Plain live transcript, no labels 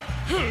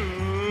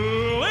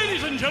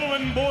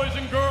gentlemen, boys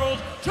and girls,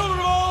 children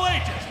of all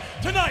ages,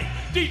 tonight,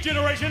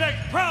 D-Generation X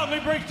proudly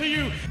brings to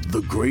you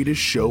the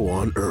greatest show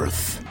on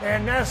earth.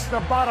 And that's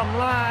the bottom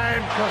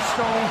line, because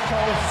Stone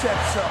Cold said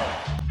so.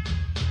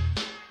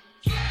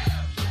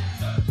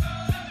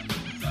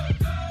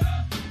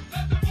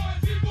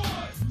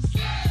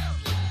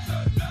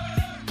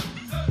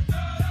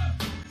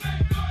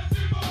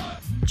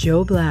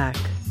 Joe Black,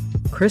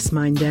 Chris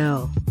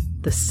Mindell,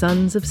 the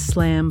Sons of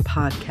Slam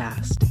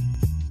podcast.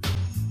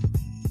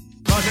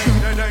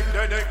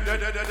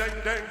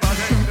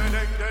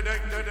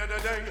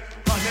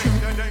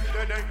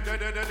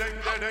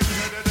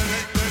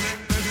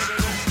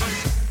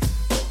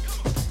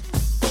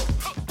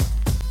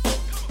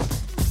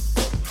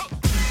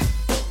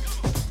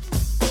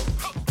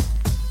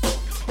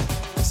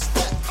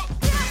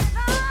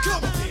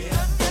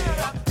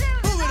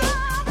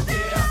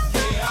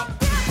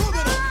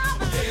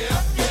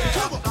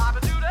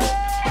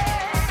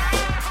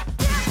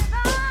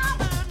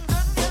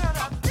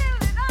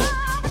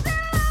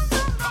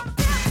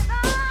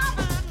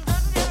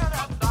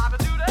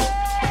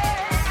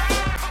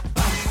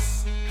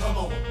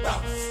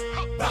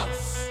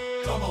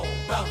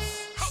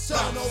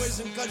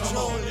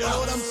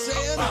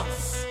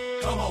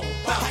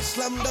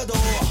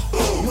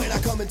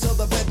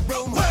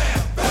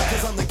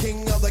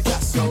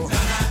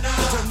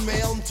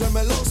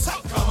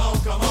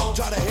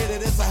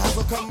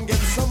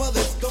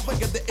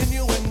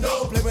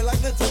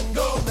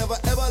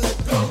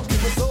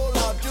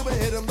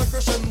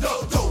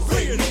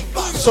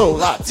 So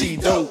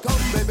Latino.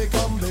 Come, baby,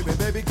 come, baby,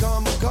 baby,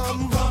 come,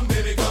 come. Come,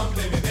 baby, come,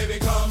 baby, baby,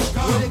 come,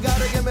 come. You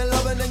gotta give me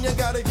loving and you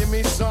gotta give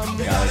me some.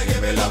 You gotta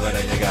give me loving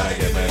and you gotta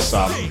give me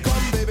some.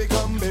 Come, baby,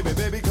 come, baby,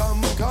 baby,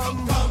 come,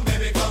 come. Come,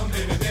 baby, come,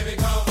 baby, baby,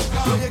 come,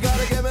 come. You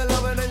gotta give me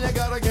loving and you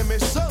gotta give me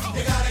some.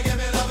 You gotta give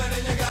me loving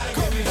and you gotta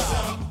give me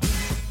some.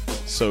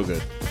 So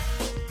good.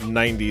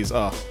 90s.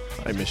 Oh,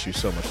 I miss you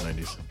so much,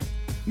 90s.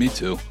 Me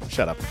too.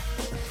 Shut up.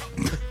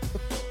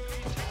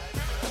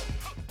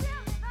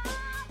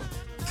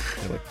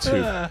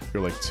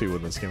 You're like two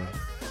when this came out.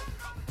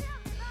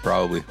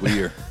 Probably. What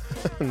year?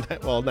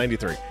 Well,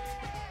 93.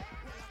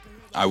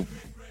 I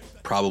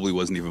probably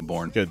wasn't even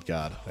born. Good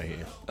God, I hate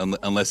you.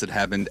 Unless it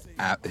happened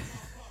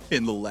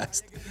in the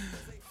last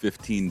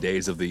 15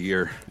 days of the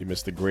year. You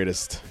missed the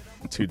greatest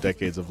 2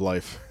 decades of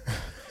life,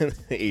 in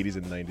the 80s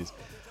and 90s.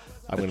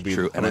 I'm going to be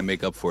true, and I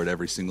make up for it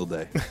every single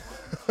day.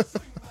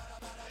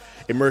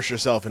 Immerse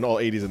yourself in all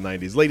 80s and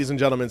 90s. Ladies and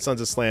gentlemen,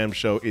 Sons of Slam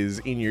show is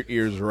in your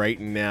ears right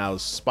now.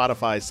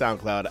 Spotify,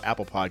 SoundCloud,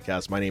 Apple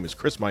Podcasts. My name is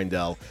Chris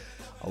Mindell,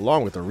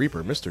 along with the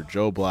Reaper, Mr.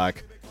 Joe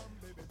Black.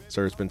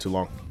 Sir, it's been too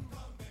long.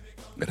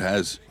 It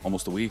has.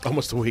 Almost a week.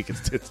 Almost a week.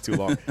 It's too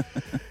long.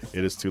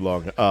 It is too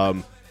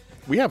long.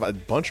 We have a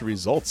bunch of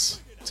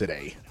results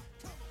today.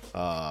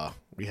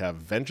 We have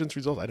Vengeance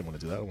results. I didn't want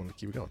to do that. I wanted to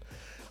keep it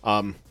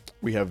going.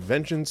 We have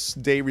Vengeance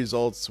Day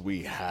results.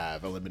 We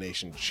have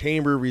Elimination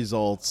Chamber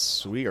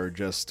results. We are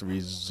just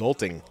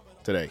resulting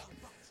today.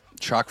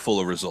 Chock full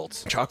of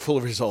results. Chock full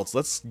of results.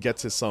 Let's get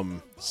to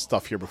some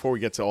stuff here. Before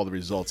we get to all the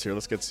results here,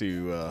 let's get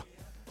to...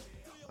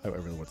 I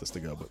really want this to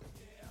go, but...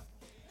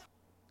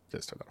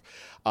 Just turn it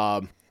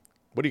off.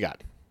 What do you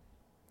got?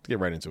 Let's get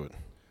right into it.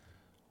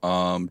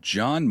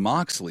 Jon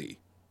Moxley.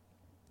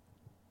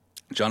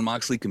 Jon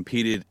Moxley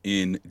competed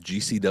in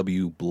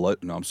GCW Blood.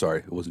 No, I'm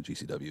sorry. It wasn't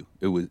GCW.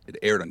 It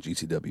aired on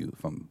GCW,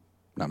 if I'm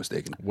not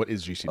mistaken. What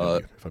is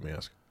GCW, if I may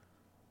ask?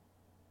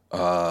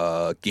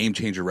 Game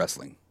Changer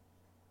Wrestling.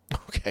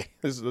 Okay.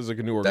 This is like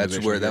a new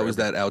organization. That's where that was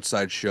that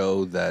outside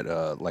show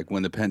that, like,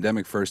 when the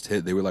pandemic first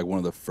hit, they were like one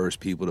of the first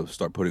people to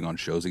start putting on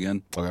shows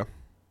again. Okay.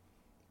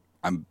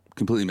 I'm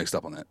completely mixed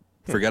up on that.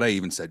 Forget I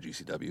even said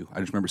GCW. I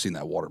just remember seeing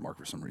that watermark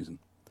for some reason.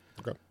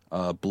 Okay.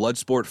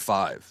 Bloodsport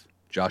 5.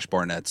 Josh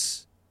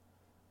Barnett's,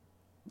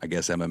 I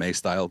guess, MMA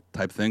style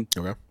type thing.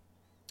 Okay.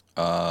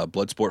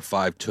 Bloodsport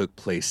 5 took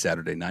place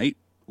Saturday night,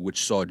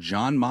 which saw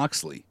Jon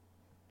Moxley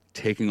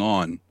taking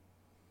on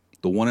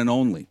the one and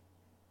only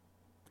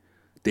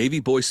Davey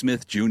Boy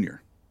Smith Jr.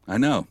 I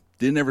know.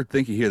 Didn't ever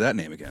think you'd hear that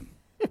name again.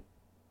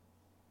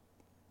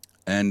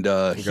 And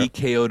he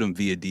KO'd him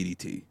via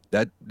DDT.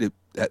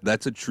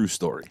 That's a true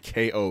story.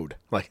 KO'd.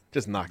 Like,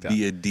 just knocked out.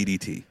 Via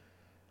DDT.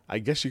 I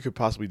guess you could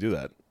possibly do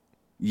that.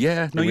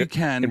 Yeah, no, you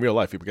can. In real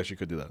life, I guess you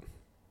could do that.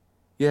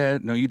 Yeah,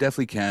 no, you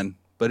definitely can.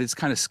 But it's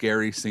kind of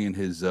scary seeing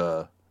his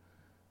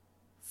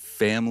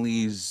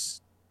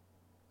family's...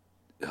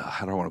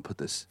 how do I want to put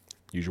this?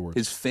 Use your words.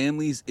 His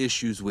family's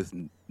issues with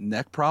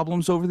neck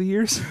problems over the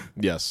years.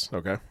 Yes,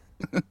 okay.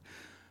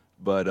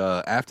 But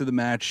after the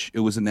match, it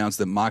was announced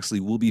that Moxley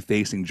will be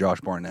facing Josh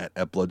Barnett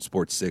at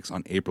Bloodsport 6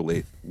 on April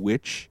 8th,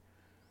 which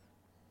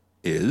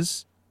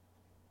is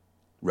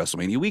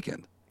WrestleMania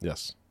weekend.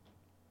 Yes.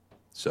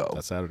 So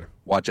that's Saturday.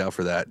 Watch out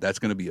for that. That's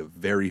going to be a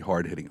very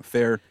hard-hitting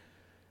affair.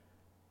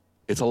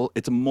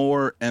 It's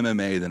more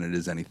MMA than it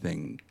is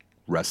anything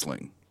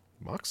wrestling.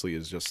 Moxley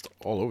is just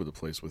all over the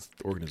place with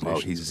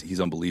organizations. Oh,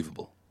 he's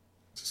unbelievable.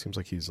 It seems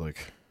like he's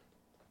like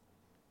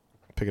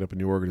picking up a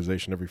new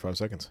organization every 5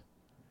 seconds.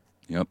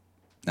 Yep.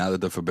 Now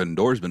that the Forbidden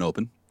Door's been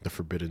open, The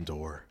Forbidden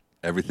Door.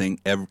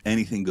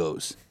 anything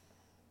goes.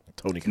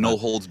 Tony Khan. No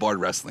holds barred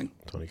wrestling.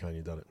 Tony Khan,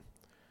 you done it.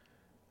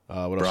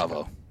 What else?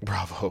 Bravo.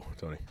 Bravo,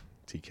 Tony.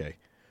 TK.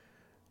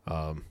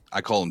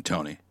 I call him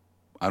Tony.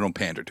 I don't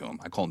pander to him.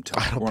 I call him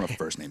Tony. We're on a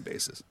first name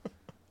basis.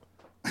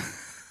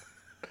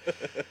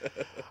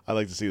 I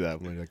like to see that.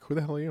 I'm like, who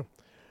the hell are you?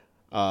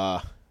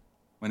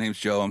 My name's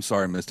Joe. I'm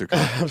sorry, Mr.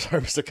 Khan. I'm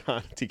sorry, Mr.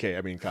 Khan. TK,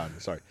 I mean Khan.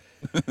 Sorry.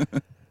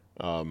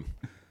 What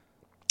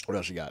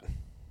else you got?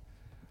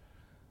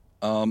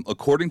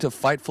 According to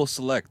Fightful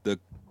Select, the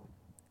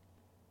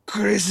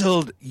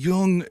grizzled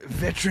young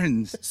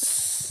veterans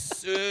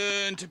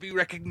soon to be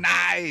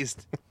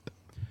recognized.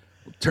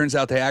 Turns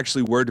out they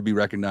actually were to be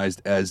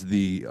recognized as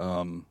the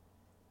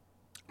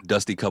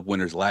Dusty Cup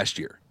winners last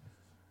year.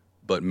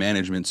 But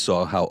management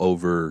saw how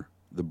over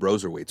the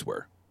Broserweights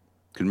were.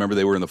 Because remember,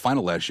 they were in the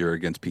final last year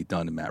against Pete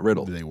Dunne and Matt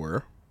Riddle. They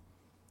were.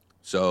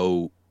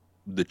 So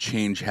the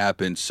change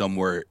happened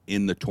somewhere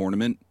in the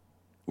tournament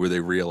where they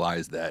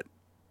realized that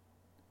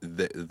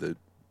the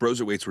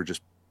Broserweights were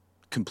just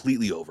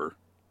completely over,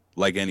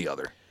 like any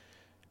other.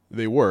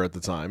 They were at the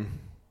time.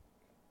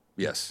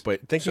 Yes.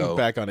 But thinking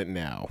back on it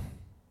now,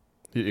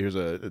 here's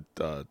a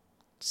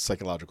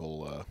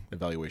psychological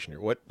evaluation here.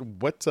 What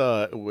was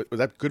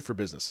that good for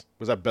business?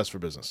 Was that best for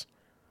business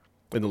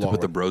in the long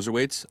put run? the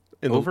Broserweights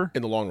in over?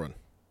 in the long run.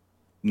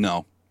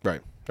 No.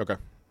 Right. Okay.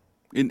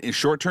 In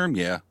short term,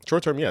 yeah.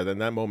 Short term, yeah. Then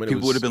that moment,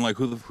 People would have been like,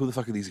 "Who the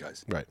fuck are these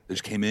guys?" Right. They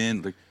just came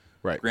in. Like,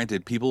 right.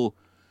 Granted, people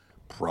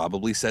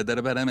probably said that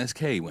about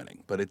MSK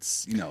winning, but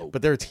it's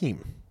But they're a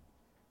team.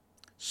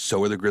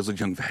 So are the Grizzled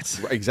Young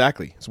Vets.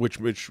 Exactly.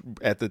 Which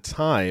at the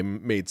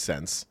time made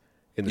sense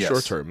in the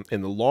short term.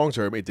 In the long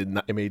term, it did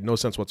not. It made no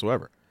sense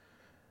whatsoever.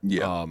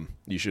 Yeah.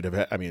 You should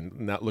have. I mean,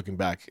 not looking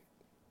back,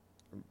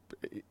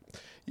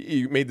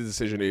 you made the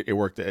decision. It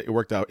worked. It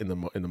worked out in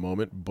the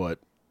moment, but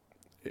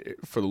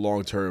for the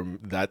long term,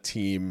 that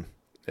team,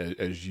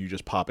 as you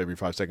just pop every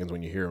 5 seconds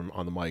when you hear them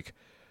on the mic,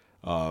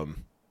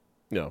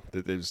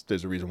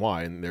 there's a reason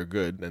why, and they're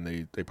good, and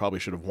they probably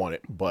should have won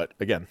it. But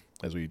again,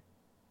 as we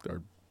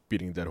are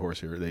beating a dead horse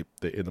here, they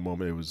in the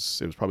moment it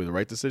was probably the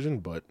right decision,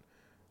 but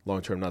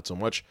long term not so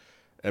much.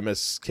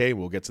 MSK,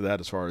 we'll get to that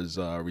as far as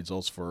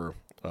results for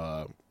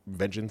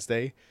Vengeance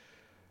Day.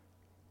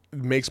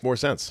 Makes more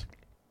sense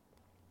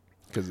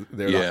because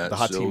they're the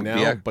hot team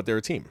now, but they're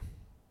a team.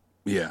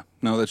 Yeah,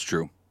 no, that's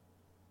true.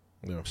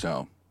 Yeah.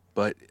 So,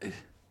 but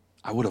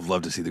I would have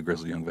loved to see the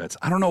Grizzled Young Vets.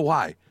 I don't know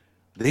why.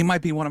 They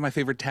might be one of my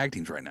favorite tag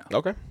teams right now.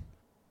 Okay.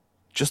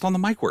 Just on the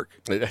mic work.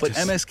 But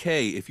Just-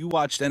 MSK, if you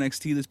watched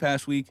NXT this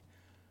past week,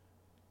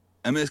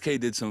 MSK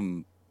did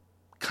some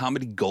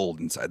comedy gold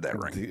inside that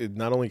ring.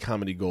 Not only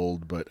comedy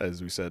gold, but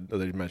as we said,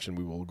 as you mentioned,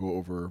 we will go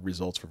over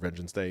results for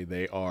Vengeance Day.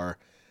 They are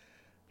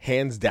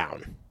hands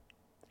down,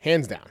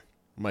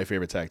 my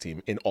favorite tag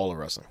team in all of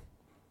wrestling.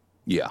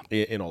 Yeah.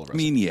 In all of I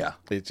wrestling. mean, yeah.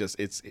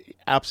 It's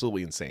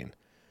absolutely insane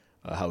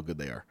how good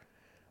they are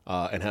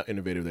and how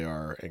innovative they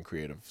are and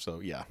creative.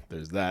 So yeah,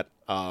 there's that.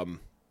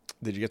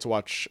 Did you get to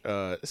watch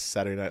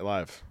Saturday Night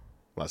Live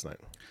last night?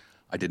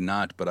 I did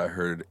not, but I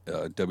heard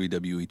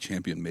WWE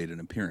champion made an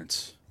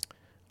appearance.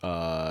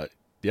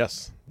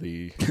 Yes,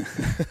 your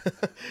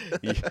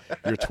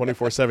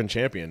 24/7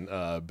 champion,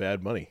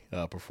 Bad Bunny,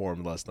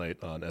 performed last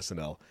night on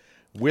SNL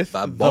with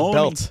Bad the Bunny.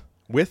 belt.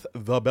 With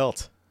the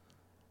belt.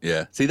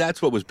 Yeah. See,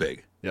 that's what was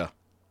big. Yeah,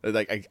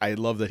 like I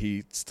love that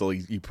he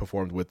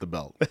performed with the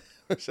belt.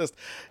 It's just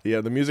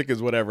the music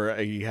is whatever.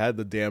 He had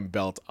the damn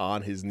belt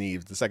on his knee.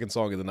 The second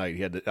song of the night,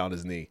 he had it on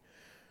his knee.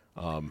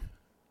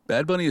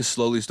 Bad Bunny is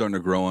slowly starting to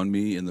grow on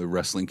me in the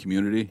wrestling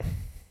community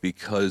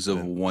because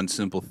of one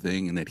simple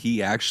thing, and that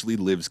he actually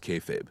lives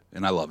kayfabe,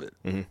 and I love it.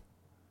 Mm-hmm.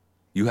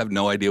 You have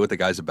no idea what the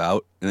guy's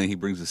about, and then he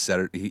brings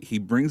he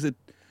brings it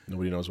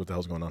Nobody knows what the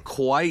hell's going on.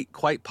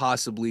 quite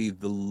possibly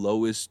the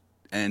lowest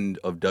end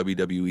of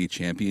WWE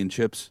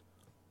championships.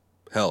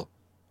 Hell,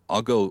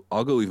 I'll go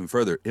even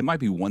further. It might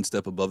be one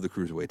step above the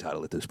Cruiserweight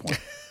title at this point.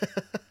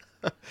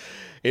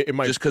 It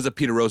might Just because of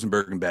Peter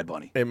Rosenberg and Bad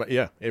Bunny. It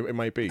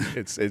might be.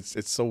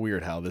 It's so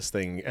weird how this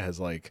thing has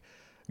like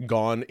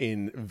gone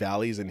in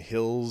valleys and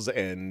hills,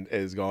 and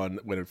has gone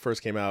when it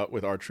first came out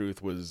with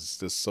R-Truth was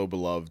just so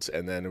beloved,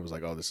 and then it was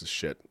like, oh, this is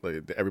shit.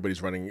 Like,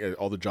 everybody's running,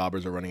 all the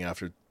jobbers are running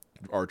after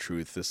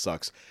R-Truth. This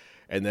sucks.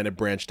 And then it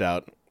branched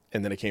out,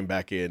 and then it came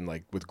back in,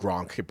 like with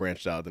Gronk, it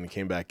branched out, then it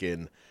came back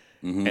in,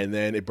 and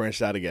then it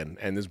branched out again.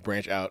 And this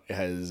branch out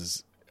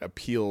has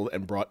appealed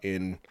and brought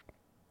in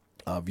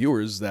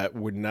viewers that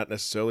would not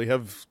necessarily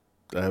have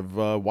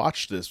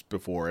watched this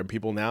before, and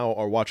people now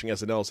are watching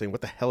SNL saying,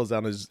 what the hell is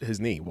on his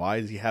knee?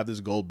 Why does he have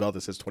this gold belt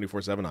that says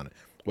 24/7 on it?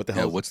 What the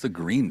hell? Yeah, what's the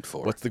green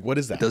for? What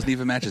is that? It doesn't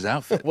even match his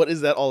outfit. What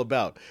is that all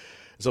about?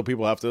 So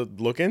people have to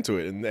look into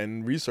it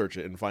and research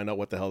it and find out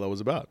what the hell that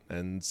was about.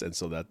 And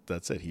so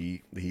that's it.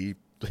 He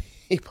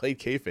played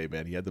kayfabe,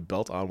 man. He had the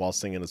belt on while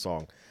singing a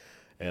song,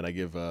 and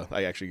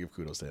I actually give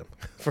kudos to him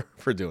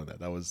for doing that.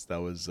 That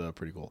was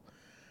pretty cool.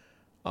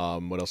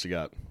 What else you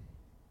got?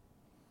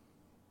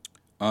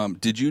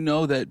 Did you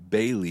know that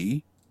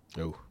Bailey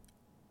Oh,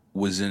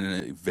 was in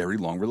a very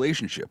long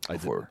relationship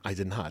I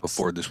did not.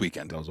 before this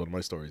weekend. That was one of my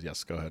stories.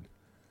 Yes, go ahead.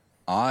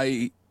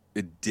 I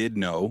didn't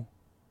know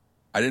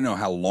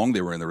how long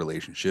they were in the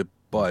relationship,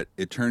 but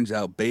it turns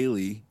out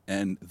Bailey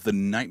and the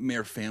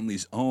Nightmare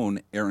family's own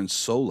Aaron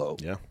Solo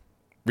Yeah.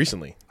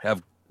 Recently.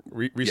 have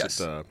Recent Yes.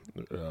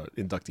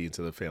 Inductee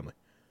into the family.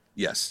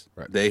 yes,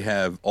 Right. they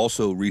have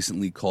also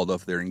recently called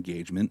off their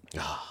engagement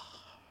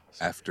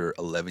after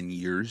 11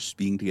 years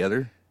being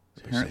together.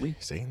 Apparently,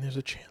 Saying there's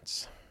a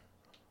chance.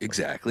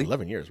 exactly.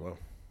 11 years, wow.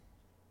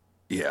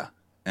 Yeah,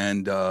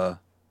 and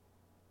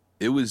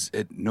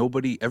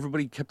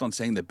everybody kept on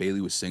saying that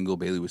Bailey was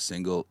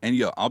single, and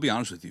yeah, I'll be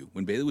honest with you.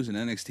 When Bailey was in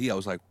NXT, I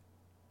was like,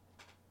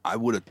 I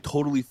would have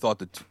totally thought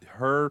that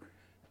her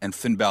and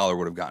Finn Balor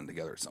would have gotten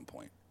together at some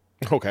point,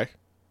 Okay.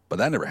 but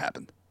that never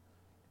happened.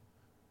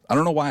 I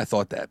don't know why I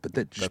thought that, but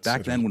just That's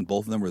back then when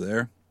both of them were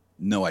there,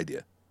 no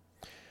idea.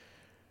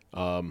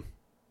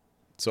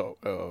 So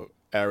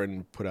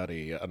Aaron put out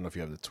I don't know if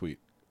you have the tweet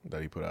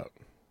that he put out.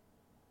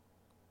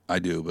 I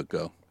do, but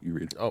go. You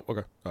read. Oh,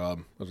 okay. I was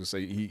going to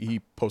say,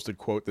 he posted,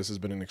 quote, "This has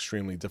been an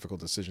extremely difficult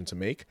decision to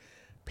make.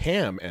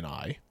 Pam and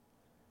I,"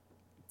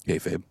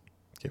 Kayfabe.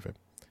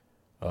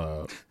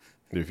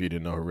 if you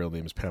didn't know, her real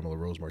name is Pamela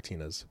Rose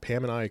Martinez.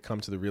 "Pam and I come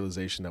to the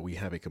realization that we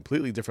have a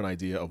completely different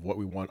idea of what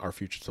we want our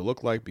future to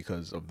look like.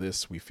 Because of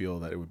this, we feel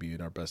that it would be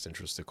in our best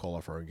interest to call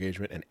off our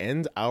engagement and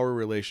end our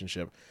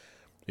relationship.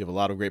 We have a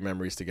lot of great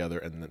memories together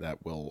and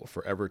that we'll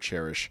forever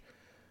cherish.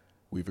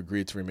 We've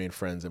agreed to remain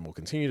friends and will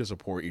continue to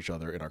support each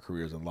other in our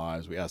careers and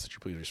lives. We ask that you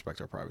please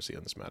respect our privacy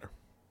on this matter."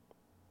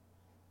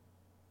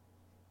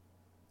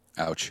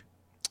 Ouch.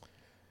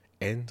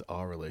 End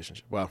our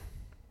relationship. Wow.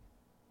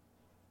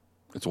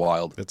 It's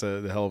wild. That's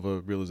a hell of a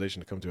realization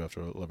to come to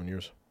after 11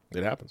 years.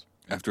 It happens.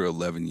 After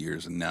 11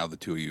 years, and now the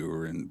two of you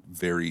are in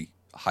very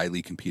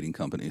highly competing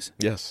companies.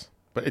 Yes,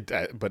 but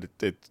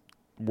it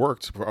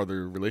worked for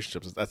other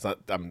relationships.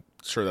 I'm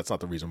sure that's not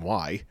the reason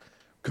why.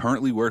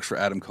 Currently works for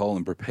Adam Cole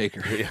and Britt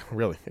Baker. Yeah,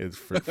 really. It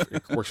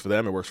works for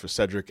them. It works for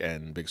Cedric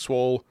and Big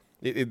Swole.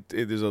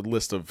 There's a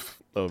list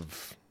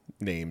of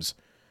names.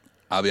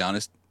 I'll be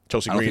honest.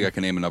 Chelsea I don't Green. think I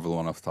can name another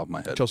one off the top of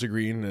my head. Chelsea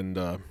Green and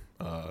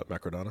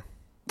Matt Cardona.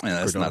 Man,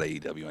 that's Cardona. not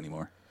AEW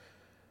anymore.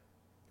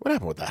 What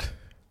happened with that?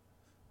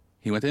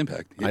 He went to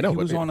Impact. I know, He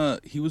but was on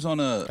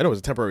a. I know it was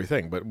a temporary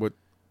thing, but what?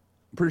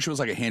 I'm pretty sure it was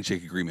like a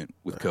handshake agreement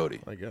with Cody,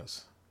 I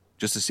guess.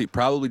 just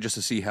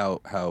to see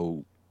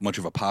how much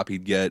of a pop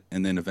he'd get,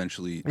 and then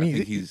eventually, I mean,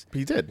 I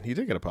think he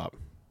did get a pop.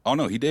 Oh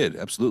no, he did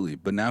absolutely.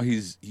 But now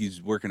he's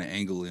working an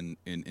angle in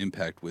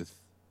Impact with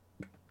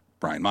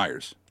Brian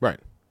Myers. Right.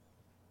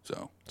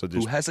 So So who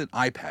just- has an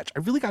eye patch? I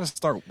really got to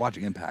start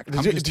watching Impact.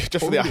 I'm Just for the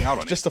totally out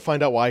on just to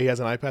find out why he has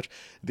an eye patch.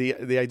 The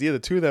idea the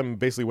two of them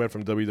basically went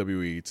from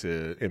WWE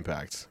to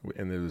Impact,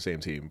 and they're the same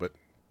team, but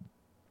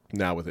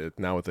now with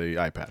the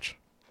eye patch,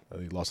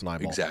 he lost an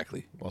eyeball.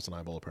 Exactly. Lost an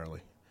eyeball apparently.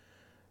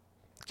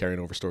 Carrying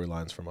over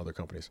storylines from other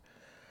companies.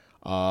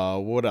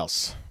 What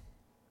else?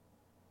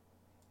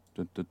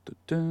 Dun, dun,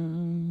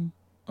 dun,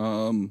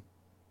 dun.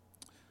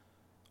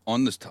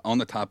 On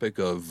the topic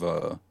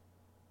of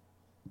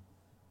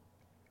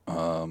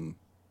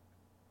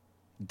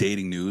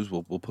dating news,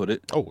 we'll put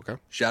it. Oh, okay.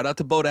 Shout out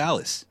to Bo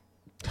Dallas.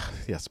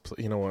 Yes,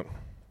 you know what?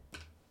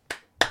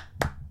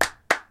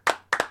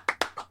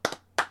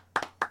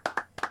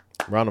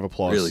 Round of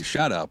applause. Really,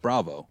 shout out,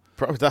 bravo.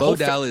 The Bo whole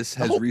Dallas the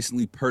has whole-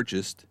 recently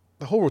purchased.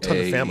 The whole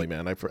Rotunda a- family,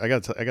 man. I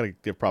gotta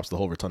give props to the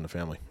whole Rotunda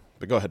family.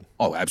 But go ahead.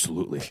 Oh,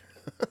 absolutely.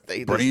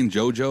 They- Bray and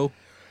JoJo,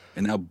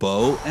 and now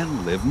Bo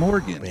and Liv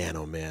Morgan. Man,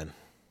 oh man.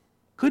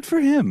 Good for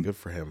him. Good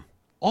for him.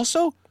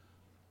 Also,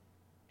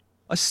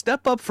 a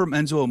step up from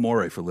Enzo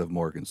Amore for Liv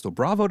Morgan. So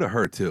bravo to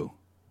her too.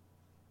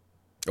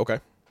 Okay.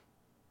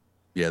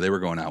 Yeah, they were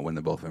going out when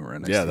they both of them were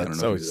in. Yeah, I don't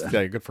that's know if you so. knew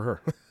that. Yeah, good for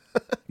her.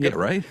 Yeah,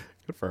 right.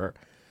 Good for her.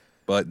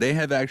 But they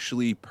have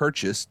actually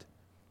purchased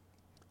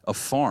a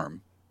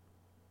farm,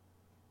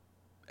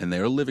 and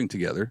they're living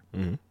together.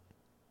 Mm-hmm.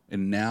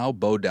 And now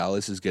Bo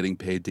Dallas is getting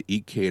paid to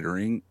eat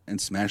catering and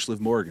smash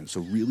Liv Morgan. So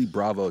really,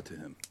 bravo to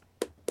him.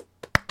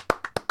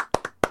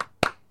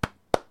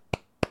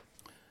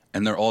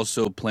 And they're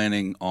also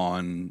planning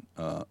on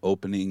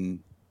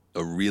opening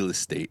a real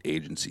estate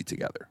agency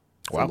together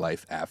for Wow.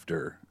 life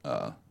after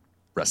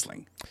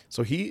wrestling.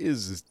 So he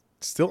is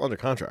still under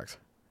contract.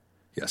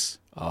 Yes.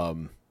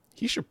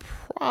 He should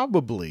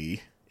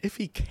probably, if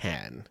he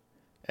can,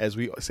 as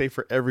we say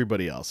for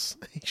everybody else,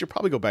 he should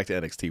probably go back to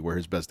NXT where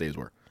his best days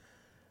were.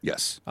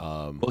 Yes.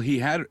 Well, he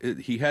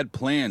had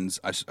plans.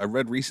 I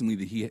read recently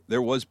that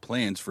there was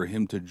plans for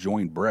him to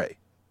join Bray,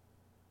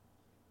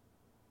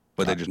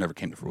 but they just never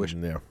came to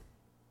fruition. Yeah,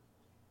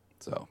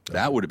 So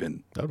that would have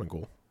been that would have been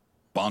cool.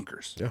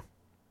 bonkers. Yeah,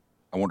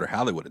 I wonder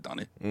how they would have done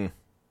it.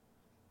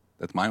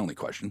 That's my only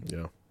question.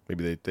 yeah.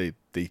 Maybe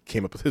they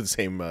came up with the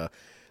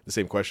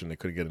same question. They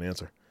couldn't get an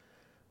answer.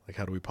 Like,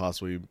 how do we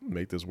possibly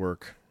make this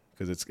work?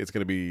 Because it's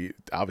going to be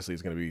obviously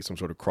it's going to be some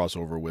sort of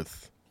crossover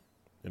with,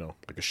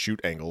 like a shoot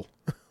angle.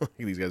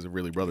 These guys are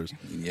really brothers.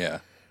 Yeah.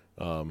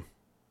 I don't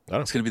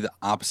It's going to be the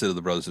opposite of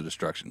the Brothers of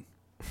Destruction.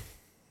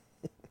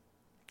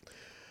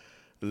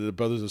 the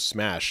Brothers of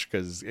Smash,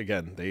 because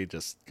again, they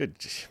just good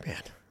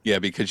man. Yeah,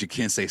 because you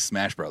can't say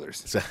Smash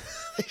Brothers. So-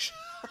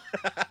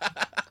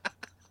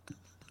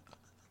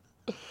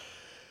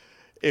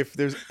 if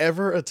there's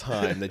ever a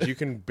time that you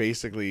can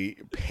basically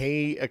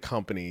pay a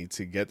company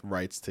to get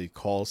rights to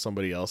call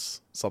somebody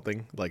else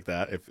something like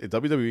that, if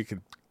WWE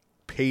could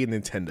pay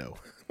Nintendo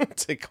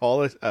to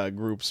call a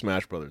group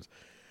Smash Brothers,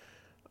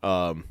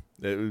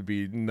 it would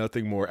be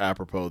nothing more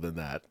apropos than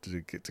that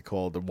to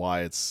call the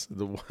Wyatts,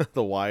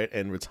 the Wyatt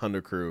and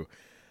Rotunda crew.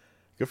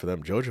 Good for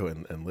them,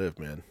 JoJo and Liv,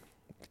 man.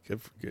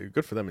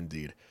 Good for them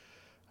indeed.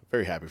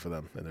 Very happy for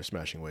them and their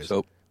smashing ways.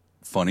 So,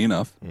 funny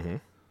enough,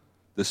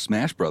 the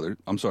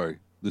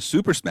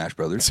Super Smash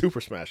Brothers Super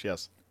Smash,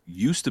 yes.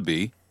 used to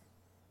be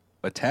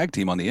a tag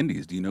team on the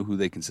Indies. Do you know who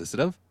they consisted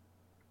of?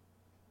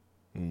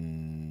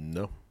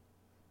 No.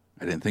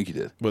 I didn't think you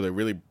did. Were they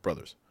really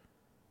brothers?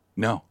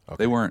 No,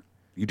 they weren't.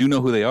 You do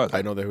know who they are, though.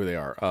 I know who they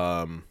are.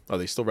 Are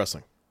they still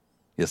wrestling?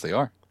 Yes, they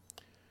are.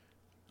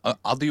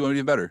 I'll do you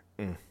even better.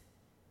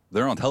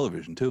 They're on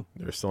television, too.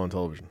 They're still on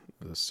television.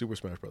 The Super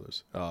Smash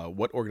Brothers.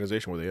 What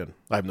organization were they in?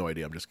 I have no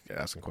idea. I'm just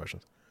asking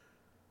questions.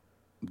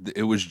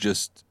 It was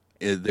just,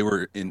 they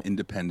were an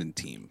independent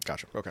team,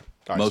 Gotcha. Okay. All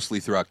right.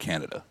 mostly throughout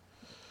Canada.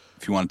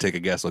 If you want to take a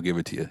guess, I'll give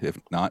it to you. If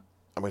not,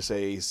 I'm going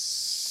to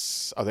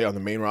say, are they on the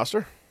main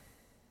roster?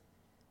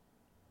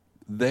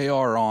 they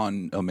are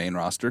on a main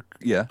roster.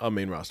 Yeah. A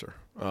main roster.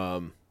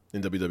 In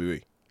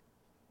WWE.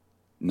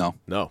 No.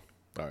 No.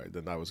 All right.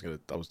 Then I was gonna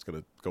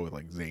go with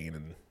like Zayn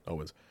and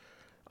Owens.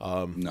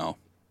 No.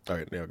 All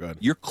right. Yeah. Go ahead.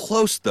 You're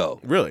close, though.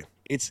 Really?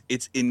 It's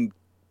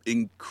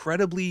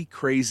incredibly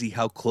crazy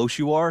how close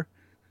you are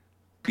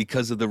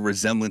because of the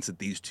resemblance that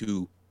these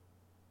two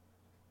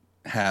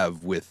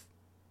have with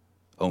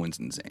Owens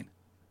and Zayn.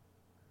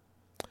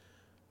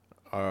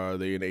 Are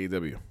they in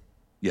AEW?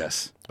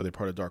 Yes. Are they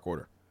part of Dark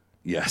Order?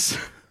 Yes.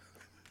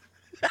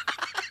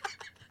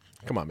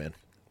 Come on, man.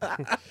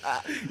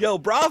 Yo,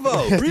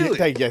 bravo. Really?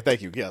 Thank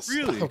you. Yes.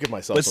 Really? I'll give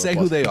myself. Let's an say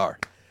applause. who they are.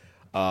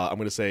 I'm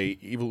going to say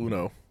Evil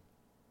Uno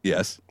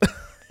Yes.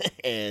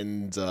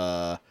 and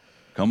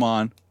Come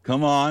on.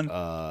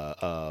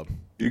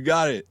 You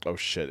got it. oh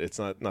shit, it's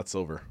not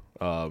Silver.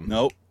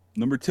 Nope.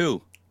 Number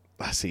 2,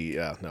 I see.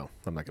 Yeah, no,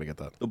 I'm not going to get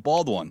that. the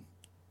bald one.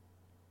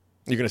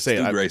 You're going to say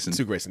Stu it. Grayson.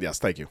 Stu Grayson. Yes,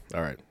 thank you.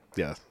 All right.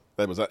 Yeah,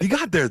 that was. You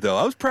got there, though.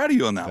 I was proud of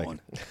you on that one.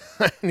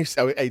 I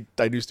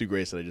knew Stu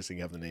Grayson. I just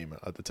didn't have the name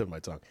at the tip of my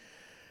tongue.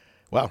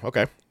 Wow.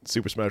 Okay.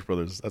 Super Smash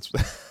Brothers. That's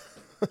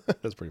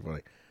that's pretty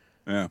funny.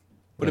 Yeah.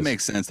 But Yes. it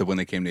makes sense that when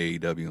they came to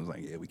AEW, it was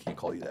like, yeah, we can't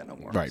call you that no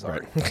more. Right.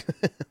 Sorry. Right.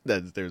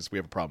 We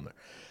have a problem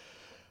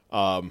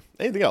there.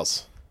 Anything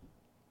else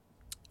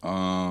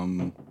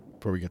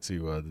before we get to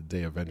the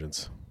Day of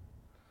Vengeance?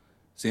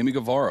 Sammy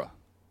Guevara.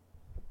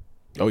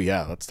 Oh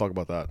yeah, let's talk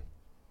about that.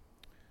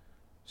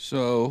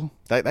 So,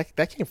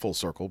 That came full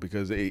circle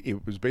because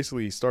it was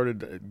basically he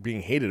started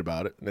being hated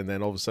about it, and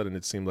then all of a sudden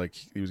it seemed like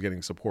he was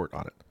getting support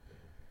on it.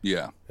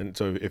 yeah. And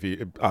so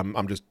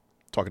I'm just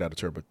talking out of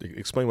turn, but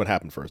explain what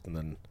happened first, and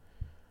then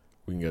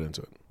we can get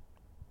into it.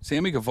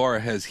 Sammy Guevara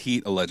has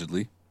heat,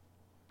 allegedly,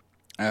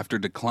 after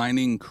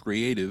declining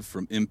creative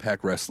from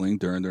Impact Wrestling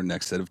during their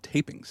next set of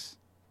tapings.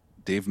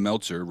 Dave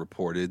Meltzer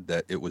reported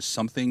that it was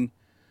something,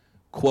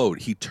 quote,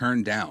 he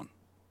turned down.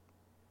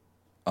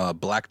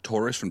 Black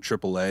Taurus from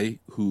AAA,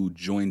 who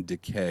joined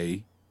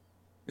Decay,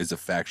 is a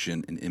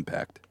faction in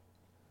Impact.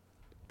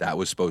 That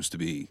was supposed to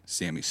be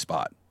Sammy's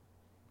spot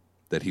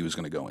that he was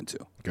going to go into.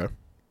 Okay.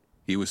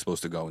 He was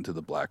supposed to go into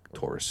the Black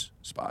Taurus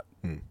spot.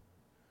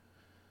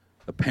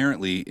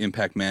 Apparently,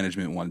 Impact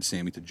Management wanted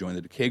Sammy to join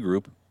the Decay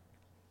group.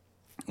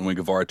 And when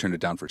Guevara turned it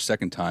down for a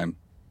second time,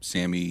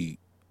 Sammy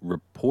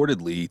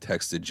reportedly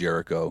texted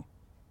Jericho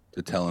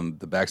to tell him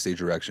the backstage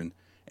direction.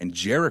 And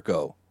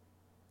Jericho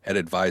had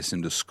advised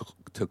him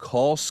to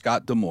call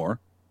Scott D'Amore,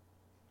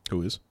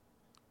 Who is?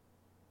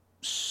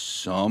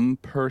 some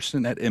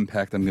person at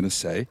Impact, I'm going to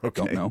say.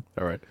 Okay. Don't know.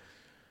 All right.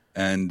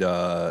 And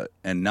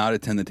not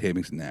attend the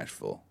tapings in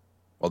Nashville.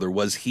 While there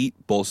was heat,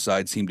 both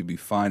sides seemed to be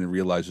fine and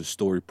realized the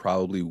story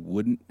probably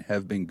wouldn't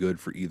have been good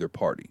for either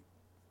party.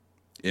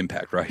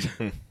 Impact, right?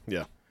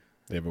 Yeah.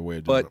 They have a way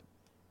of doing But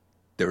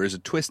there is a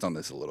twist on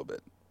this a little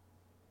bit.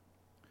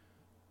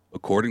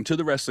 According to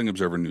the Wrestling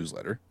Observer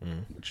newsletter,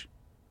 which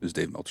is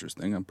Dave Meltzer's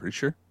thing, I'm pretty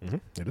sure, it.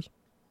 It is.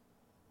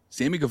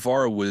 Sammy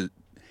Guevara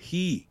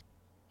he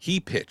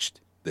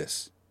pitched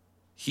this.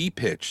 He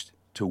pitched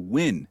to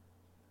win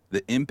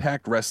the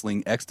Impact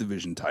Wrestling X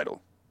Division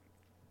title.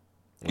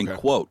 And Okay.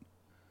 quote,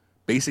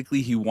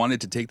 basically he wanted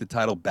to take the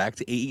title back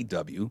to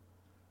AEW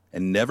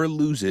and never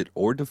lose it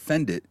or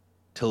defend it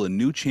till a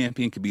new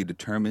champion could be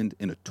determined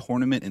in a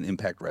tournament in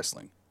Impact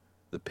Wrestling.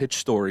 The pitch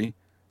story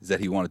is that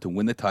he wanted to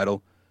win the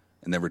title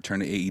and then return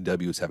to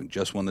AEW as having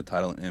just won the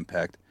title in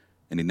Impact,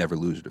 and he'd never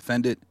lose or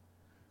defend it.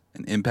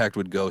 And Impact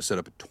would go set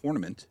up a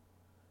tournament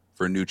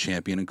for a new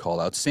champion and call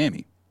out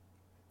Sammy.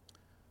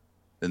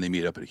 Then they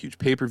meet up at a huge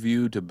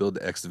pay-per-view to build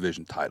the X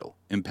Division title.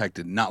 Impact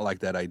did not like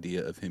that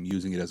idea of him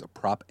using it as a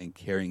prop and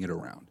carrying it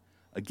around.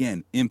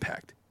 Again,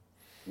 Impact.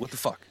 What the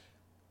fuck?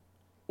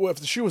 Well, if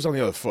the shoe was on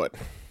the other foot,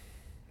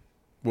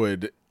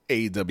 would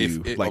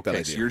AEW like that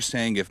idea? So you're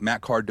saying if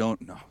Matt Cardona...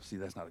 No, see,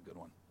 that's not a good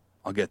one.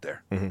 I'll get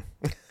there.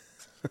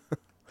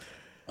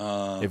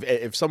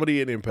 If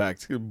somebody in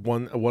Impact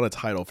won a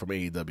title from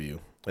AEW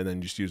and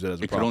then just use it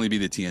as a It could only be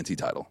the TNT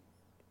title.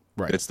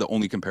 right, It's the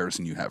only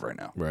comparison you have right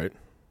now. right.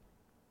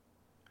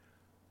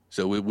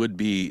 So it would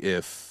be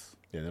if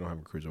Yeah, they don't have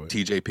a cruiserweight.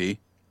 TJP,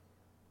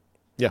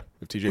 Yeah,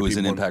 if TJP who is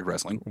in won- Impact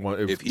Wrestling,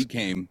 if he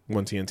came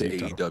won to TNT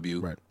title.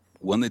 AEW, Right.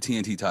 won the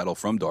TNT title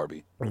from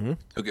Darby,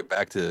 took it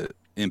back to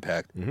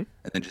Impact, and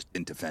then just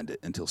didn't defend it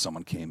until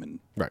someone came and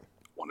Right.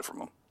 won it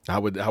from him.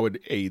 How would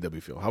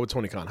AEW feel? How would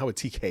Tony Khan? How would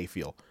TK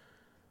feel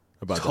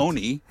about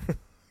Tony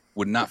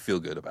would not feel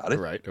good about that? it,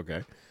 Right.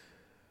 Okay.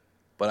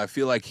 but I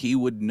feel like he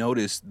would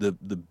notice the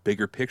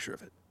bigger picture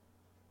of it.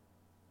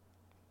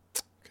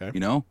 Okay. You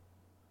know,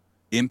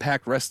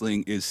 Impact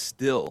Wrestling is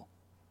still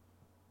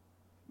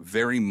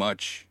very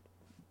much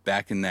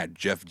back in that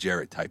Jeff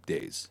Jarrett type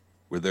days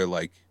where they're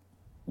like,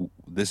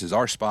 this is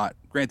our spot.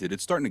 Granted,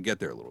 it's starting to get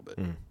there a little bit.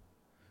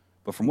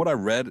 But from what I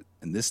read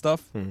in this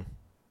stuff,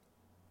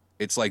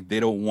 it's like they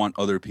don't want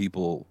other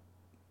people,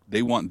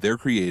 they want their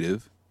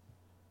creative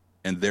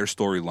and their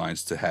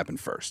storylines to happen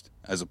first,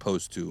 as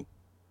opposed to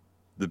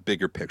the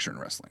bigger picture in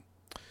wrestling.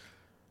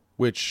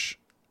 Which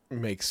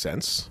makes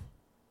sense.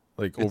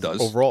 Like It does.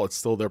 overall, it's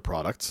still their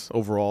product.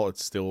 Overall,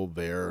 it's still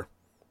their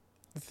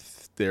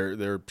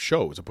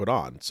show to put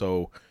on.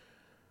 So,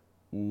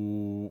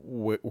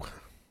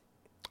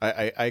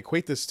 I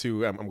equate this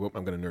to. I'm going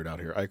to nerd out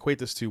here. I equate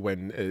this to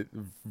when,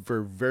 for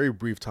a very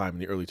brief time in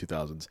the early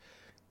 2000s,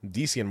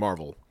 DC and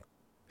Marvel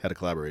had a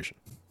collaboration.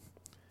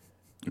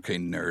 Okay,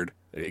 nerd.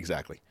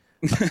 Exactly.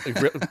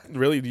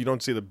 Really, you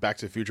don't see the Back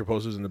to the Future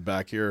posters in the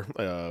back here.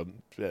 Oh,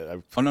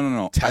 no.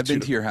 I've Tattooed- been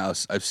to your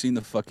house. I've seen the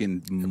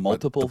fucking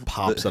multiple the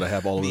pops that I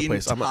have all over the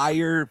place. The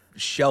entire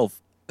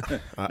shelf.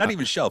 Not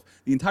even shelf.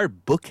 The entire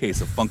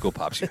bookcase of Funko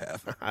Pops you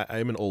have. I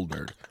am an old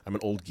nerd. I'm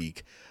an old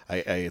geek. I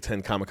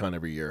attend Comic-Con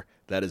every year.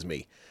 That is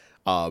me.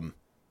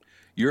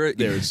 You're a,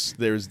 There's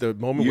the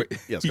moment where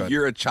yes, go ahead.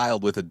 you're a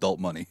child with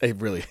adult money. I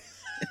really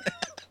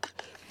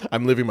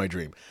I'm living my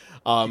dream.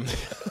 I'm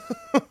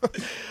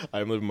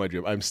living my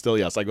dream. I'm still,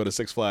 yes, I go to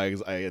Six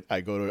Flags.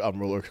 I go to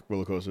roller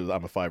coasters.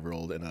 I'm a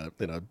 5-year-old in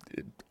a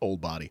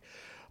old body.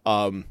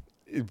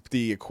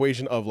 The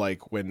equation of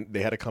like when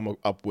they had to come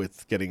up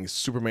with getting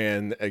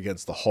Superman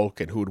against the Hulk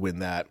and who would win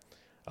that,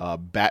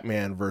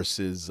 Batman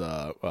versus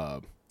pick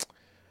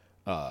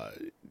a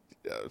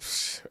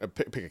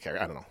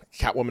character. I don't know,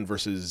 Catwoman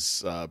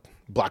versus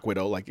Black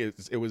Widow. Like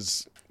it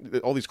was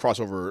all these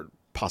crossover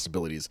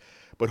possibilities,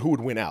 but who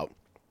would win out?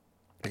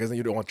 Because then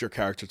you don't want your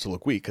character to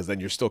look weak. Because then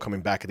you're still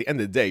coming back at the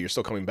end of the day. You're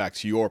still coming back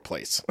to your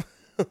place.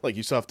 Like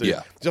you still have to.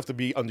 Yeah. You have to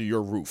be under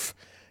your roof.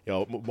 You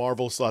know,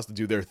 Marvel still has to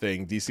do their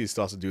thing. DC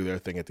still has to do their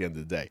thing at the end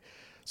of the day.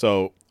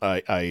 So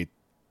I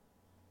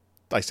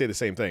say the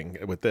same thing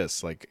with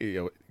this. Like,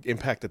 you know,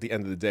 Impact at the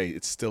end of the day,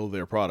 it's still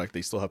their product.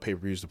 They still have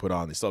pay-per-views to put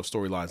on. They still have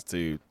storylines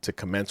to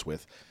commence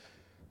with.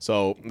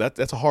 So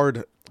it's a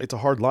hard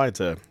line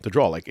to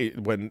draw. Like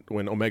when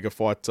Omega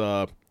fought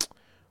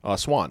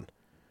Swan,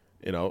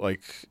 you know,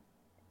 like.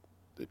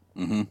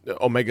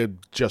 Omega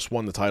just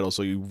won the title,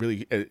 so you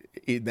really,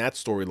 in that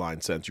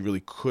storyline sense, you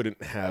really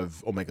couldn't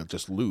have Omega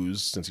just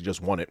lose since he just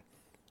won it.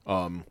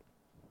 And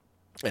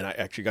I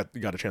actually got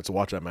a chance to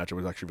watch that match. It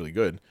was actually really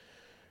good.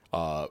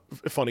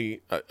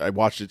 Funny, I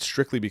watched it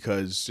strictly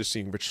because just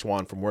seeing Rich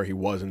Swann from where he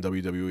was in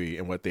WWE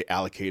and what they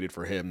allocated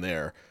for him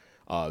there,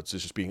 to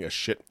just being a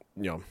shit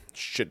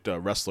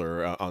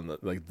wrestler on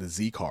the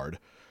Z card,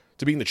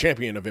 to being the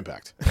champion of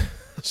Impact.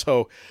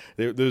 So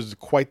there's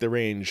quite the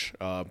range.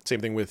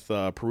 Same thing with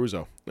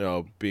Peruzo, you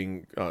know,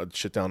 being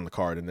shit down on the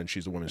card, and then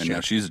she's a women's And now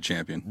champion. she's a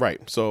champion.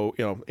 Right. So,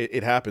 you know,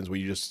 it happens where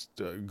you just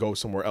go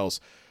somewhere else.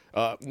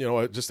 You know,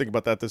 I just think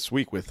about that this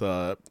week with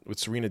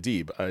Serena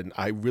Deeb. And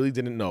I really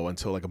didn't know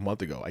until like a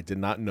month ago. I did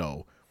not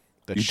know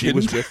that You she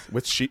was didn't?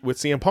 with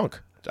CM Punk.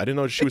 I didn't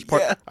know she was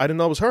part. Yeah. I didn't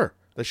know it was her.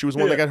 That she was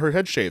the one that got her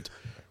head shaved.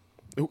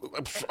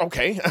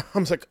 Okay. I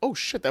was like, oh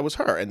shit, that was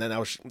her. And then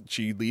now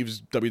she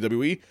leaves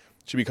WWE.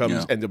 She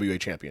becomes NWA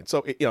champion.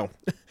 So, you know,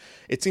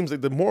 it seems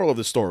like the moral of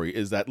the story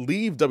is that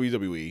leave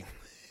WWE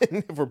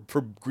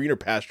for greener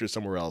pastures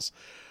somewhere else.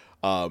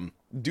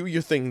 Do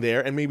your thing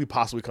there and maybe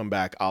possibly come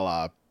back a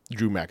la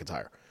Drew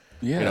McIntyre.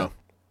 Yeah. You know,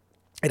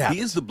 it happens.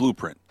 He is the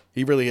blueprint.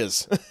 He really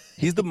is.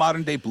 He's the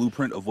modern day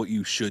blueprint of what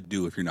you should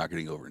do if you're not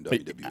getting over in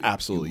WWE.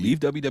 Absolutely. You leave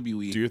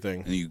WWE, Do your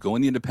thing. and you go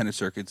in the independent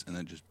circuits, and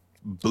then just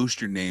boost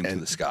your name to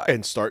the sky.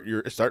 And start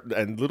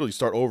literally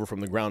start over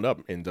from the ground up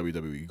in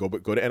WWE. Go to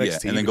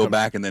NXT. yeah, and then go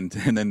back and then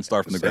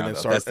start from the And then ground up.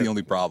 start- That's the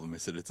only problem.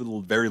 Is that it's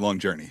a very long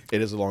journey.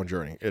 It is a long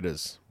journey. It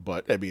is.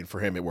 But I mean, for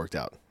him, it worked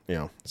out. You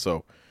know,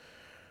 so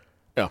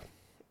yeah,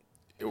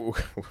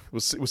 we'll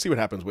see what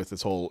happens with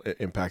this whole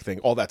Impact thing.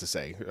 All that to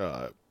say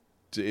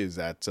is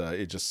that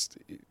it just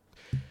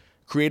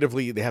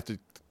creatively they have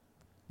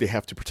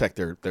to protect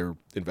their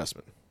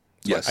investment.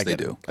 So Yes, I they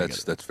get it. do. I get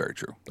it. That's very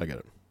true. I get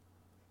it.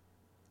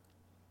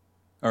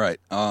 All right.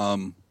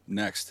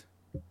 Next,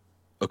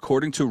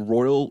 according to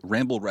Royal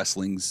Ramble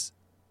Wrestling's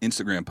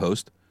Instagram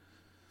post,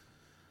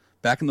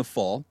 back in the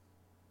fall,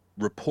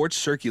 reports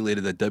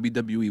circulated that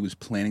WWE was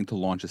planning to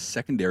launch a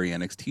secondary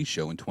NXT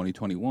show in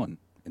 2021,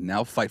 and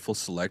now Fightful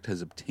Select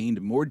has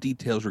obtained more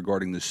details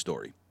regarding this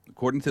story.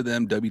 According to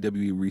them,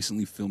 WWE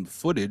recently filmed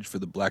footage for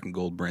the Black and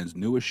Gold brand's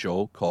newest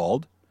show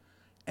called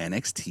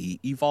NXT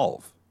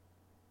Evolve.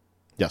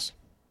 Yes.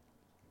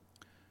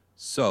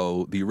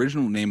 So, the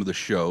original name of the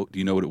show, do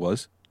you know what it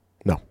was?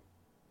 No.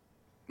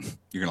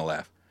 You're going to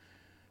laugh.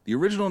 The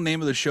original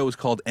name of the show is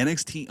called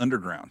NXT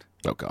Underground.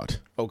 Oh, God.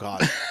 Oh,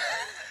 God.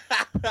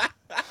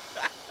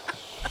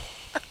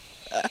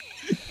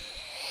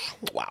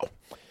 Wow.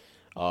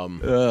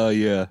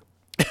 Yeah.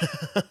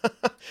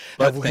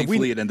 But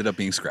thankfully, it ended up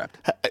being scrapped.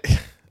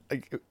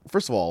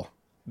 First of all,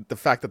 the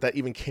fact that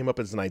even came up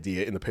as an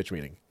idea in the pitch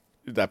meeting,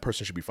 that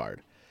person should be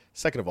fired.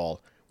 Second of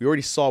all, we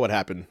already saw what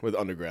happened with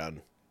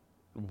Underground.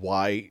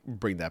 Why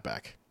bring that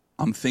back?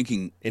 I'm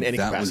thinking In any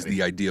that was capacity.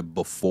 the idea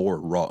before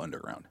Raw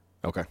Underground.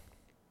 Okay.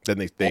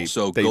 Then they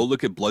So go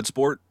look at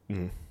Bloodsport.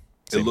 It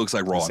looks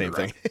like Raw same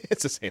Underground. thing.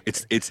 It's the same.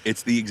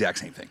 It's the exact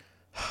same thing.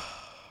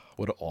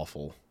 What an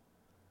awful.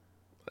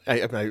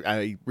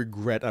 I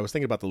regret. I was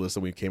thinking about the list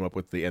that we came up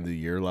with the end of the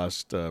year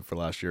for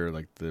last year,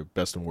 like the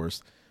best and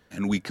worst.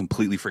 And we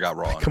completely forgot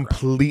Raw Underground.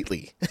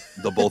 Completely.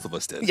 The both of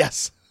us did.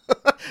 Yes.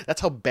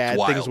 That's how bad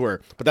It's things wild.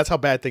 were. But that's how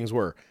bad things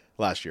were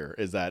last year.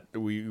 Is that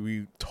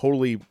we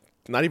totally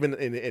not even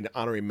in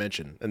honorary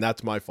mention, and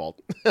that's my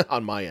fault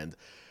on my end.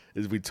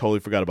 Is we totally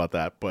forgot about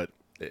that. But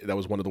that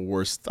was one of the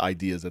worst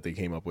ideas that they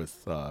came up with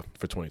for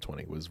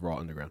 2020 was Raw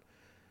Underground.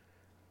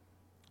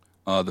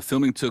 The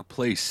filming took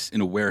place in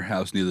a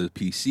warehouse near the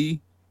PC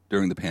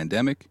during the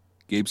pandemic.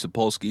 Gabe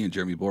Sapolsky and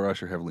Jeremy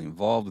Borash are heavily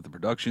involved with the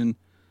production,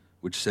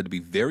 which is said to be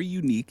very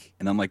unique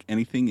and unlike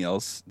anything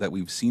else that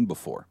we've seen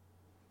before.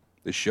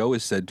 The show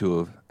is said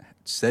to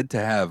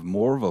have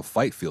more of a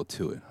fight feel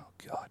to it.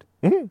 Oh God.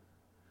 Mm-hmm.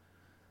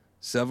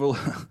 Several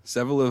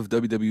of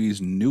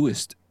WWE's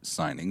newest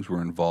signings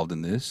were involved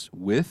in this,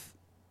 with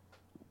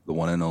the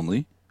one and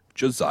only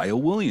Josiah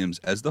Williams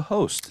as the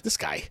host. This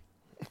guy.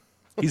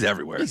 He's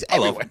everywhere. He's I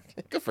love everywhere.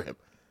 him. Good for him.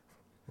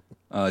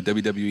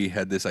 WWE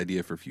had this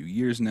idea for a few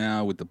years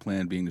now, with the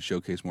plan being to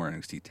showcase more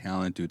NXT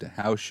talent due to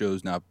house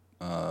shows not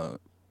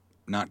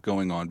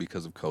going on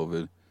because of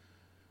COVID,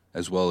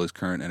 as well as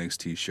current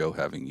NXT show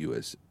having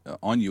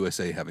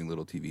USA having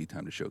little TV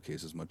time to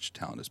showcase as much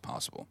talent as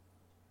possible.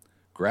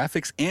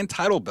 Graphics and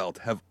title belt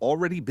have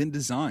already been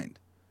designed,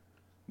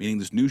 meaning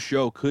this new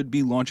show could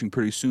be launching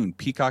pretty soon.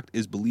 Peacock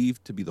is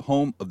believed to be the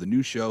home of the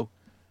new show,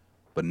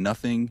 but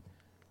nothing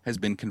has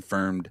been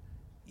confirmed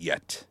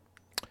yet.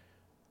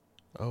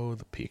 Oh,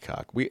 the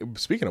Peacock.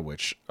 Speaking of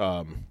which,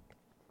 has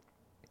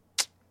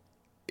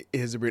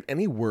there been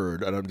any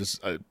word? And I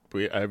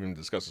haven't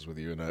discussed this with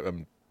you,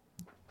 and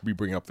we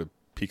bring up the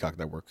Peacock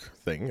Network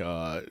thing.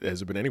 Has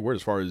there been any word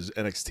as far as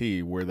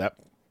NXT where that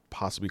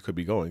possibly could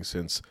be going,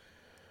 since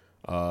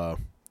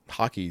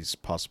hockey's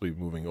possibly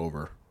moving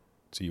over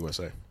to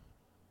USA?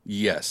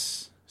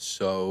 Yes.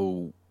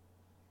 So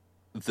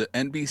the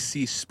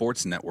NBC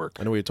Sports Network,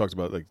 I know we had talked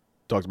about it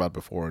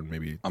before, and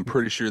maybe I'm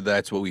pretty sure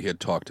that's what we had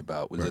talked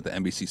about, was that the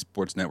NBC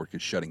Sports Network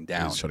is shutting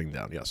down. it's shutting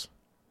down. Yes.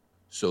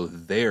 So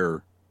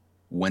their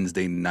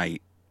Wednesday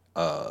night,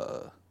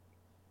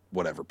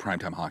 whatever,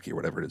 primetime hockey or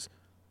whatever it is,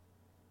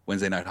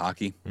 Wednesday night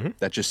hockey,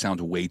 that just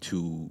sounds way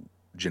too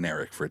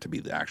generic for it to be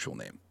the actual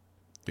name.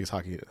 I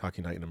think it's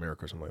Hockey Night in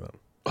America or something like that.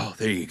 Oh,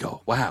 there you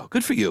go. Wow,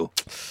 good for you.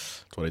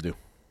 That's what I do.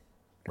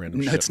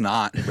 Random shit. It's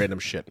not. Random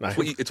shit.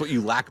 It's what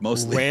you lack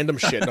mostly. Random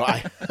shit. No,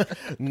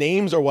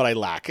 names are what I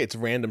lack. It's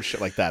random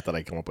shit like that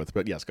I come up with.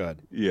 But yes, go ahead.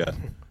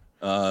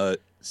 Yeah.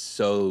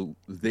 So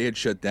they had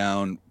shut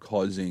down,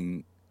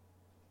 causing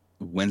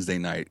Wednesday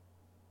night,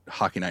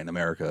 Hockey Night in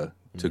America,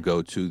 to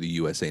go to the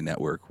USA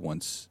Network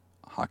once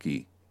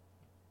hockey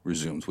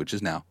resumes, which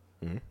is now.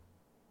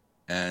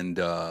 And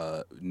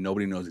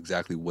nobody knows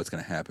exactly what's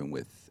going to happen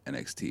with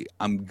NXT.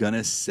 I'm going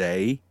to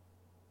say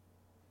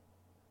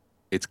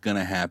it's going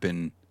to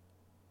happen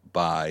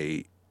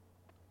by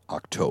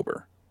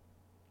October.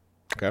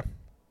 Okay.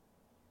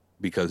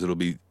 Because it'll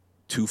be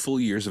 2 full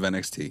years of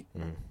NXT.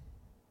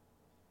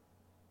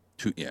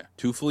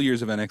 2 full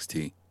years of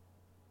NXT.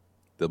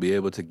 They'll be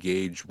able to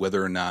gauge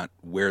whether or not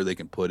where they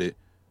can put it.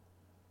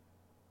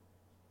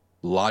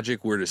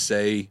 Logic were to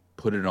say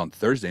put it on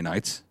Thursday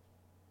nights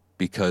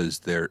because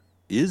there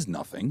is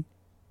nothing.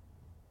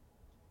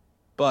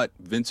 But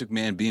Vince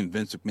McMahon being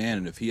Vince McMahon,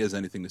 and if he has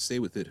anything to say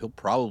with it, he'll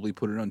probably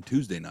put it on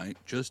Tuesday night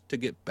just to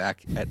get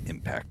back at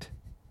Impact.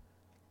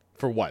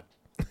 For what?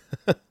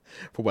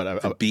 For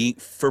what?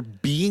 For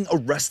being a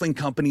wrestling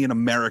company in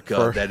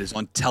America that is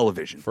on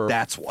television.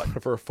 That's what.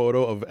 For a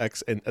photo of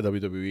ex and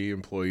WWE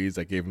employees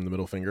that gave him the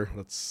middle finger.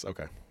 That's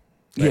okay.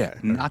 Yeah,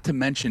 not to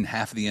mention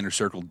half of the Inner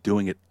Circle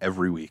doing it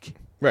every week.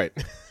 Right.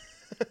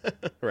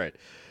 Right.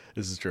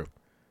 This is true.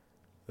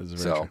 This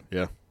is very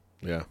true.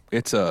 Yeah.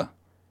 It's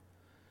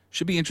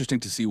Should be interesting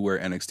to see where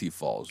NXT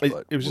falls.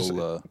 But It was just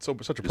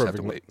such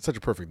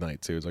a perfect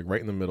night too. It's like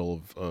right in the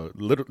middle of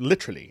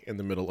literally in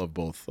the middle of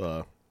both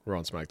Raw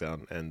and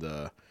SmackDown,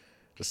 and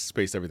just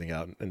spaced everything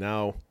out. And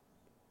now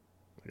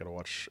I gotta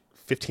watch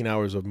 15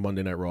 hours of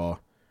Monday Night Raw,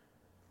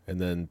 and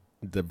then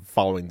the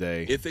following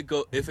day. If it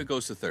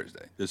goes to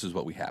Thursday, this is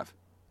what we have: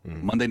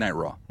 Monday Night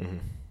Raw,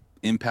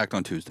 Impact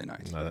on Tuesday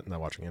nights. Not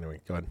watching anyway.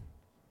 Go ahead.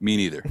 Me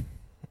neither.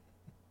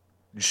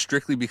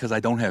 Strictly because I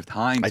don't have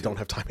time. I don't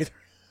have time either.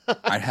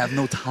 I have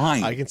no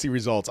time. I can see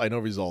results. I know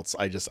results.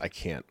 I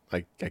can't.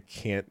 I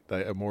can't.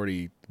 I'm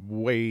already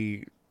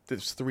way.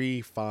 There's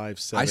 3, 5,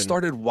 7. I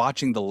started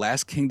watching The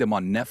Last Kingdom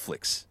on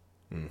Netflix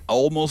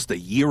almost a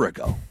year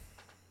ago.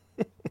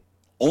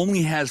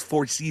 Only has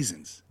 4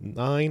 seasons.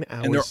 9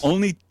 hours. And they're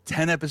only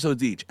 10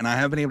 episodes each. And I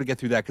haven't been able to get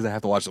through that because I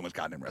have to watch so much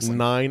goddamn wrestling.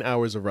 9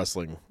 hours of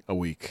wrestling a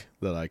week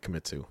that I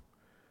commit to.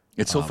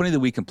 It's so funny that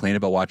we complain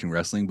about watching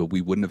wrestling, but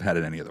we wouldn't have had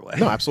it any other way.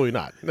 No, absolutely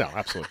not. No,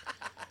 absolutely.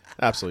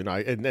 Absolutely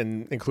not.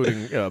 And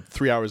including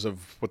 3 hours of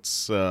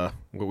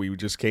what we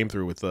just came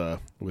through with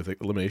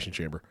Elimination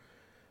Chamber.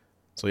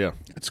 So, yeah.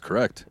 It's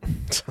correct.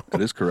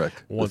 That is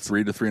correct.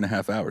 3 to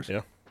 3.5 hours.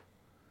 Yeah.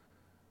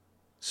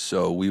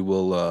 So we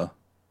will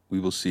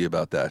see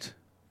about that.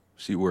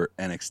 See where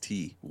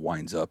NXT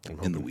winds up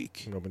in the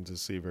week. I'm hoping to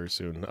see very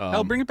soon.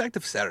 Hell, bring it back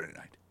to Saturday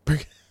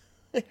night.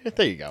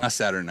 There you go. Not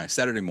Saturday night.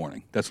 Saturday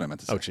morning. That's what I meant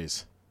to say. Oh,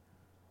 jeez.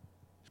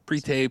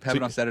 Pre-tape, have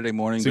it on Saturday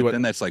morning, but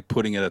then that's like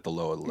putting it at the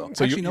low of the low.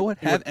 So actually, you know what?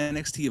 Have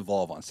NXT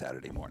Evolve on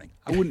Saturday morning.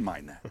 I wouldn't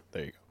mind that.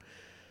 There you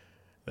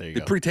go.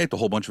 They pre-taped a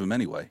whole bunch of them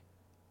anyway.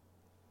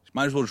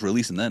 Might as well just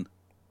release them then.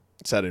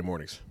 Saturday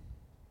mornings.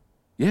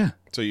 Yeah.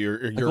 So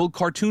you're like old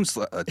cartoon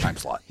time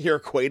slot. You're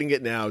equating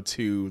it now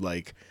to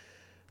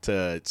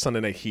Sunday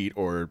Night Heat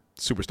or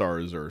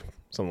Superstars or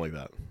something like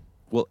that.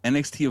 Well,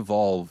 NXT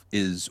Evolve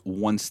is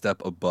one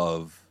step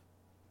above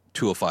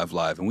 205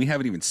 Live, and we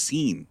haven't even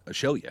seen a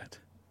show yet.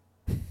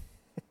 You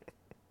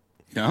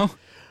know?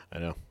 I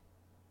know.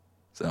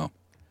 So,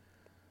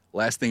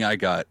 last thing I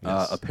got.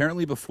 Yes.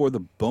 Apparently before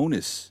the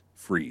bonus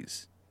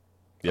freeze.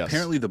 Yes.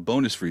 Apparently the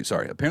bonus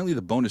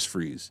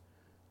freeze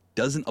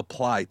doesn't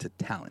apply to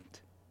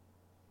talent.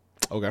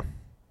 Okay.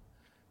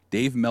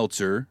 Dave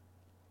Meltzer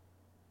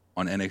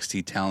on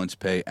NXT Talent's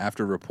pay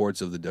after reports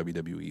of the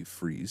WWE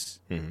freeze.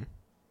 Mm-hmm.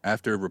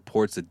 After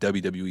reports that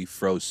WWE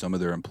froze some of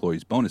their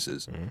employees'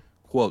 bonuses. Mm-hmm.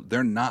 Quote,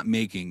 they're not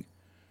making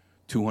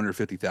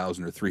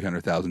 $250,000 or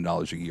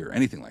 $300,000 a year,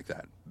 anything like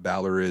that.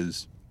 Balor,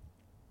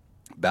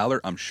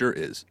 I'm sure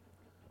is,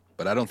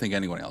 but I don't think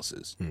anyone else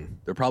is.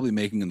 They're probably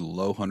making in the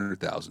low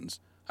 100,000s.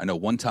 I know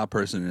one top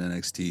person in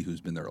NXT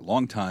who's been there a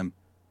long time,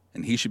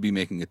 and he should be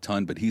making a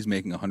ton, but he's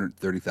making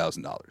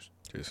 $130,000.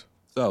 Jeez.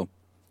 So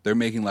they're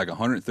making like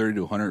 $130,000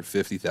 to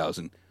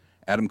 $150,000.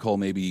 Adam Cole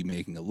may be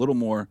making a little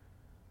more.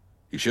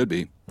 He should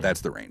be. That's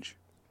the range.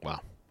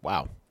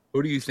 Wow.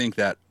 Who do you think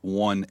that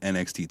one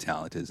NXT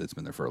talent is that's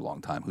been there for a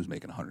long time who's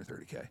making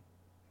 $130K? I'm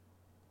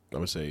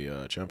going to say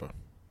Ciampa.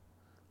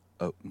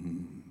 Oh.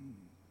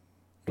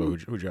 Well,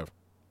 who'd you have?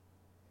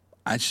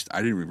 I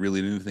didn't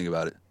even think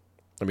about it.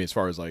 I mean, as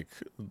far as like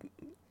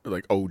OG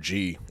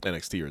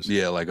NXTers.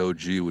 Yeah, like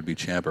OG would be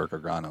Ciampa or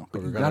Gargano.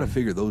 But you got to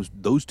figure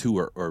those two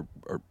are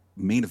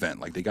main event.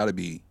 Like they got to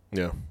be.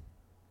 Yeah.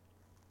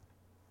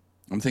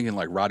 I'm thinking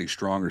like Roddy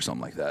Strong or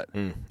something like that.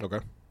 Okay.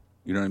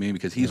 You know what I mean?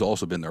 Because he's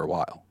also been there a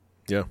while.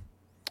 Yeah.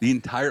 The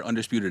entire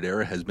Undisputed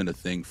Era has been a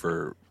thing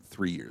for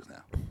 3 years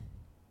now.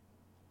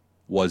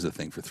 Was a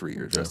thing for 3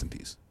 years. Rest in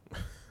peace.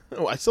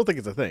 Oh, I still think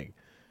it's a thing.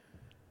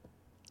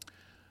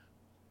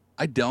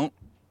 I don't.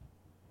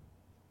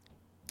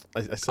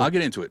 I'll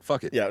get into it.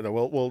 Fuck it. Yeah. No.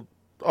 Well.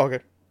 Okay.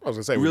 I was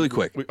gonna say really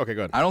quick. Okay.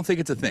 Go ahead. I don't think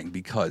it's a thing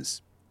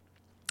because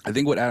I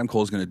think what Adam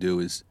Cole's going to do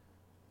is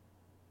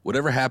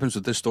whatever happens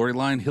with this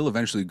storyline, he'll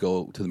eventually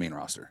go to the main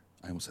roster.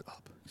 I almost said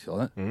up. You saw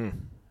that?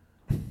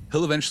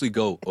 He'll eventually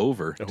go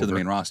over to the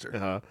main roster.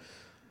 Uh-huh.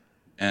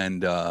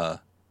 And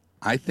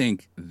I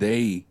think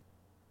they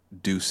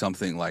do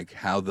something like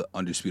how the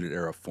Undisputed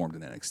Era formed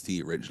in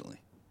NXT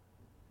originally.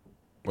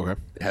 Okay.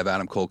 They have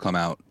Adam Cole come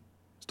out,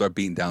 start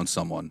beating down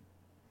someone.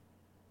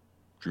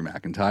 Drew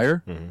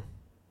McIntyre.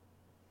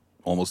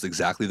 Almost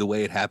exactly the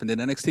way it happened in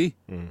NXT.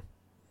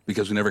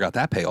 Because we never got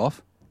that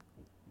payoff.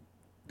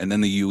 And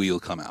then the UE will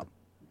come out.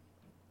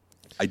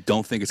 I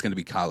don't think it's going to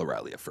be Kyle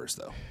O'Reilly at first,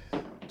 though.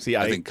 See,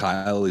 I think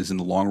Kyle is in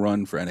the long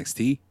run for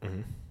NXT.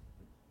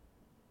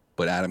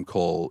 But Adam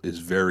Cole is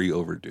very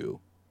overdue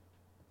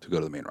to go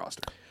to the main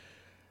roster.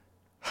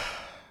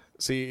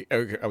 See,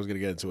 okay, I was going to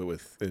get into it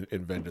with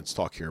in Vengeance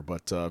talk here,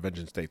 but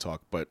Vengeance Day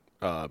talk. But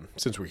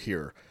since we're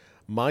here,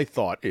 my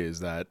thought is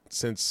that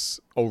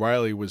since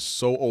O'Reilly was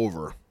so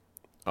over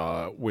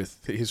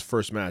with his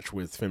first match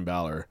with Finn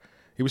Balor,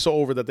 he was so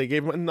over that they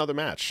gave him another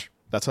match.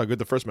 That's how good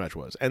the first match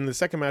was. And the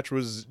second match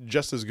was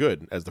just as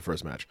good as the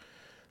first match.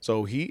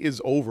 So he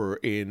is over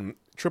in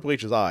Triple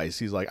H's eyes.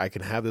 He's like, I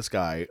can have this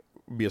guy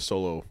be a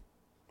solo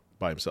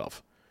by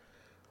himself.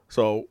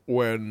 So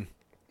when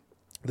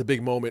the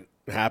big moment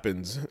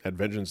happens at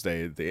Vengeance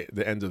Day,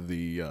 the end of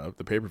the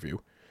pay-per-view,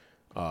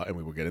 and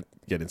we will get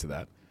into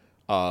that,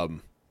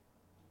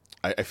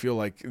 I feel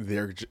like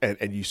they're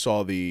and you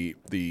saw the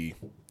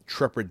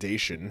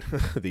trepidation,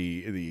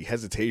 the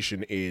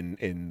hesitation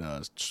in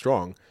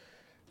Strong,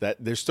 that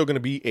there's still going to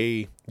be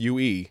a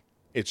UE.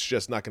 It's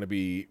just not going to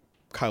be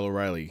Kyle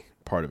O'Reilly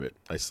part of it.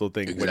 I still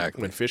think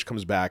Exactly. when Fish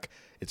comes back,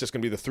 it's just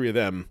going to be the three of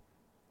them,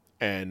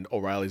 and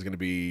O'Reilly's going to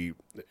be.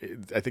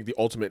 I think the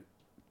ultimate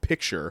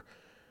picture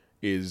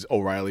is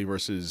O'Reilly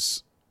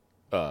versus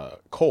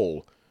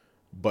Cole,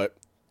 but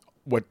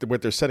what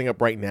they're setting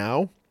up right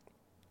now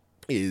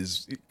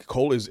is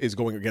Cole is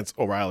going against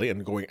O'Reilly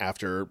and going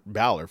after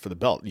Balor for the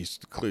belt. You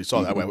clearly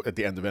saw that at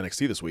the end of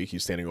NXT this week.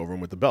 He's standing over him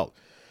with the belt.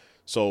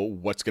 So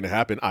what's going to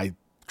happen, I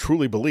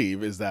truly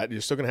believe, is that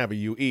you're still going to have a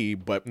UE,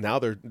 but now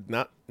they're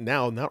not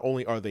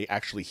only are they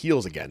actually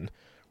heels again,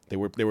 they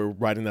were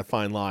riding that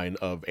fine line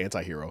of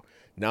anti-hero.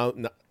 Now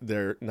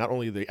they're not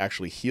only are they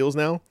actually heels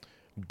now,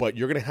 but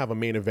you're going to have a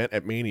main event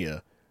at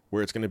Mania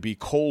where it's going to be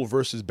Cole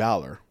versus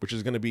Balor, which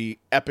is going to be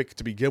epic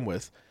to begin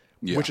with,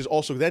 which is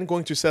also then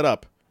going to set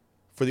up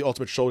for the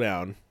Ultimate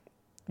Showdown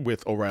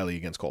with O'Reilly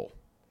against Cole.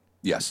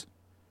 Yes.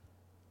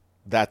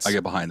 I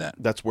get behind that.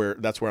 That's where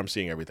I'm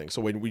seeing everything.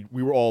 So when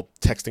we were all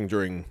texting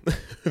during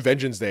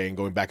Vengeance Day and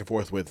going back and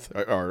forth with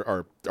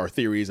our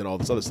theories and all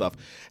this other stuff,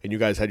 and you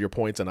guys had your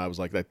points, and I was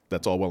like,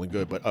 that's all well and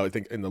good, but I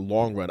think in the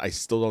long run, I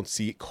still don't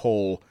see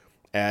Cole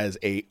as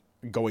a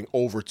going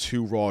over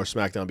to Raw or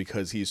SmackDown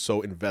because he's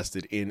so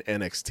invested in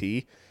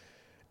NXT.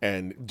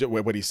 And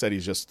what he said,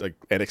 he's just like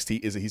NXT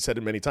is. He said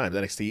it many times.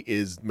 NXT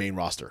is main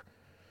roster.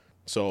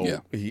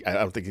 So I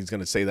don't think he's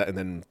going to say that and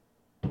then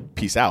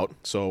peace out.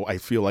 So I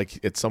feel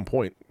like at some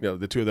point,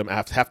 the two of them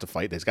have to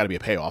fight. There's got to be a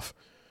payoff.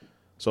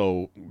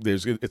 So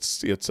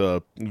it's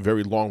a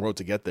very long road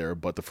to get there,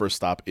 but the first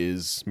stop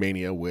is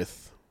Mania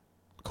with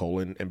Cole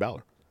and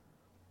Balor.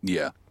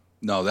 Yeah.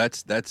 No,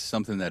 that's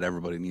something that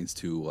everybody needs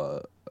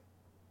to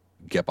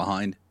get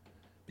behind,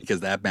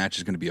 because that match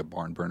is going to be a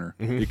barn burner.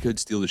 It could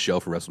steal the show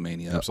for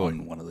WrestleMania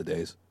on one of the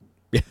days.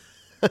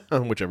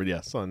 On whichever,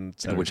 yes. On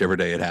Saturday. And whichever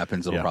day it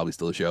happens, it'll probably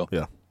steal the show.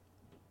 Yeah.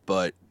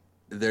 But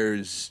there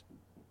was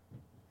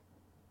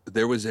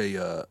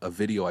a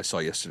video I saw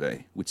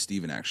yesterday with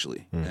Steven,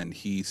 actually, and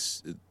he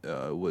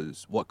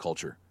was What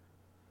Culture.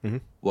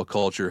 What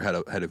Culture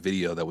had a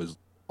video that was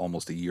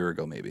almost a year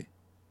ago, maybe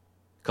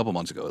a couple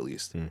months ago at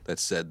least, that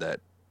said that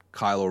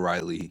Kyle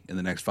O'Reilly in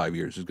the next 5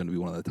 years is going to be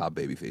one of the top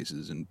baby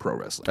faces in pro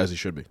wrestling. As he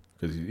should be,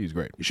 because he's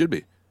great. He should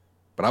be.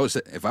 But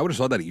if I would have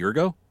saw that a year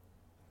ago,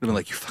 I'd been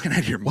like, you're fucking out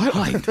of your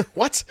mind.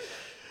 What?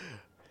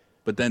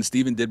 But then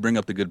Steven did bring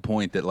up the good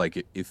point that,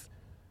 like, if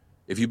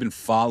you've been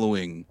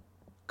following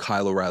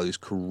Kyle O'Reilly's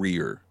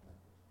career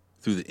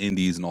through the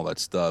indies and all that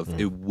stuff,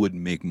 it would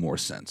make more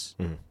sense.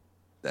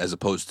 As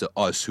opposed to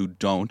us who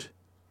don't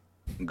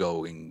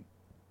going,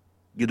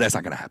 that's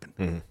not going to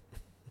happen.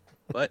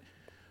 But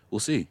we'll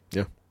see.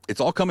 Yeah. It's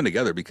all coming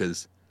together,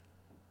 because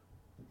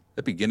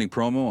that beginning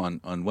promo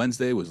on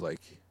Wednesday was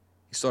like,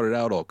 he started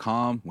out all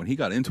calm. When he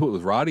got into it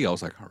with Roddy, I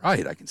was like, all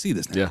right, I can see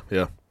this now.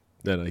 Yeah.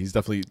 No, he's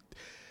definitely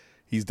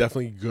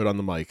good on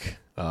the mic.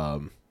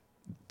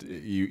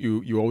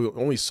 You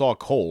only saw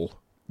Cole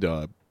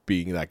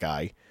being that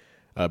guy,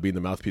 being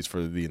the mouthpiece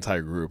for the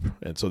entire group,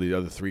 and so the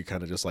other three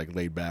kind of just like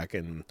laid back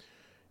and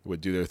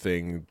would do their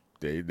thing.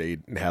 They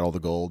had all the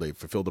gold, they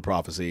fulfilled the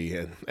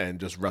prophecy, and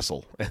just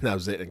wrestle, and that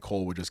was it. And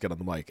Cole would just get on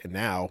the mic. And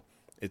now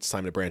it's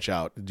time to branch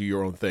out, do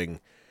your own thing,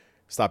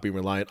 stop being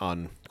reliant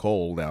on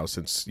Cole now,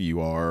 since you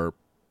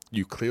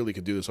clearly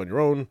can do this on your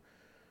own.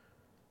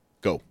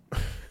 Go.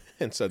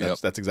 And so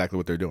that's exactly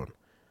what they're doing.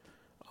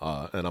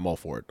 And I'm all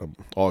for it. I'm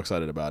all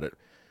excited about it.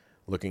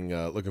 Looking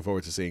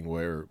forward to seeing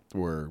where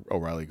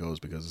O'Reilly goes,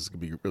 because it's gonna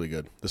be really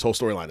good. This whole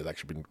storyline has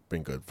actually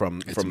been good.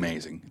 It's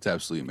amazing. It's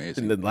absolutely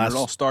amazing. And it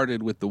all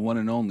started with the one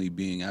and only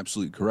being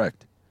absolutely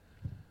correct.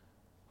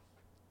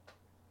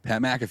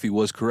 Pat McAfee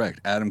was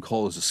correct. Adam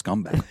Cole is a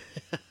scumbag.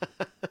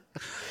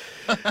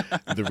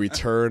 The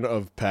return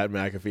of Pat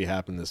McAfee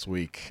happened this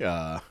week.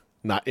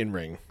 Not in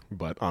ring,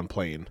 but on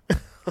plane,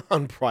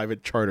 on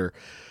private charter,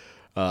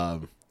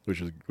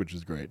 which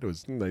is great. It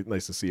was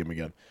nice to see him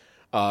again.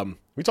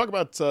 We talk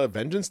about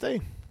Vengeance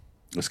Day.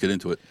 Let's get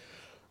into it.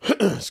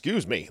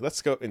 Excuse me.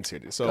 Let's go into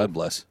it. So, God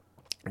bless.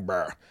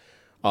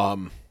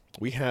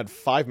 We had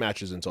 5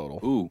 matches in total.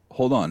 Ooh,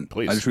 hold on.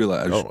 Please. I just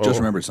realized. I just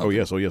remembered something.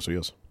 Oh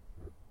yes.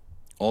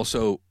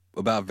 Also,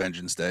 about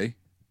Vengeance Day,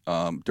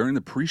 during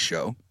the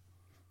pre-show,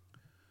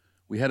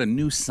 we had a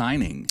new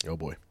signing Oh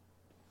boy.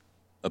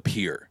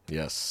 appear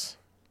Yes.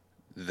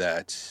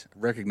 that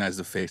recognized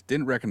the face,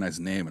 didn't recognize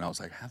the name, and I was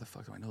like, how the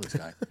fuck do I know this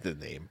guy? The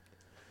name.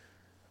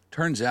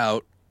 Turns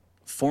out,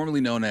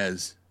 formerly known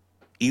as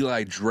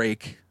Eli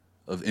Drake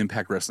of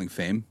Impact Wrestling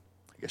fame.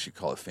 I guess you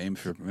call it fame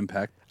from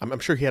Impact. I'm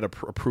sure he had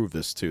to approve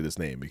this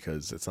name,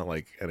 because it's not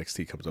like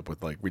NXT comes up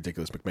with like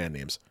ridiculous McMahon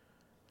names.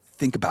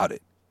 Think about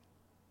it.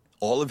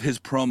 All of his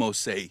promos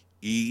say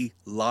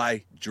Eli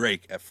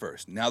Drake at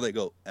first. Now they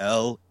go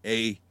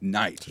L.A.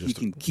 Knight. He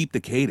can keep the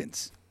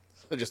cadence.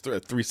 Just a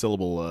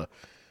 3-syllable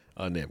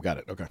name. Got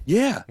it. Okay.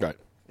 Yeah. Right.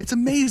 It's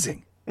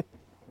amazing.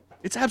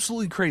 It's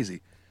absolutely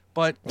crazy.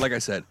 But like I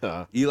said,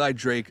 Eli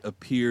Drake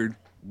appeared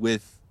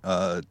with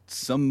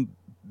some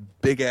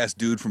big-ass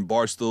dude from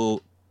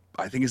Barstool.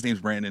 I think his name's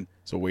Brandon.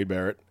 So Wade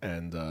Barrett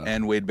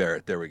and Wade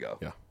Barrett. There we go.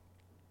 Yeah.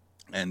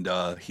 And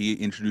he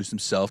introduced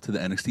himself to the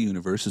NXT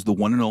universe as the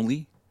one and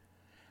only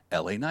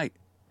LA Knight.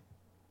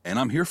 And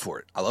I'm here for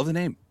it. I love the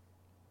name.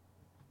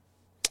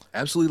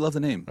 Absolutely love the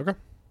name. Okay.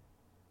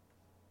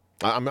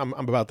 I'm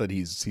about that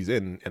he's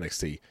in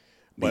NXT.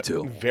 Me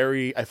too.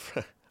 Very I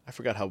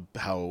forgot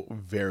how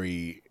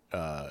very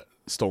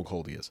Stone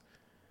Cold he is.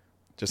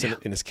 Just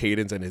in his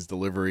cadence and his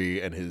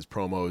delivery and his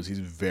promos, he's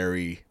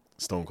very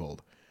Stone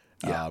Cold.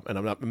 Yeah. And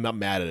I'm not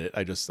mad at it.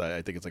 I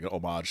think it's like an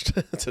homage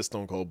to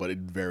Stone Cold, but it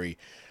very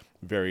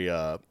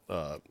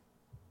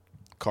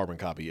carbon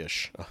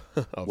copy-ish.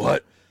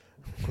 What?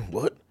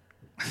 What?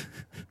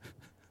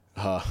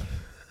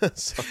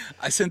 So,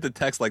 I sent a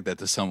text like that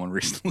to someone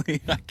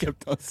recently. I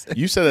kept on saying.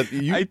 you said that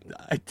you. I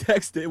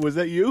texted. Was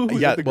that you? Was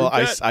Yeah, that the well,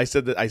 group chat? I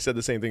said that. I said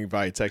the same thing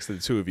via text to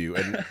the two of you,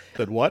 and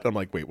said what? I'm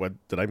like, wait, what?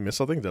 Did I miss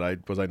something?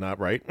 Was I not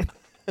right?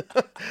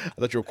 I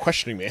thought you were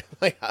questioning me.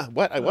 Like,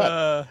 what?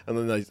 What?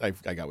 And then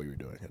I got what you were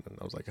doing, and then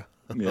I was like,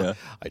 Yeah.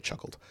 I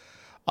chuckled.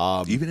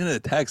 Even in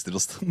a text, it'll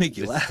still make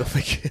you laugh.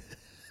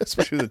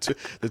 Especially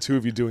the two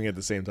of you doing it at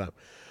the same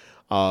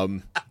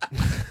time.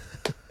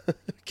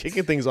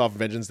 Kicking things off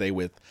Vengeance Day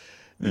with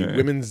the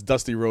Women's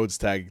Dusty Rhodes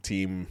Tag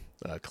Team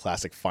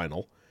Classic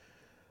Final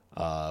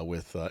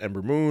with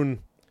Ember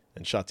Moon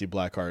and Shotzi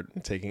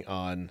Blackheart taking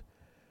on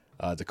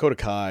Dakota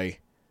Kai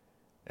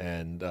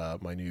and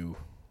my new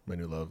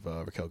love,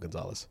 Raquel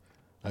Gonzalez.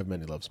 I have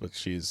many loves, but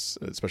she's,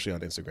 especially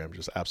on Instagram,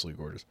 just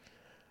absolutely gorgeous.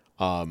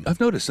 I've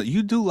noticed that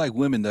you do like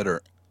women that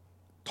are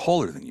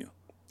taller than you.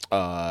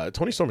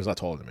 Toni Storm is not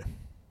taller than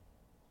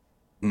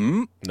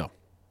me. No.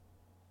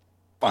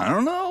 I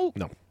don't know.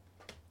 No.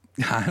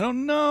 I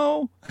don't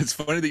know. It's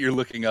funny that you're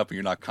looking up and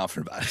you're not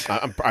confident about it.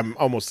 I'm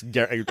almost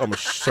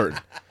certain.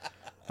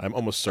 I'm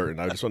almost certain.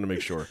 I just want to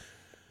make sure.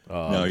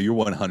 No, you're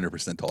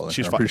 100% taller.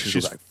 She's I'm pretty sure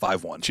she's she's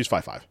like 5'1". She's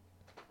 5'5".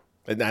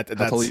 And that's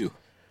How tall are you?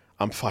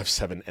 I'm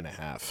 5'7" and a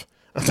half.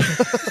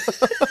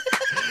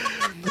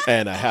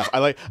 And a half.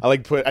 I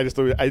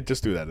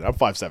just do that. I'm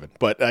 5'7",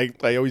 but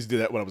I always do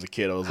that when I was a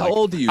kid. I was How like,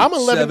 old are you? I'm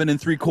 11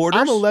 7 3/4.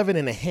 I'm 11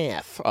 and a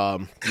half.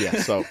 Yeah.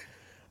 So,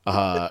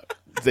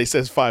 they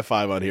says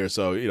 5'5" on here,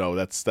 so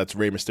that's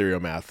Rey Mysterio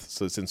math.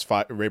 So since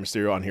Rey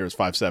Mysterio on here is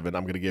 5'7",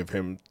 I'm going to give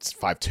him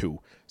 5'2".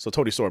 So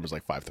Toni Storm is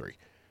like 5'3".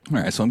 All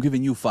right, so I'm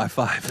giving you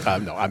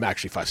 5'5". No, I'm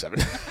actually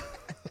 5'7".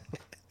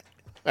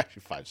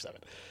 Actually 5'7".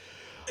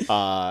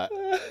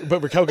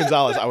 But Raquel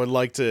Gonzalez, I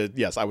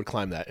would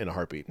climb that in a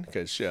heartbeat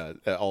because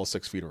all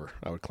 6 feet of her,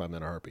 I would climb that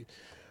in a heartbeat.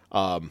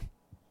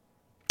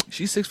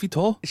 She's 6 feet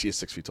tall? She is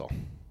 6 feet tall.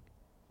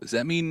 Does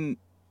that mean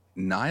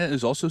Nia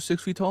is also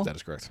 6 feet tall? That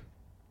is correct.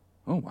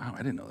 Oh, wow, I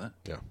didn't know that.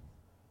 Yeah.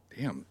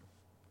 Damn.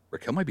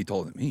 Raquel might be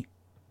taller than me.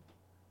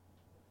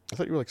 I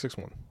thought you were like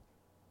 6'1".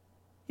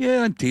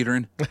 Yeah, I'm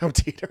teetering. I'm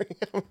teetering.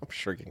 I'm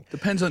shrinking.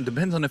 Depends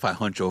on if I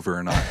hunch over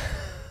or not.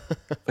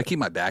 If I keep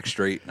my back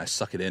straight and I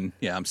suck it in,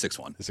 yeah, I'm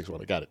 6'1".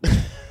 6'1". I got it.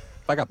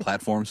 If I got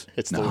platforms,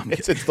 It's no, I'm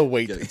it's kidding. the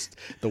weight. Kidding.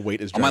 The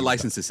weight is On my dragging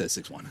license, it says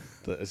 6'1". you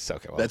down. It's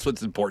okay. Well, That's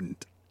what's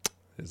important.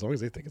 as long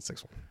as they think it's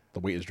 6'1". The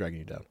weight is dragging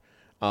you down.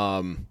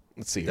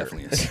 Let's see.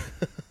 Definitely here. is.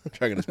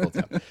 Dragging us both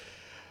down.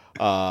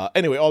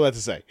 Anyway, all that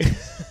to say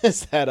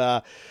is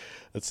that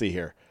let's see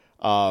here.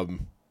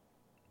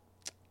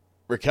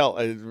 Raquel,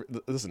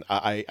 listen,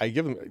 I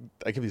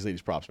give these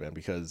ladies props, man,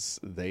 because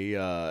they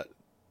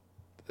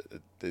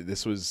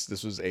this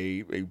was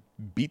a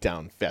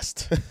beatdown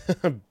fest,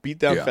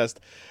 fest,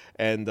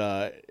 and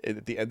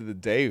at the end of the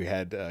day, we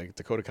had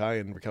Dakota Kai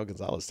and Raquel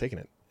Gonzalez taking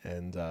it,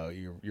 and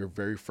your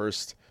very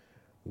first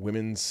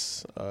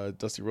women's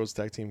Dusty Rhodes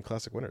Tag Team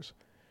Classic winners.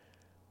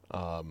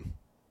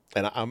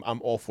 And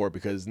I'm all for it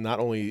because not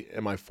only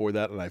am I for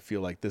that, and I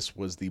feel like this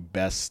was the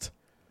best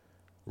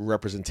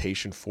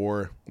representation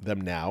for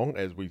them now,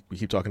 as we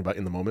keep talking about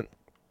in the moment,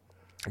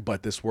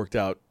 but this worked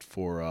out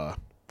for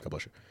God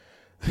bless you.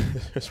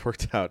 This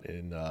worked out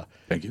in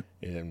Thank you.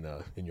 in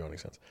yawning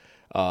sense.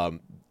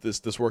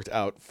 This worked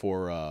out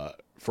for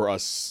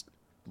us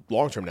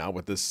long term now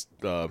with this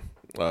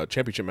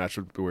championship match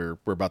we're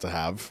about to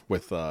have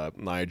with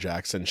Nia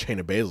Jax and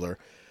Shayna Baszler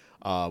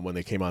when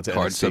they came on to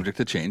Card NXT. subject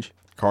to change.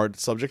 Card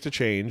subject to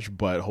change,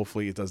 but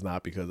hopefully it does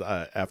not, because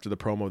after the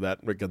promo that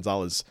Rick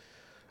Gonzalez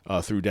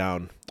threw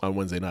down on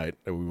Wednesday night,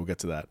 and we will get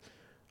to that.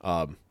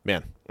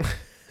 Man,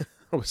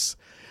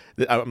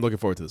 I'm looking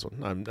forward to this one.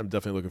 I'm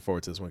definitely looking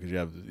forward to this one because you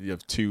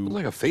have two,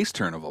 Like a face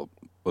turn of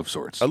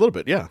sorts. a little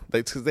bit, yeah.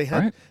 Because they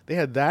had Right. they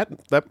had that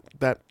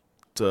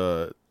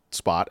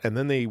spot, and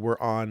then they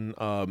were on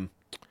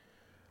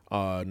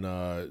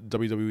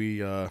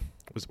WWE.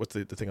 What's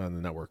the thing on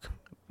the network?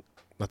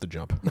 Not the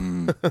jump.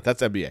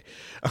 That's NBA.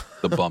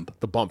 The bump.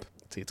 The bump.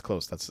 See, it's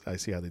close. I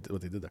see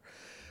what they did there.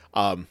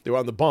 They were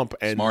on the bump,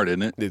 and Smart,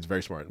 isn't it? It's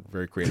very smart,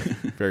 very creative,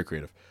 very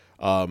creative.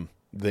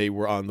 They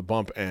were on the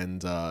bump,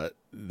 and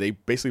they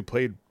basically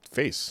played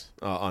face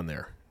on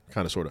there,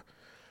 kind of, sort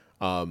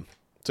of.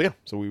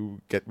 so we'll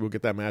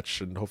get that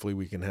match, and hopefully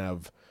we can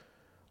have.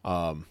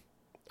 I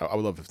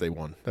would love if they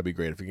won. That'd be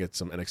great if we get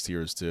some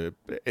NXTers to.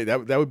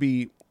 That would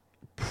be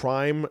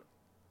prime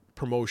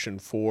promotion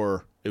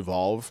for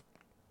Evolve.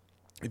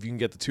 If you can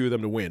get the two of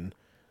them to win,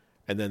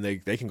 and then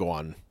they can go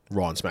on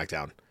Raw and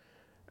SmackDown,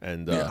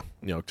 and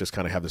just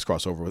kind of have this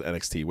crossover with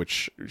NXT,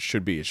 which it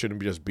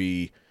shouldn't just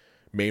be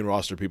main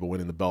roster people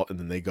winning the belt and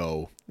then they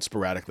go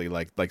sporadically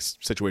like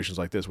situations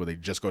like this where they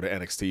just go to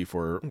NXT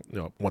for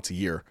once a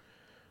year.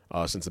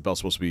 Since the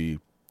belt's supposed to be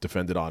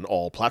defended on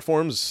all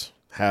platforms,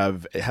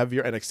 have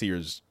your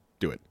NXTers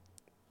do it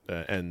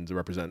and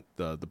represent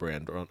the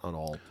brand on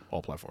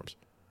all platforms.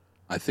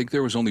 I think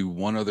there was only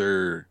one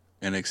other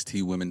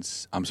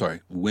women's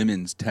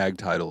tag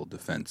title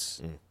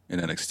defense in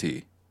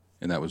NXT,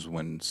 and that was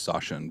when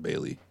Sasha and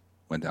Bayley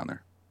went down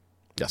there.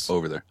 Yes,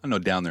 over there. I know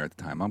down there at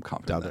the time. I'm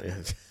confident. Down there,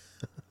 yeah.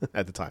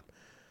 At the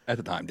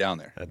time, down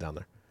there. Down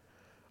there.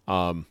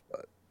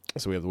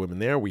 So we have the women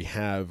there. We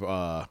have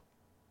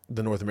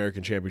the North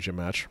American Championship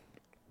match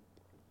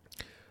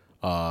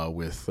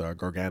with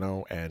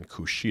Gargano and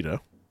Kushida.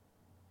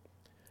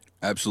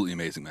 Absolutely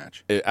amazing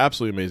match.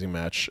 Absolutely amazing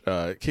match.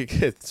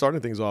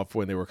 Starting things off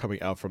when they were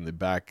coming out from the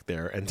back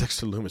there, and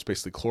Dexter Lumis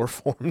basically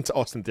chloroformed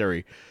Austin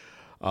Theory.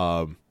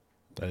 And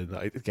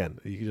again,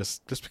 you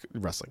just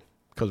wrestling.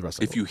 Because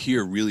wrestling. If you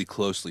hear really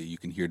closely, you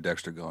can hear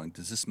Dexter going,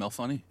 "Does this smell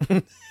funny?"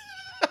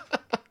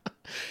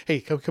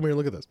 Hey, come here and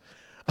look at this.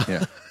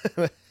 Yeah.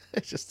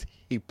 It's just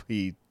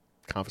he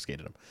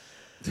confiscated him.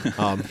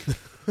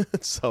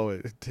 So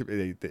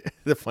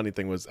the funny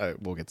thing was,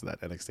 we'll get to that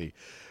NXT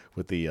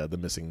with the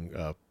missing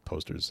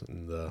posters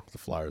and the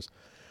flyers.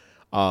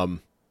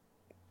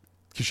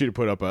 Kushida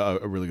put up a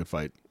really good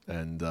fight,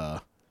 and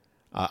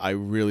I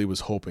really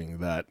was hoping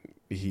that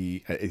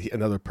he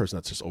another person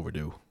that's just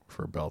overdue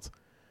for a belt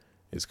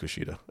is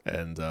Kushida,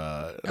 and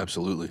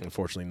absolutely,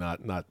 unfortunately,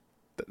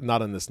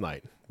 not on this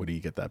night would he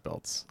get that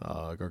belt.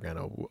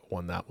 Gargano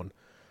won that one.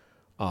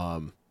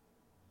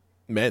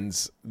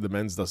 The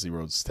men's Dusty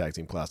Rhodes Tag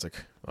Team Classic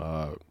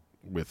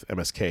with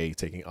MSK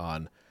taking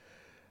on.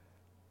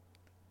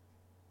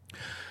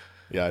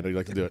 Yeah, I know you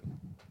like to do it.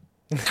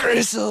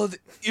 Grizzled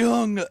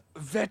young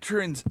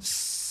veterans,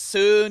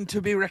 soon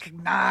to be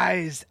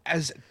recognized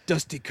as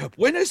Dusty Cup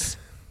winners,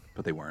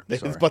 but they weren't.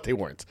 But they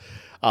weren't.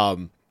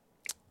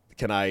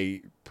 Can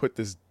I put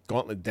this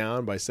gauntlet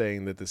down by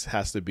saying that this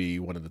has to be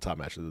one of the top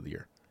matches of the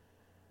year?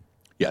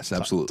 Yes,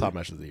 absolutely. Top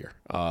matches of the year.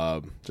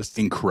 Just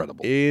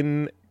incredible.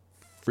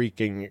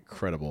 Freaking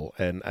incredible.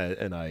 And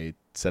I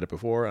said it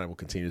before, and I will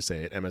continue to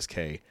say it.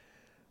 MSK,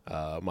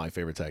 my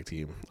favorite tag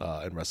team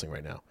in wrestling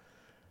right now.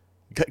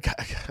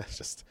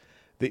 Just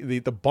the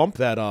bump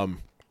that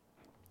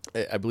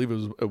I believe it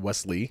was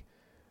Wes Lee.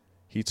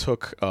 He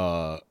took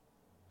it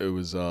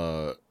was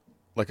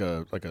like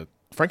a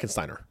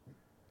Frankensteiner.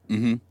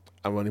 Mm-hmm.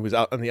 And when he was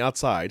out on the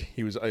outside,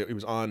 he was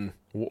on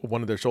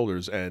one of their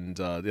shoulders, and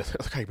the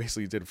other guy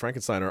basically did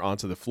Frankensteiner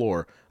onto the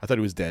floor. I thought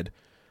he was dead.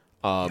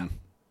 One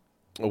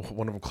of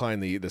them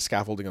climbed the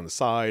scaffolding on the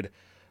side.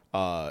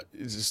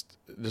 It's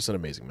just an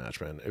amazing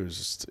match, man. It was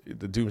just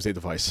the Doomsday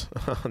Device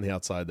on the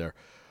outside there.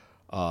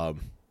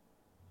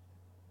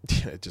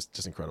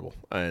 Just incredible.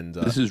 And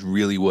this is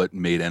really what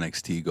made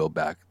NXT go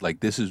back.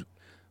 Like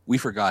we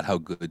forgot how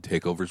good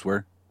takeovers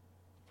were,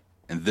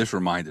 and this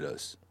reminded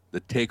us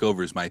that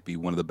takeovers might be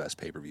one of the best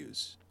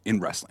pay-per-views in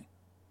wrestling.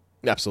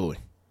 Absolutely.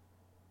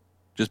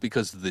 Just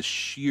because of the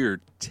sheer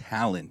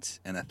talent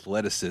and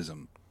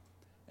athleticism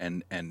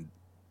and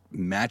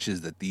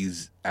matches that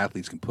these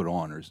athletes can put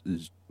on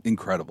is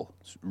incredible.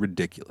 It's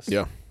ridiculous.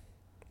 Yeah.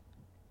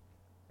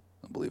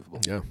 Unbelievable.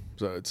 Yeah.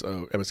 So it's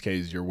MSK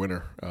is your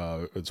winner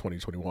in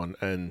 2021,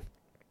 and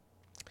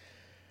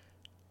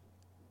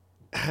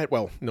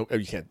no,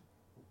 you can't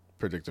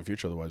predict the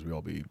future, otherwise we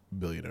all be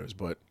billionaires.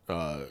 But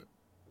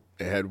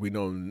had we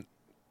known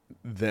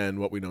then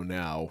what we know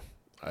now,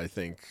 I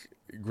think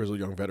Grizzled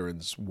Young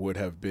Veterans would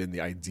have been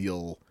the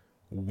ideal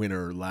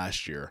winner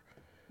last year.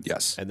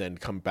 Yes. And then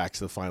come back to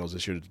the finals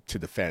this year to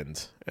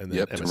defend, and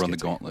then to run the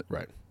gauntlet.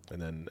 Right.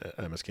 And then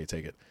MSK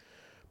take it.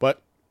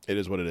 But it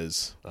is what it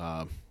is.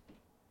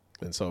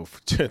 And so for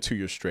 2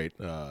 years straight,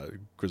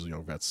 Grizzled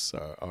Young Vets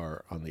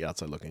are on the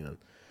outside looking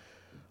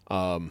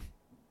in.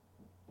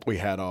 We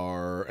had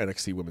our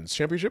NXT Women's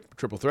Championship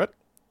triple threat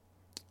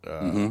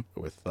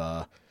with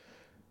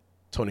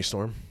Toni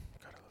Storm,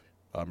 God,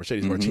 I love you.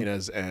 Mercedes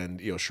Martinez, and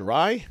Io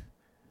Shirai.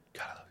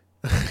 God,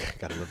 I love you.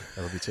 God,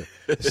 I love you too.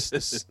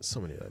 There's so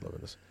many I love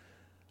in this.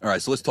 All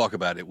right, so let's talk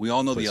about it. We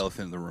all know the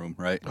elephant in the room,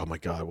 right? Oh my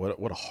God,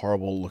 what a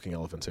horrible looking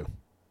elephant too.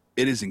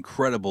 It is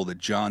incredible that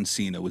John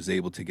Cena was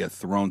able to get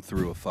thrown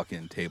through a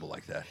fucking table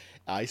like that.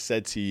 I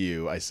said to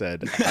you,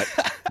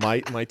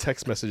 my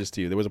text messages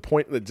to you. There was a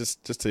point that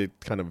just to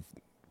kind of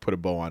put a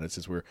bow on it,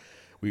 since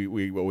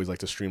we always like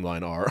to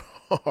streamline our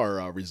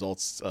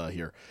results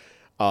here.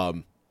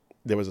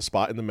 There was a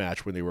spot in the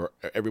match when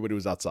everybody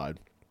was outside,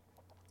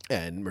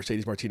 and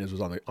Mercedes Martinez was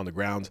on the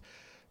ground.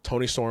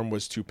 Toni Storm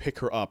was to pick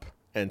her up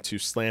and to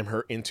slam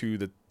her into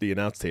the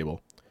announce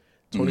table.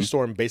 Toni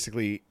Storm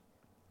basically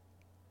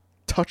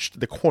touched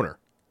the corner.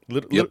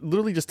 Yep.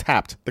 Literally just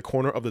tapped the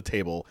corner of the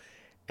table,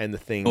 and the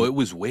thing. Oh, it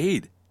was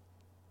Wade.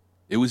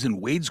 It was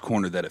in Wade's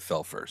corner that it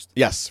fell first.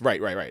 Yes, right.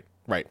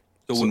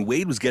 So when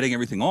Wade was getting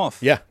everything off,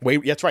 Yeah,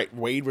 Wade. That's right.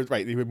 Wade was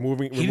right. He was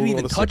moving. he didn't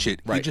even touch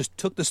it. Right. He just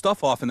took the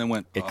stuff off and then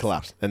went. It off.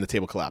 collapsed, and the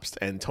table collapsed,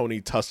 and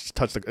Tony touched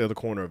the other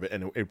corner of it,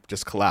 and it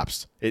just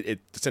collapsed. It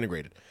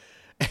disintegrated,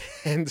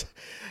 and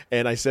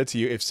I said to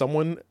you, if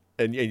someone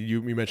and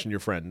you mentioned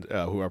your friend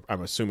who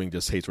I'm assuming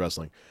just hates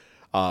wrestling,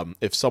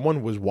 if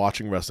someone was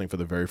watching wrestling for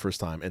the very first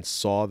time and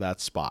saw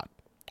that spot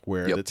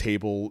where Yep. the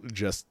table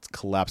just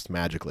collapsed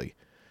magically,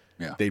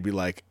 Yeah. they'd be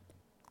like,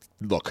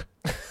 "Look,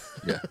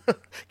 Yeah.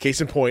 case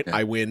in point,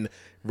 I win.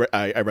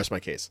 I rest my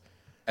case."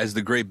 As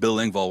the great Bill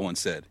Engvall once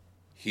said,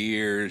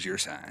 "Here's your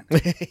sign."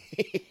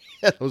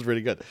 That was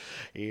really good.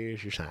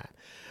 Here's your sign.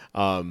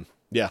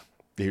 Yeah,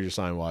 here's your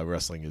sign why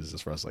wrestling is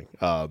just wrestling.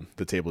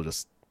 The table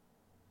just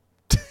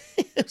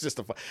it's just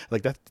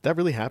like that. That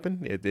really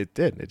happened. It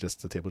did.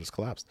 The table just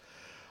collapsed.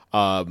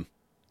 And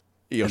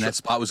that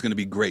spot was going to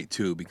be great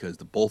too because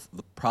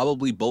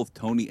probably both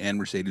Tony and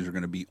Mercedes are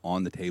going to be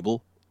on the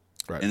table,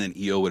 right. and then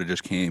EO would have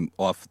just came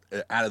off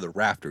out of the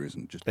rafters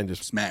and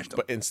just smashed them.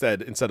 But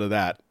instead of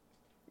that,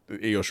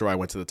 Io Shirai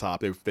went to the top.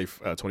 They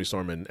Tony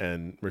Storm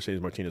and Mercedes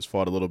Martinez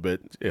fought a little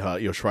bit.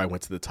 Io Shirai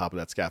went to the top of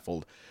that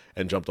scaffold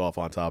and jumped off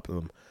on top of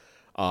them.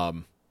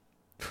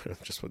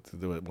 Just one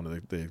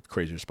of the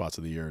crazier spots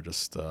of the year.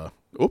 Just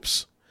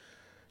oops,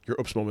 your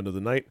oops moment of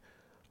the night.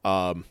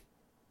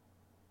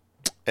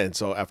 And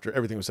so after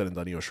everything was said and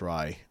done, Io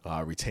Shirai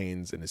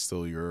retains and is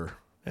still your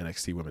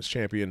NXT Women's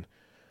Champion.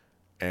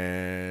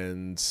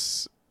 And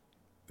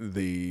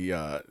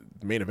the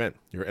main event,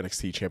 your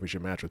NXT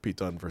Championship match with Pete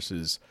Dunne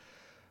versus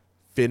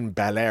Finn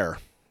Balor.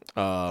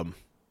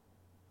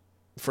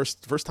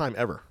 First time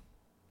ever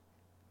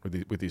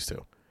with these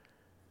two.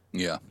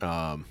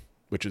 Yeah.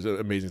 Which is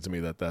amazing to me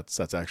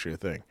that's actually a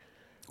thing.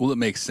 Well, it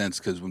makes sense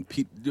because when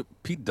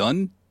Pete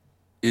Dunne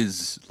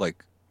is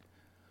like,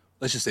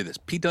 let's just say this: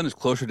 Pete Dunne is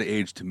closer to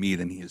age to me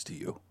than he is to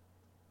you.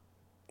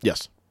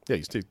 Yes. Yeah.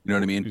 You know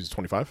what I mean? He's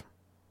 25.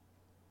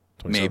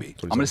 Maybe.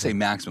 I'm going to say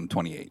maximum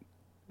 28.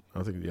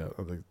 I think. Yeah.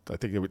 I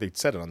think they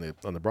said it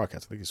on the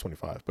broadcast. I think he's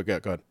 25. But go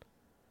ahead.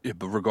 Yeah,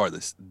 but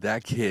regardless,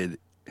 that kid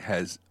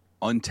has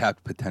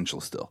untapped potential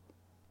still.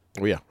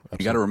 Oh yeah. You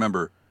Absolutely. got to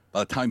remember, by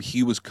the time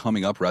he was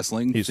coming up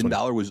wrestling, He's Finn 20.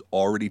 Balor was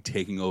already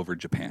taking over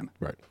Japan.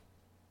 Right.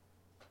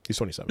 He's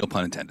 27. No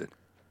pun intended.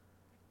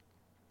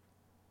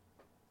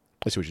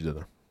 I see what you did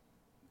there.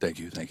 Thank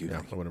you. Yeah, thank you.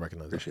 I want to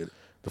recognize Appreciate that.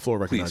 it. The floor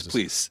recognizes.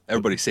 Please,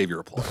 everybody save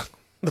your applause.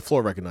 The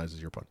floor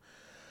recognizes your pun.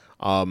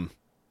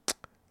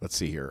 Let's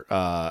see here.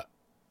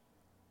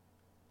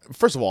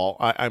 First of all,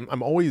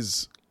 I'm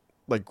always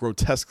like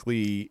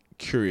grotesquely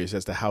curious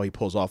as to how he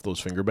pulls off those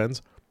finger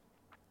bends.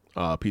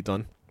 Pete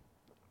Dunne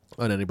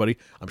on anybody.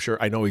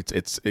 I know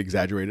it's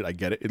exaggerated. I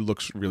get it. It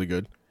looks really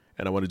good,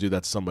 and I want to do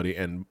that to somebody.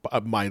 And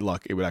my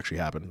luck, it would actually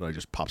happen. I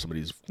just pop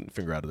somebody's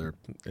finger out of there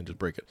and just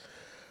break it.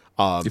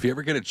 If you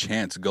ever get a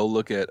chance, go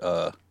look at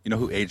you know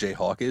who AJ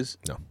Hawk is?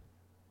 No.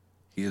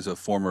 He is a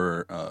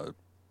former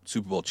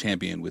Super Bowl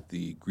champion with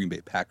the Green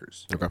Bay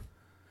Packers. Okay.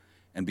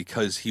 And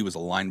because he was a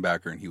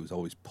linebacker and he was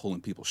always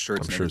pulling people's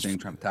shirts and sure everything,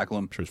 trying to tackle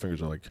him, I'm sure his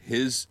fingers are like.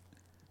 his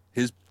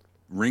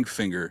ring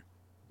finger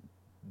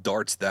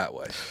darts that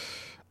way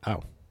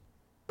Ow.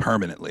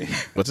 permanently.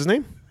 What's his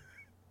name?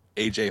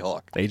 AJ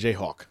Hawk. AJ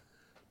Hawk.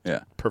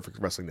 Yeah. Perfect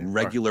wrestling name.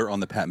 Regular on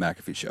the Pat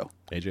McAfee show.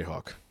 AJ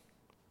Hawk.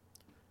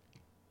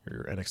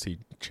 Your NXT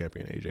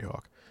champion, AJ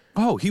Hawk.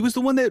 Oh, he was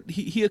the one that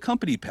he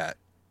accompanied Pat.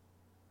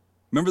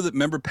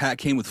 Remember Pat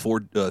came with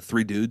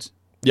three dudes,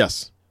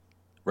 Yes.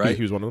 right?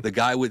 He was one of them. The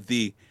guy with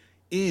the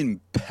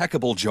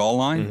impeccable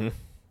jawline.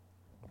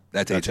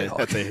 That's AJ Hawk.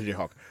 That's AJ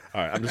Hawk.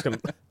 All right, I'm just gonna.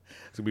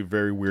 It's gonna be a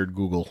very weird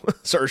Google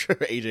search for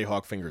AJ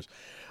Hawk fingers.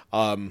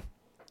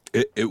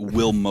 It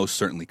will most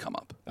certainly come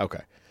up.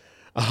 Okay.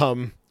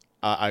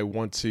 I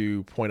want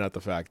to point out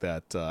the fact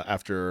that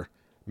after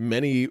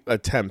many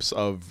attempts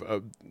of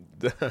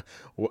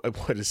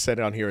what is said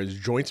on here is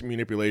joint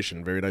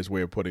manipulation, very nice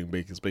way of putting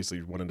it,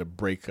 basically wanting to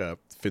break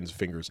Finn's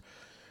fingers.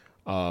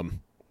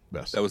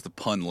 Best. That was the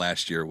pun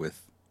last year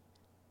with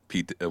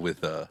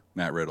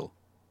Matt Riddle.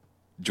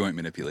 Joint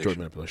manipulation. Joint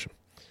manipulation.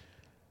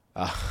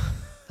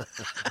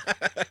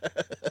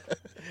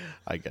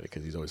 I get it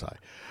because he's always high.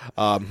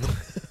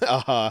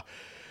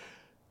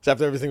 So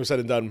after everything was said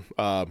and done,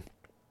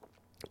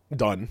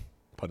 pun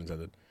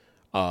intended,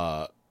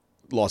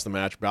 lost the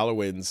match. Balor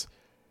wins.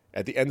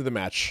 At the end of the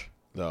match,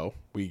 though,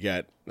 we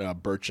get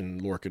Birch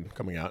and Lorcan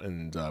coming out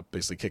and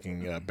basically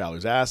kicking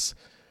Balor's ass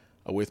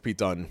with Pete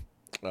Dunne.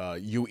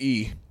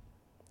 UE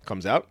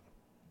comes out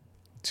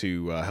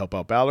to help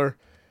out Balor.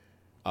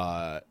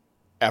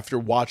 After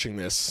watching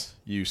this,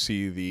 you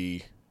see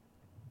the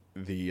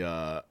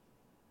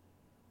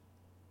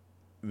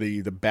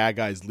bad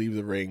guys leave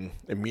the ring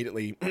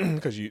immediately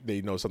because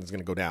they know something's going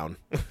to go down,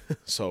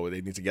 so they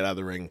need to get out of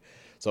the ring.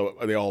 So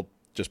they all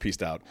just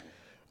pieced out.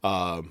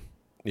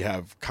 You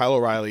have Kyle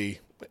O'Reilly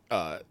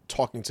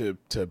talking to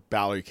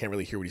Balor. You can't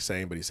really hear what he's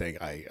saying, but he's saying,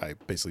 I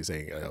basically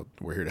saying,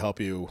 we're here to help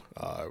you.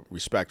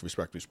 Respect.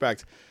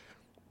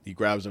 He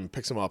grabs him,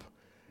 picks him up,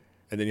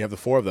 and then you have the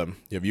four of them.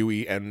 You have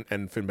Yui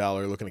and Finn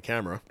Balor looking at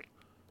camera.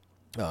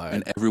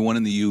 And everyone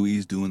in the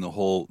UE's doing the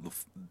whole,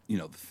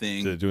 the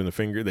thing. They're doing the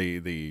finger,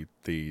 the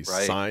Right.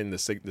 sign,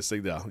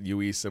 the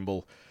UE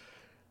symbol,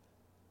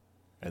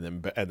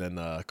 and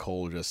then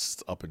Cole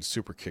just up and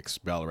super kicks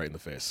Balor right in the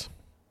face.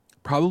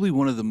 Probably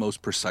one of the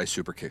most precise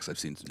super kicks I've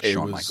seen since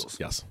Shawn Michaels.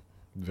 Yes,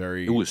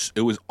 very. It was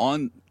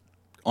on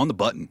the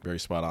button. Very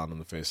spot on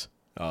the face.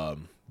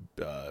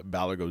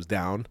 Balor goes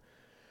down.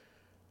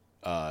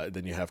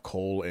 Then you have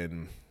Cole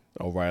and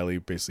O'Reilly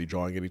basically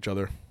jawing at each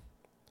other.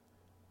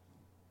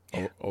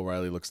 Yeah.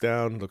 O'Reilly looks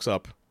down, looks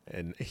up,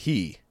 and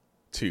he,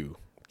 too,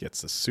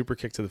 gets a super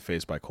kick to the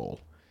face by Cole.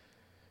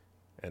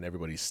 And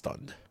everybody's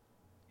stunned.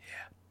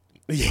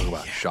 Yeah. Talk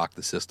about shock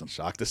the system.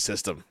 Shock the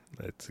system.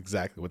 That's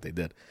exactly what they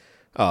did.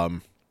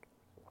 And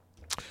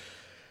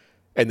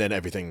then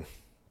everything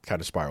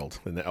kind of spiraled.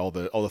 And all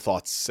the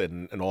thoughts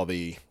and all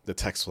the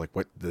texts were like,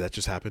 what, did that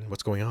just happen?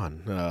 What's going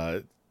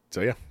on?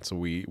 So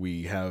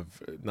we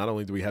have, not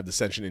only do we have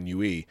dissension in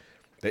UE,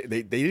 they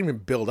didn't even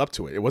build up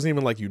to it. It wasn't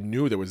even like you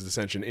knew there was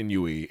dissension in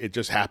UE. It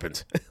just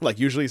happened. Like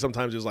usually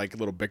sometimes there's like a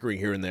little bickering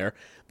here and there.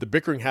 The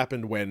bickering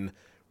happened when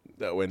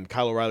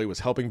Kyle O'Reilly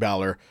was helping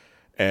Balor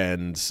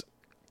and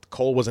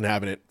Cole wasn't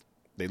having it.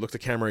 They looked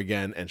at camera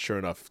again, and sure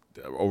enough,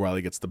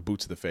 O'Reilly gets the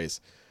boot to the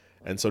face.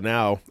 And so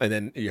now, and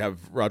then you have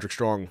Roderick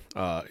Strong.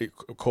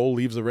 Cole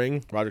leaves the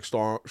ring. Roderick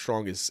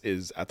Strong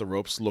is at the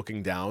ropes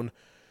looking down.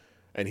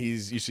 And you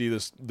see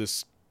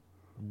this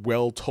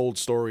well-told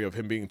story of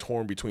him being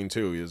torn between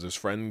two. He has this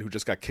friend who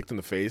just got kicked in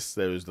the face.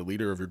 That was the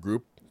leader of your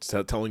group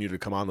telling you to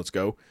come on, let's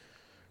go.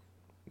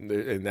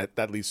 And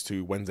that leads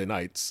to Wednesday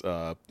night's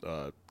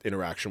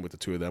interaction with the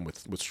two of them,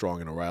 with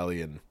Strong and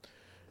O'Reilly. And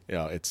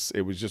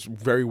it was just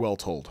very well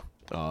told.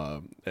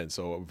 And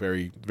so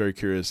very, very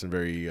curious and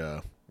very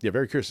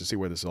curious to see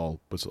where this all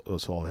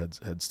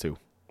heads to.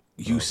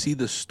 You see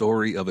the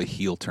story of a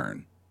heel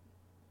turn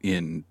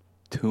in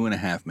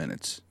 2.5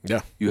 minutes.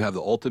 Yeah. You have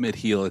the ultimate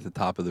heel at the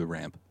top of the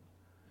ramp.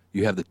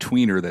 You have the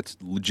tweener that's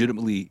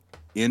legitimately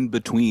in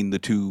between the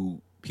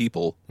two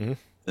people,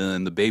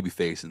 and the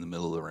babyface in the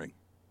middle of the ring.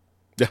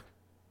 Yeah.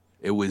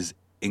 It was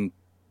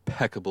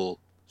impeccable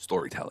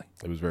storytelling.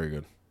 It was very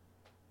good.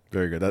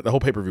 Very good. The whole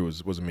pay-per-view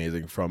was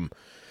amazing. From,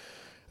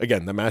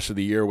 again, the match of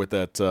the year with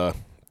that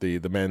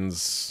the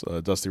men's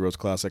Dusty Rhodes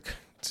Classic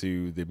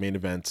to the main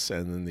events,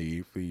 and then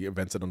the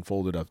events that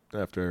unfolded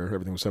after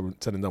everything was said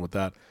and done with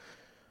that.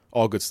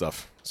 All good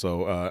stuff.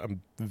 So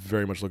I'm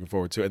very much looking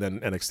forward to it.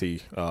 And then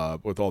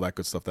NXT with all that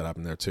good stuff that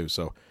happened there too.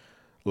 So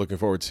looking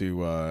forward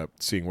to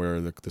seeing where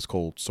this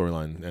Cole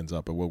storyline ends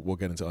up. But we'll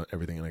get into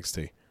everything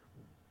NXT.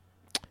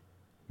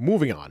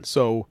 Moving on.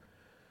 So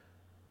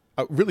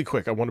really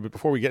quick,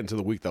 before we get into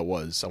the week that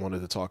was, I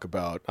wanted to talk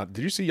about.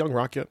 Did you see Young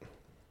Rock yet?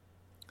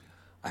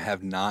 I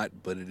have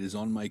not, but it is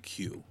on my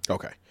queue.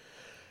 Okay.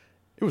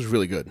 It was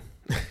really good.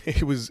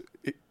 It was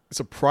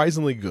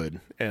surprisingly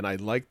good, and I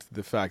liked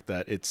the fact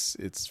that it's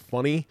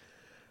funny,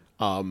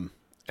 and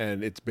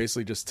it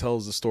basically just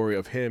tells the story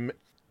of him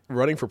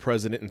running for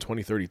president in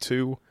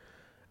 2032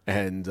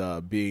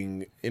 and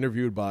being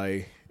interviewed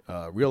by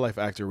real-life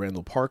actor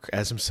Randall Park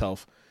as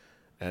himself,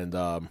 and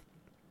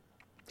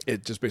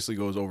it just basically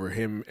goes over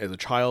him as a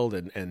child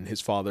and his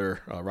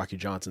father, Rocky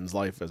Johnson's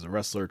life as a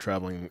wrestler,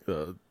 traveling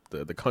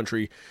the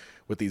country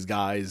with these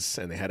guys,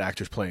 and they had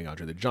actors playing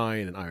Andre the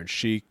Giant and Iron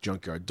Sheik,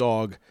 Junkyard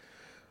Dog,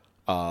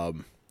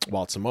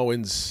 Wild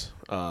Samoans,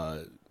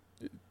 so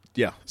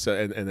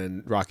and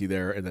then Rocky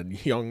there, and then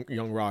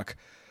young Rock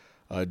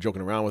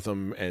joking around with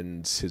him,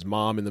 and his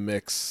mom in the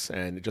mix,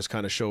 and it just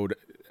kind of showed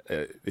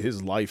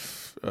his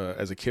life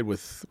as a kid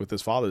with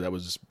his father that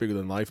was bigger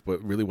than life,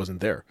 but really wasn't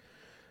there,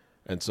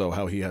 and so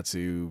how he had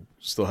to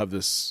still have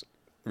this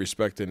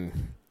respect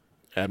and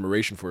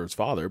admiration for his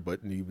father, but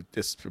he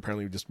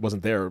apparently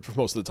wasn't there for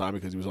most of the time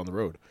because he was on the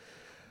road.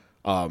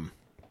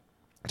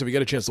 So if you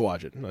get a chance to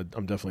watch it,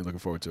 I'm definitely looking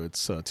forward to it.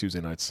 It's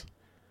Tuesday nights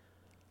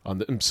on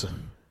the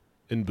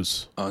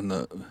Inbus. On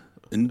the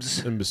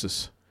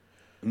Imbuses.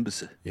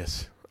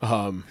 Yes.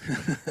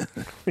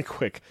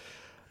 Quick.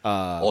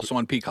 Also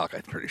on Peacock,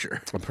 I'm pretty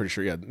sure. I'm pretty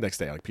sure, yeah, next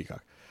day on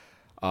Peacock.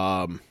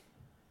 By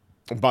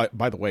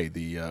the way,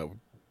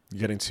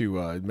 getting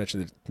to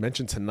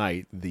mention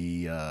tonight,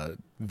 the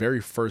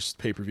very first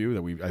pay-per-view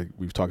that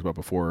we've talked about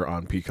before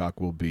on Peacock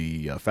will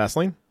be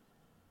Fastlane.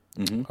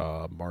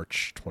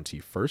 March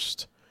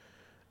 21st.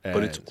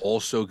 But it's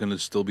also going to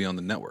still be on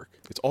the network.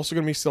 It's also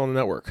going to be still on the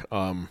network.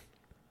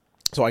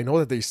 So I know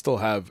that they still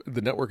have,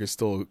 the network is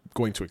still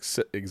going to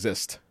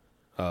exist.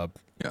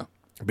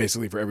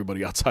 Basically for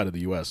everybody outside of the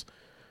U.S.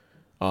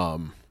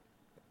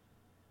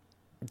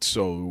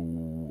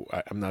 So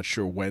I'm not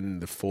sure when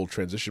the full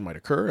transition might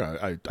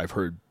occur. I've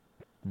heard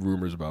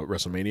rumors about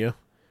WrestleMania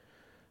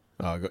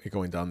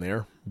going down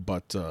there.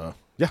 But so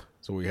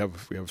we have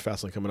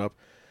Fastlane coming up.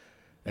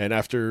 And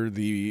after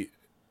the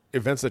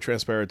events that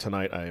transpired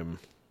tonight, I am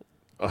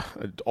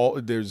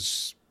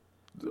there's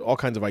all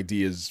kinds of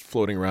ideas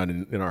floating around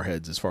in our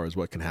heads as far as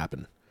what can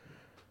happen,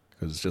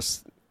 because it's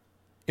just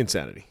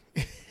insanity.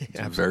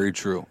 Very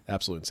true.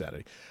 Absolute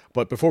insanity.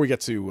 But before we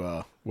get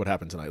to what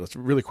happened tonight, let's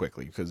really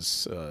quickly,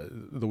 because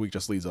the week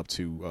just leads up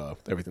to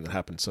everything that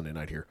happened Sunday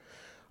night here.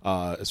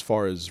 As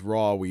far as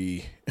Raw,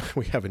 we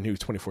have a new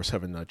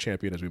 24/7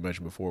 champion, as we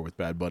mentioned before, with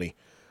Bad Bunny.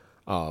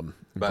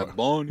 Bad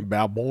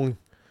Bunny.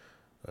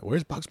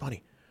 Where's Bugs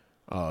Bunny?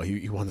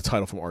 He won the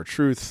title from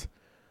R-Truth.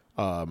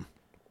 For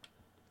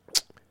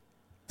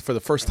the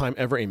first time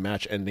ever, a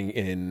match ending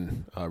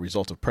in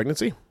result of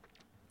pregnancy.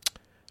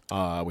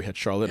 We had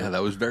Charlotte. Yeah,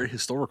 that was very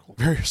historical.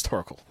 Very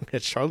historical. We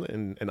had Charlotte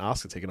and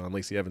Asuka taking on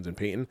Lacey Evans and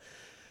Peyton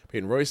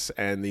Royce,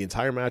 and the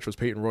entire match was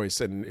Peyton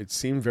Royce, and it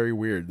seemed very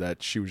weird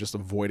that she was just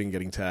avoiding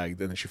getting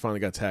tagged, and then she finally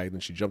got tagged,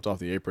 and she jumped off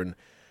the apron,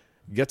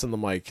 gets on the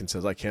mic, and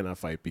says, "I cannot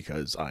fight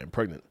because I'm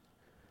pregnant."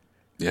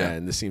 Yeah.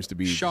 And this seems to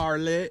be...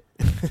 Charlotte,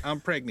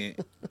 I'm pregnant.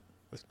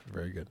 That's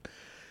very good.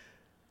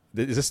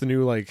 Is this the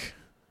new,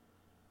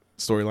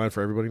 storyline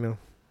for everybody now?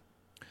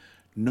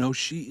 No,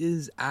 she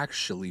is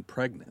actually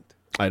pregnant.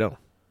 I know.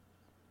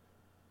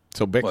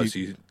 So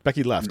Becky Well,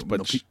 Becky left,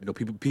 but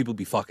people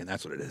be fucking.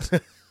 That's what it is.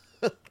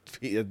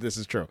 yeah, this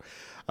is true.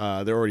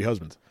 They're already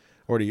husbands.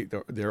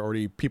 They're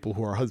already people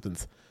who are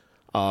husbands.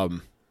 There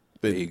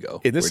you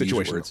go. In this Way to use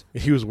situation, words.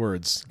 use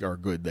words are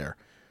good there.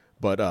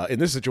 But in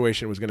this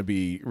situation, it was going to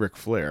be Ric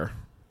Flair,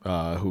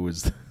 who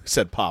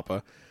said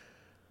Papa.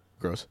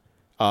 Gross.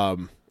 But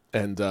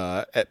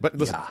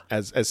listen, Yeah.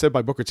 as said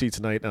by Booker T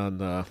tonight on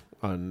the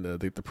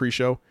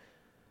pre-show,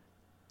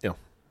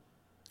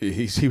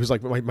 he was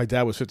like, my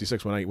dad was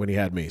 56 when he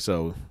had me,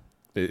 so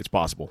it's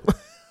possible.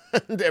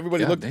 And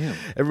everybody looked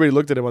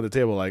at him on the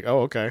table like,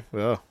 oh, okay,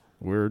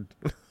 weird.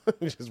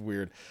 It's just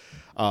weird.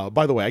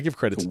 By the way, I give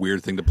credit. It's a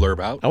weird thing to blurb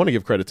out. I want to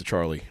give credit to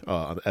Charlie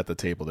at the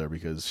table there,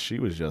 because she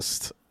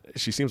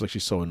seems like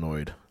she's so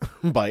annoyed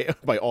by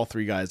all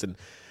three guys. And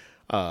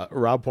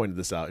Rob pointed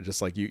this out,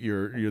 just like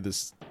you're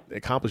this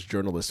accomplished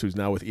journalist who's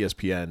now with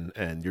ESPN,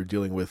 and you're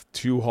dealing with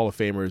two Hall of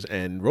Famers,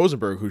 and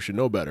Rosenberg, who should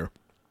know better,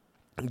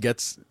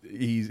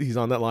 he's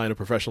on that line of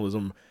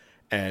professionalism,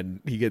 and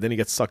he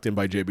gets sucked in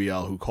by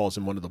JBL, who calls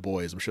him one of the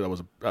boys. I'm sure that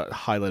was a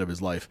highlight of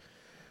his life,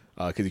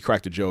 because he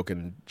cracked a joke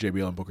and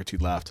JBL and Booker T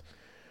laughed.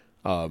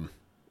 And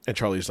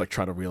Charlie just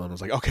trying to reel him. I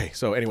was like, okay,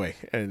 so anyway,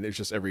 and it's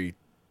just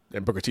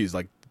and Booker T is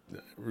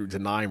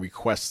denying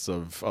requests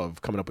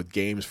of coming up with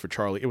games for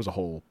Charlie. It's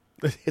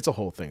a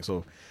whole thing.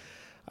 So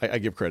I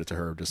give credit to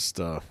her, just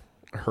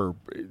her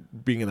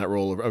being in that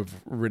role of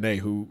Renee,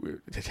 who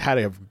had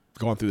to have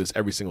gone through this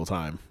every single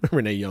time.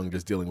 Renee Young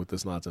just dealing with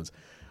this nonsense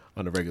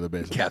on a regular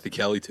basis. Kathy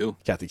Kelly too.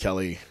 Kathy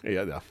Kelly,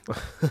 yeah.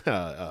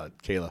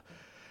 Kayla.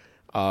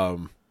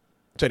 So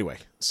anyway,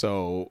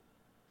 so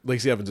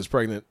Lacey Evans is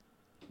pregnant.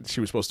 She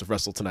was supposed to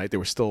wrestle tonight. They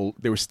were still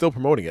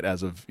promoting it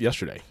as of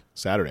yesterday,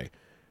 Saturday,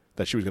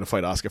 that she was going to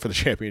fight Asuka for the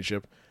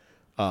championship.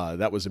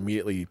 That was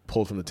immediately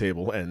pulled from the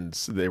table, and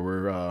there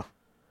were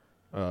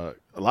a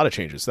lot of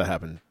changes that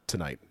happened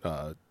tonight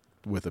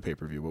with the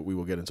pay-per-view, but we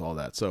will get into all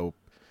that. So,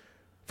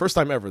 first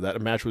time ever that a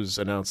match was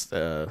announced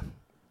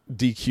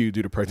DQ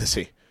due to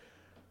pregnancy.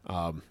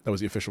 That was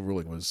the official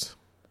ruling, was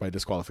by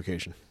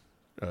disqualification.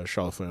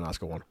 Charlotte Flair and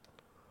Asuka won.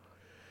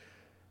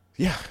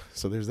 Yeah,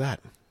 so there's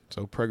that.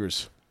 So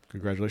Preggers,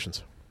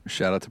 congratulations.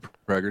 Shout out to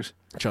Preggers.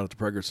 Shout out to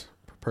Preggers.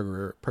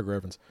 Pregger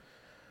Evans.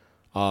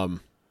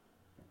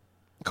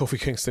 Kofi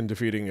Kingston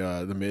defeating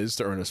The Miz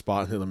to earn a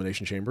spot in the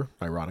Elimination Chamber.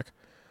 Ironic.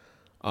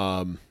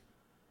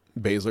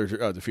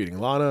 Baszler defeating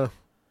Lana.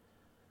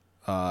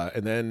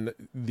 And then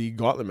the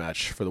gauntlet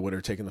match for the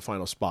winner taking the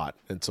final spot.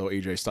 And so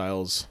AJ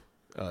Styles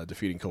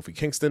defeating Kofi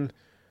Kingston.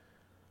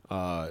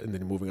 And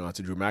then moving on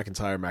to Drew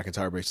McIntyre.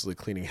 McIntyre basically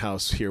cleaning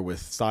house here with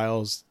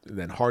Styles. And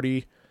then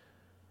Hardy.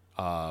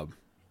 And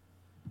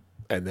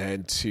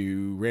then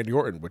to Randy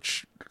Orton,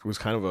 which was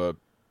kind of a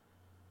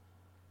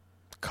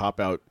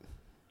cop-out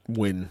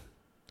win.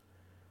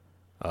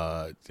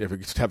 If we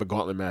could have a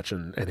gauntlet match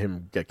and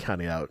him get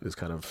counted out is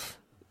kind of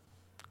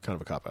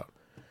a cop-out.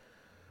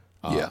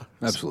 Yeah,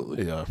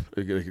 absolutely. Yeah,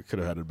 it could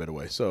have had it a better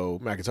way. So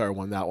McIntyre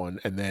won that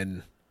one, and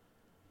then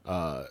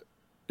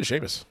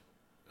Sheamus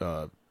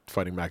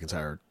fighting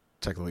McIntyre,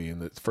 technically in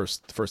the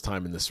first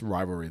time in this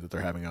rivalry that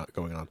they're having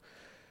going on,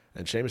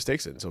 and Sheamus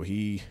takes it. So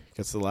he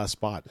gets the last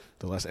spot,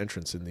 the last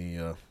entrance in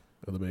the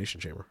Elimination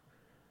Chamber,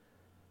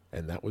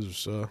 and that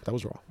was Raw.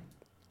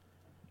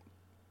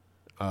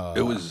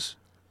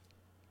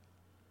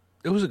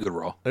 It was a good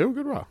Raw. It was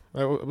a good Raw.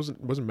 I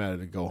wasn't mad at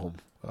it. Go home.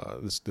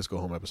 This go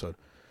home episode.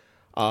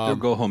 Their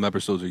go home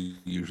episodes are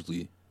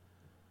usually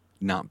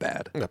not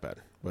bad. Not bad,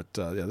 but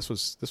yeah, this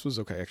was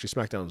okay. Actually,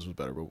 SmackDown was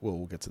better, but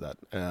we'll get to that.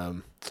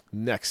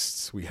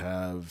 Next, we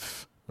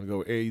have. Want to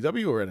go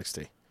AEW or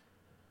NXT?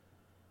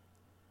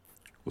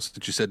 Well,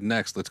 since you said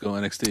next, let's go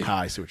NXT.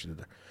 I see what you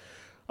did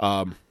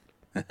there.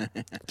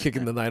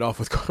 Kicking the night off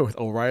with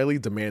O'Reilly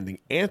demanding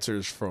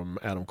answers from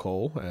Adam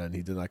Cole, and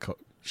he did not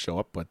show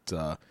up, but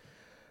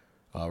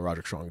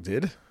Roderick Strong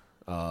did.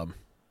 Then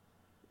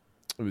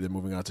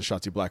moving on to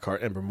Shotzi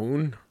Blackheart, Ember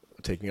Moon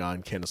taking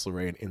on Candice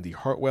LeRae and Indy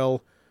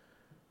Hartwell.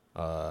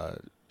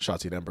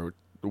 Shotzi and Ember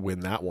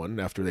win that one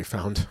after they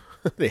found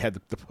they had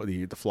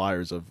the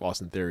flyers of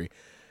Austin Theory,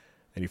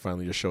 and he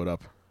finally just showed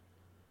up.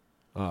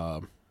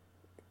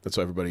 That's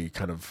why everybody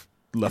kind of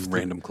left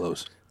Random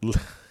clothes.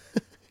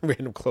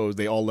 Random clothes.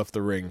 They all left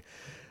the ring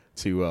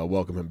to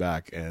welcome him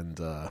back, and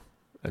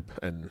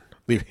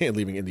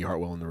leaving Indy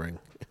Hartwell in the ring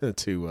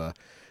to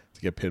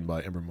get pinned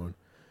by Ember Moon.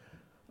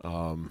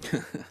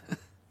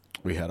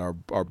 We had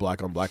our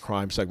black on black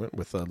crime segment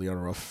with Leona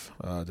Ruff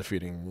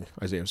defeating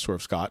Isaiah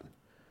Swerve Scott.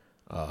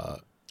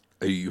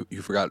 You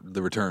forgot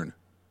the return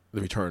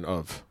The return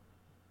of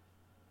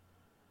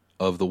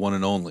of the one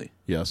and only,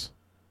 yes,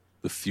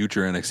 the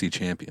future NXT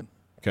champion,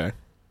 okay,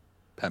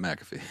 Pat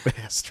McAfee.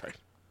 that's right.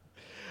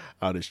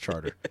 On his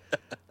charter,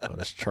 on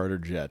his charter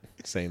jet,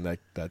 saying that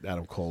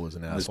Adam Cole is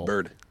an This asshole.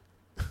 bird.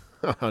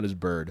 On his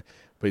bird,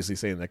 basically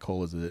saying that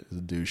Cole is a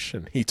douche,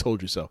 and he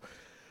told you so.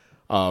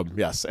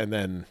 Yes, and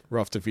then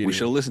Ruff defeating. We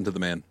should have listened to the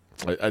man.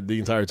 The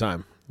entire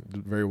time.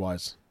 Very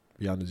wise,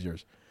 beyond his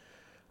years.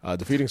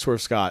 Defeating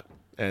Swerve Scott,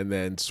 and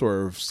then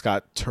Swerve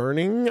Scott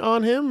turning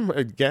on him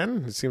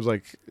again. It seems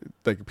like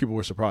people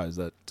were surprised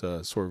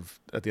that Swerve,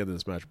 at the end of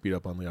this match, beat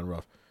up on Leon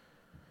Ruff.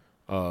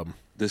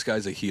 This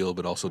guy's a heel,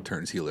 but also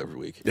turns heel every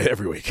week.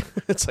 Every week.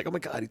 It's like, oh my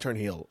God, he turned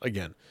heel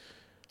again.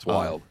 It's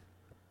wild.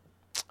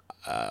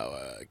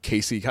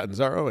 Casey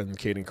Catanzaro and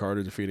Kaden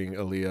Carter defeating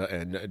Aaliyah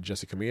and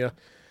Jessica Mia.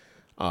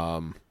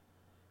 I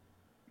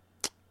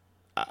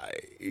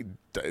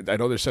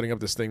know they're setting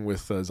up this thing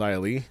with Xia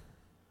Li.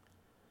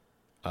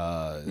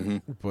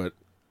 But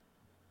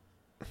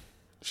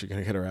is she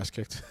gonna get her ass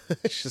kicked?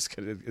 Is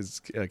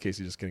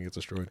Casey just gonna get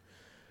destroyed?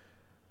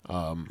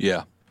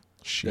 Yeah.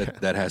 She,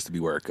 That has to be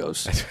where it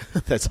goes.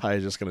 that's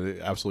Xia just gonna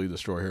absolutely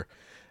destroy her.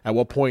 At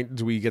what point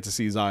do we get to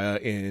see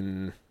Xia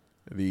in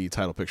the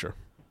title picture?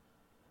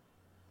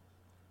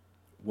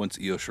 Once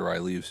Io Shirai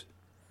leaves.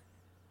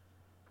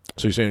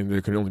 So you're saying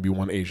there can only be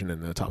one Asian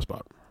in the top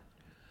spot?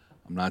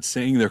 I'm not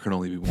saying there can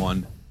only be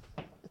one.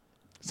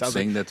 I'm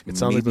saying that's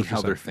maybe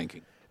how they're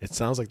thinking. It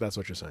sounds like that's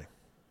what you're saying.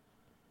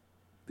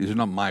 These are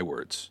not my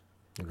words.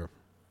 Okay.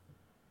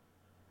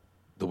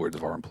 The words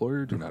of our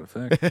employer do not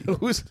affect.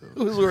 whose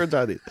words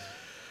are these?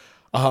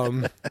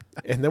 And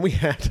then we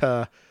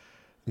had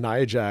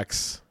Nia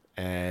Jax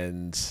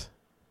and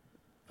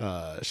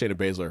Shayna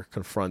Baszler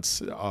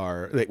confronts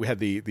we had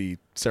the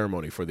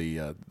ceremony for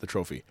the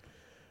trophy.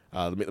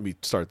 Let me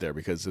start there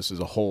because this is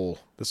a whole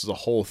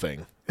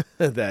thing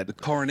that The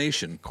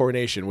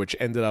coronation. which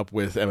ended up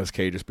with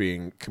MSK just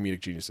being comedic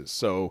geniuses.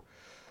 So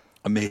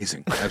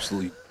Amazing.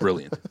 Absolutely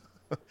brilliant.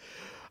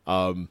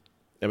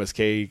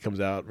 MSK comes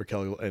out,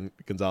 Raquel and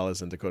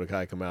Gonzalez and Dakota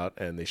Kai come out,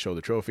 and they show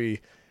the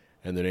trophy,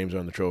 and their names are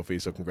on the trophy.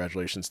 So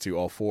congratulations to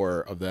all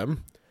four of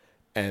them.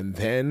 And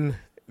then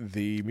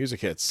the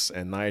music hits,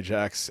 and Nia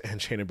Jax and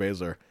Shayna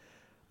Baszler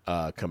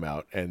come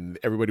out, and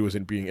everybody was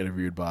being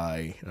interviewed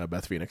by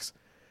Beth Phoenix.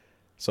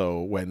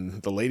 So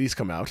when the ladies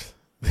come out,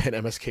 then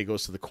MSK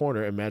goes to the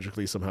corner and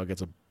magically somehow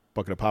gets a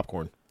bucket of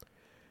popcorn,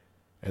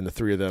 and the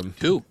three of them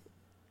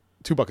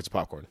two buckets of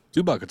popcorn.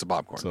 2 buckets of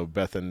popcorn. So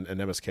Beth and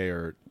MSK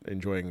are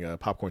enjoying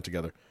popcorn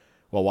together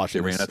while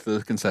watching. They ran this. out to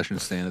the concession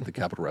stand at the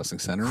Capitol Wrestling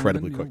Center.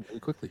 Incredibly and then, quick. really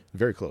quickly.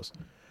 Very close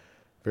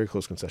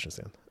concession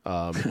stand.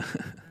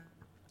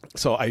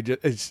 So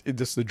it's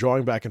just the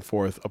drawing back and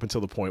forth up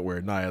until the point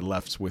where Nia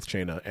left with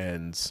Shayna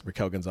and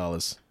Raquel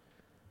Gonzalez.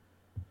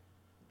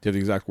 Do you have the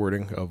exact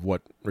wording of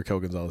what Raquel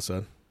Gonzalez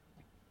said?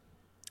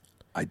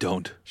 I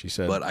don't. She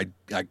said, but I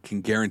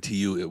can guarantee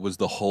you it was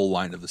the whole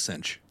line of the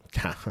cinch.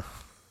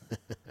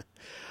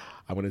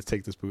 I'm going to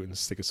take this boot and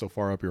stick it so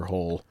far up your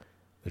hole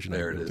that you're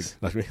There not it is.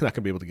 not going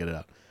to be able to get it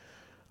out.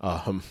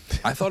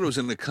 I thought it was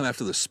going to come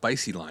after the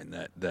spicy line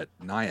that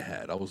Nia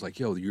had. I was like,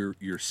 yo,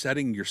 you're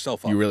setting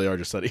yourself up. You really are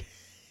just studying.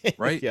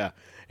 Right? Yeah.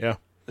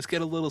 Let's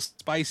get a little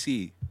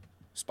spicy.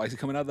 Spicy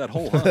coming out of that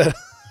hole, huh?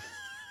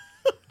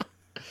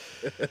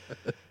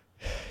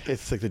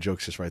 It's like the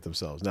jokes just write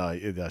themselves. No,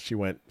 she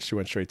went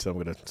straight to, I'm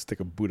going to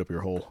stick a boot up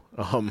your hole.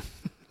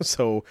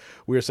 So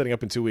we are setting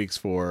up in 2 weeks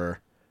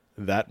for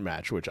that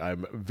match, which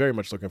I'm very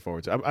much looking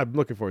forward to. I'm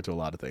looking forward to a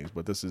lot of things,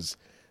 but this is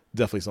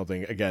definitely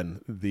something.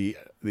 Again,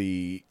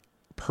 the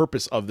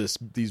purpose of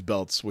these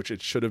belts, which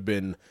it should have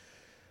been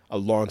a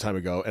long time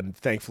ago, and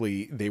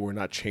thankfully they were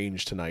not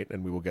changed tonight,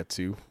 and we will get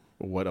to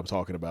what I'm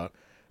talking about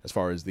as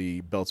far as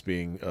the belts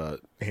being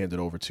handed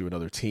over to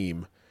another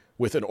team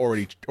with an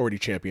already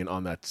champion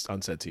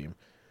on said team.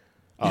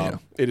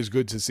 It is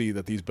good to see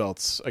that these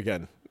belts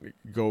again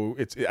go.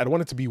 I don't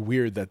want it to be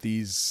weird that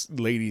these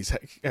ladies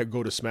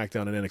go to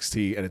SmackDown and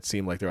NXT and it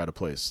seemed like they're out of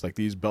place. Like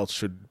these belts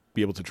should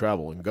be able to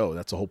travel and go.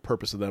 That's the whole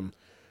purpose of them.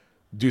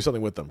 Do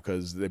something with them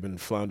because they've been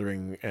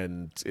floundering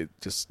and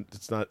it's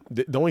not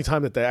the only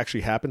time that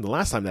actually happened. The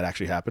last time that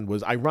actually happened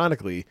was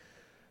ironically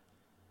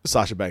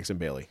Sasha Banks and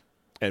Bayley,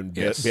 and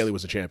Yes. Bayley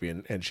was a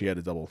champion and she had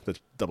the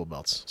double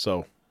belts.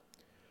 So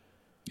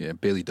Yeah,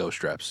 Bailey Doe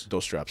straps.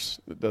 those straps.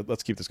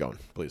 Let's keep this going,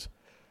 please.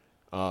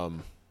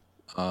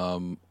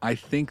 I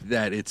think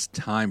that it's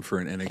time for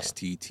an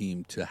NXT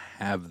team to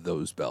have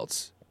those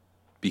belts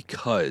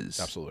because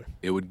Absolutely.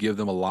 it would give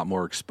them a lot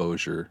more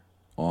exposure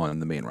on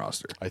the main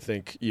roster. I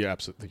think you're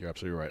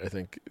absolutely right. I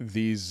think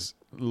these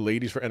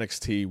ladies for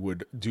NXT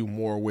would do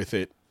more with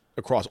it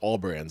across all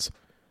brands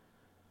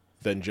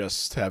than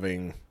just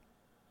having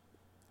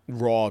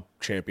Raw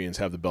champions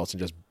have the belts and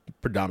just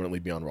predominantly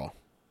be on Raw,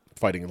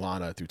 fighting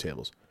Lana through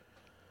tables.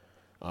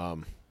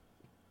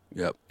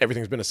 Yep.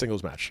 Everything's been a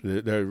singles match.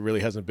 There really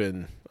hasn't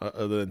been,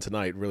 other than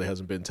tonight, really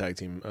hasn't been tag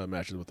team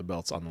matches with the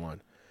belts on the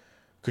line.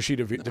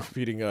 Kushida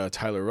defeating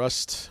Tyler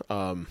Rust.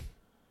 I'm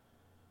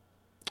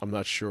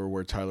not sure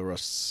where Tyler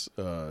Rust's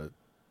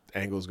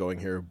angle is going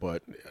here,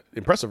 but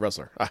impressive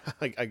wrestler.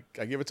 I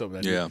give it to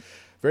him. Yeah.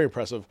 Very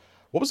impressive.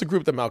 What was the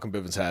group that Malcolm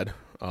Bivens had?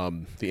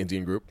 The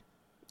Indian group.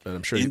 And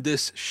I'm sure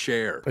Indus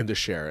Share. Indus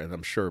Share, and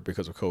I'm sure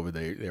because of COVID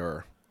they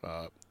are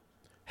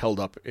held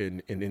up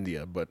in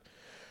India. But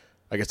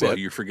I guess Well,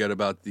 you forget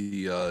about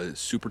the I'm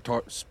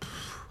going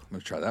to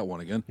try that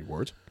one again.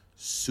 words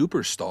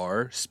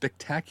Superstar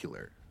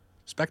Spectacular.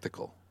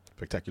 Spectacle.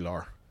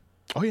 spectacular.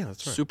 Oh yeah,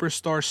 that's right.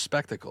 Superstar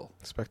Spectacle.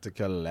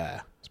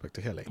 Spectacular.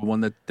 The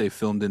one that they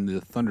filmed in the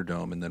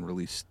Thunderdome and then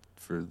released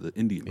for the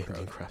Indian crowd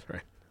Indian crowd,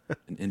 right?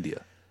 in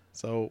India.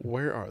 So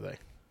where are they?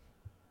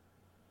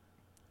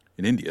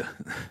 In India.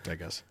 I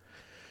guess.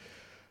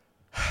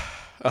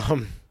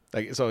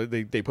 So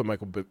they put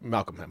Michael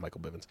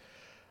Bivens.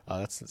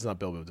 It's not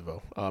Bill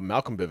DeVoe.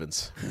 Malcolm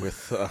Bivens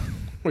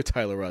with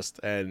Tyler Rust,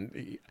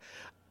 and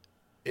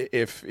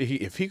if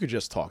he could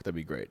just talk, that'd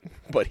be great.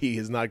 But he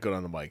is not good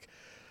on the mic.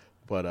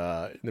 But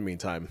in the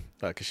meantime,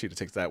 Kushida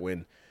takes that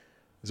win.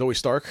 Zoe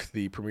Stark,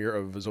 the premiere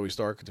of Zoe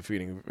Stark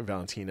defeating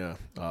Valentina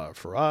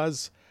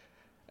Feroz,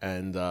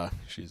 and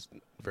she's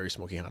very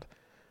smoky hot.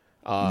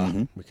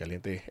 Muy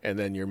caliente. And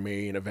then your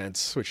main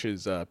events, which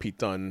is Pete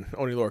Dunne,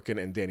 Oney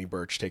Lorcan, and Danny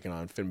Burch taking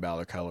on Finn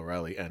Balor, Kyle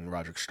O'Reilly, and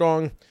Roderick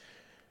Strong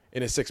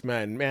in a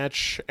 6-man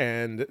match.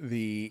 And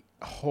the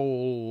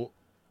whole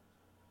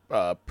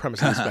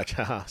premise of this match,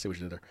 see what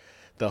you did there.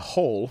 The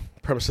whole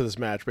premise of this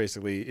match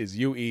basically is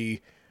UE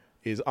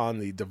is on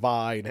the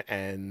divide,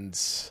 and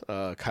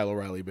Kyle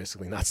O'Reilly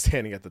basically not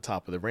standing at the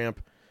top of the ramp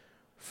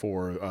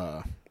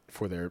for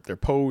their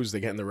pose. They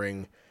get in the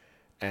ring,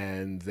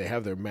 and they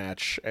have their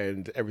match,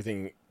 and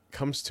everything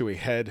comes to a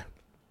head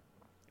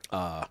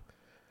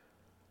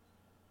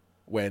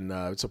when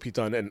Pete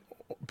Dunne,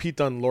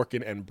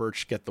 Lorcan, and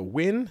Burch get the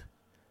win.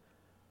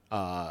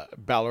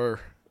 Balor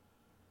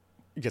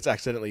gets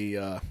accidentally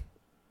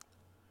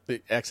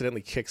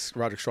kicks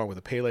Roderick Strong with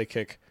a Pele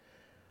kick.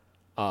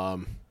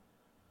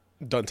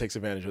 Dunne takes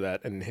advantage of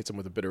that and hits him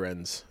with the bitter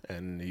ends,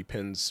 and he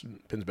pins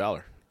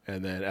Balor.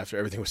 And then after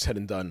everything was said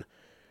and done,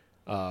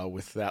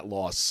 with that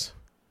loss,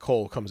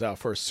 Cole comes out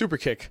for a super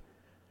kick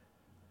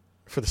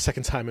for the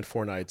second time in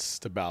 4 nights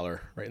to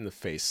Balor right in the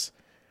face.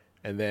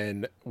 And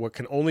then what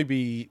can only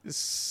be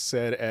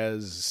said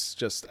as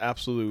just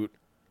absolute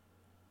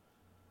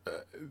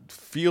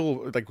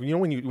feel like, you know,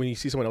 when you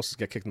see someone else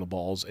get kicked in the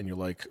balls and you're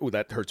like, oh,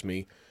 that hurts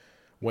me.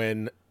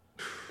 When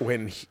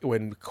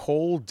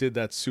Cole did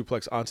that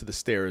suplex onto the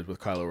stairs with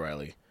Kyle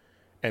O'Reilly,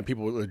 and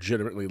people were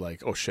legitimately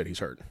like, oh shit, he's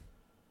hurt.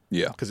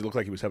 Yeah. Because it looked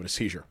like he was having a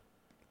seizure.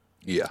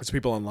 Yeah. Because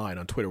people online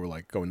on Twitter were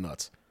like going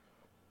nuts.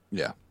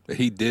 Yeah.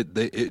 It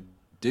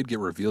did get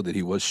revealed that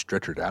he was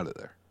stretchered out of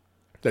there.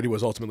 That he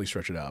was ultimately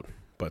stretched out.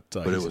 But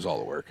it was all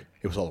the work.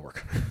 It was all the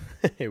work.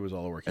 It was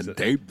all the work. And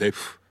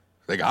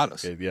they got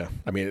us. Yeah.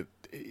 I mean,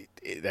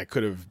 that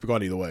could have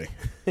gone either way.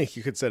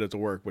 You could set it to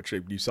work, which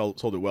you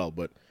sold it well.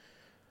 But,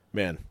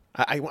 man,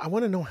 I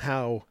want to know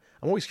how.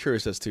 I'm always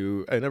curious as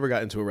to. I never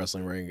got into a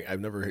wrestling ring. I've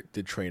never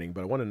did training,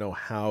 but I want to know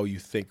how you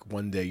think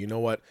one day, you know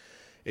what?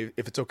 If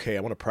it's okay, I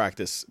want to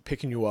practice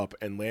picking you up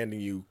and landing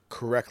you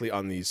correctly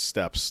on these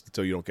steps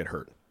so you don't get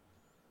hurt.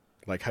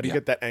 Like, how do you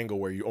get that angle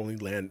where you only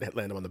land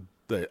them on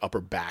the upper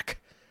back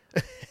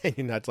and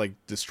you're not, like,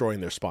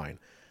 destroying their spine?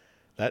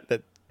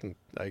 That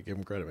I give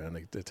them credit, man.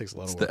 It takes a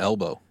lot of work. It's the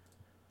elbow.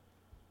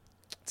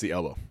 It's the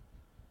elbow.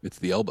 It's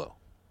the elbow.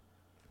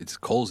 It's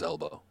Cole's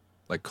elbow.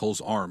 Like, Cole's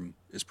arm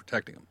is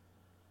protecting him.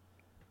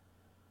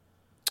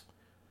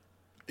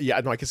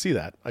 Yeah, no, I can see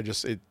that. I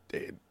just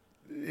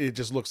it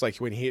just looks like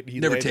when he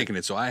never landed, taken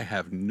it, so I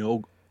have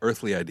no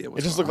earthly idea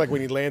what's it just going looked like on.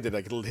 when he landed,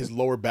 like his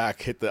lower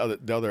back hit the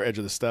other edge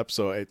of the step,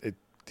 so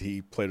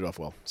he played it off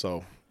well.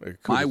 So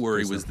my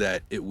worry was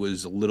that it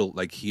was a little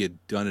like he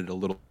had done it a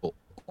little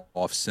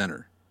off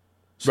center,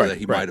 so that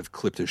he might have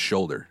clipped his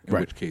shoulder. In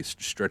which case,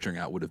 stretching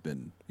out would have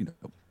been,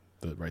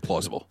 the right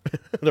plausible.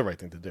 The right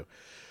thing to do.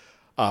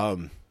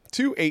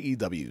 2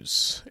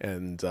 AEWs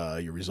and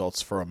your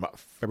results for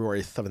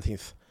February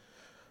 17th.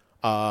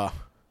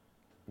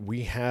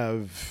 We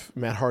have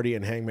Matt Hardy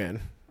and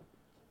Hangman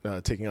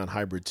taking on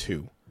Hybrid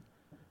 2.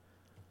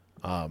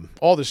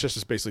 All this just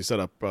is basically set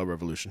up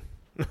Revolution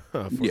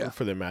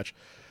for their match.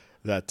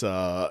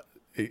 That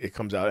it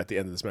comes out at the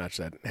end of this match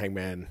that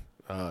Hangman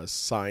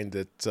signed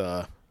it.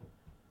 What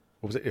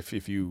was it?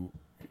 If you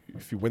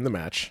win the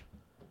match,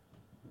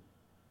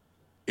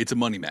 it's a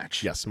money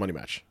match. yes, money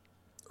match.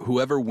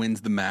 whoever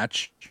wins the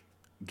match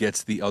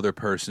gets the other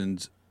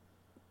person's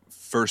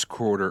first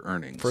quarter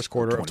earnings. First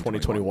quarter of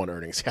 2021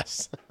 earnings,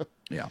 yes.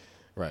 Yeah.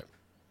 Right.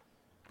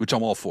 Which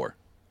I'm all for.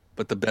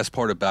 But the best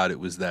part about it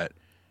was that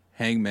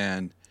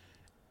Hangman,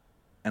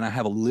 and I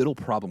have a little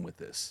problem with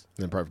this,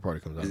 Then Private Party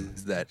comes out.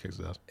 is that Kicks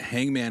his ass.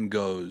 Hangman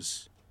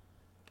goes,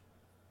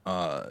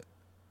 a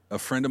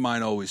friend of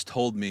mine always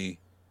told me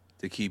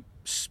to keep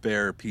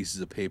spare pieces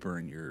of paper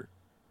in your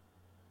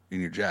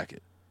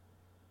jacket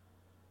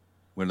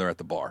when they're at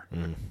the bar.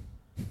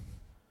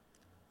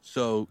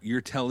 So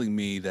you're telling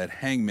me that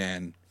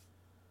Hangman,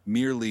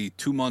 merely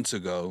 2 months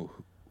ago,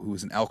 who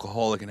was an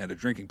alcoholic and had a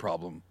drinking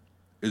problem,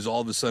 is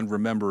all of a sudden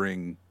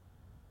remembering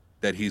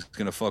that he's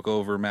going to fuck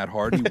over Matt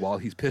Hardy while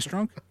he's piss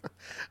drunk?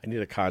 I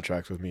need a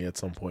contract with me at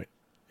some point.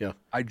 Yeah.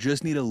 I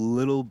just need a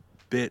little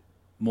bit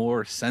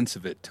more sense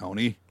of it,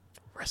 Tony.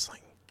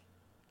 Wrestling.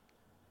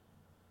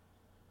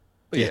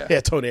 But yeah.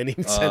 Yeah, Tony, I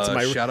need sense of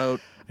my shout out.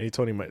 I need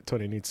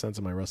Tony needs sense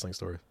of my wrestling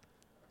story.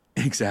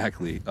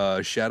 Exactly.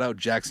 Shout out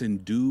Jackson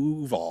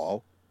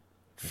Duvall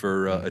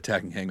for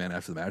attacking Hangman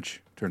after the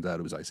match. Turns out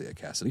it was Isaiah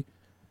Cassidy.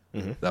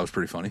 That was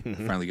pretty funny.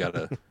 Finally got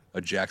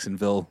a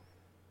Jacksonville.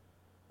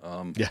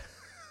 Yeah.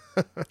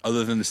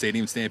 Other than the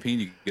Stadium Stampede,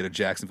 you get a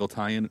Jacksonville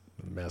tie-in.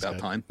 About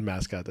time.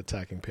 Mascot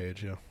attacking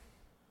Page, yeah.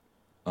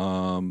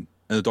 And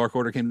the Dark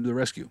Order came to the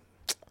rescue.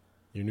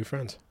 Your new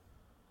friends.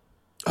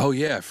 Oh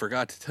yeah, I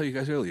forgot to tell you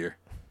guys earlier.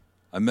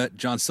 I met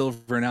John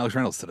Silver and Alex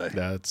Reynolds today.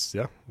 That's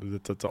That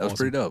awesome. was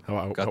pretty dope.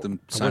 How Got them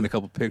signed a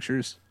couple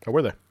pictures. How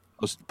were they?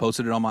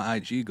 Posted it on my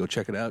IG. Go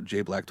check it out.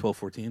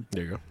 JBlack1214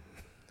 There you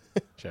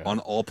go. on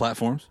all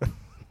platforms.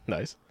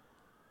 Nice.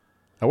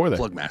 How were they?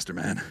 Plug master,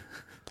 man.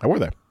 How were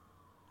they?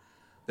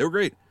 They were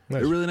great.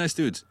 Nice. They're really nice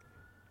dudes.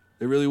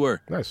 They really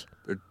were. Nice.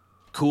 They're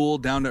cool,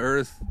 down to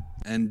earth,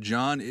 and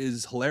John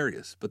is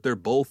hilarious. But they're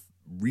both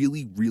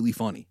really, really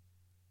funny.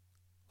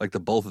 Like the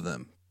both of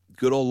them.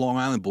 Good old Long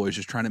Island boys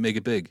just trying to make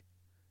it big.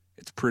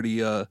 It's pretty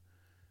good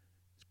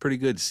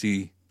to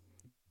see.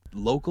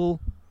 Local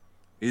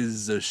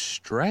is a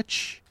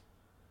stretch,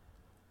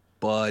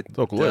 but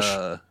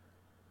Local-ish.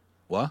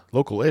 What?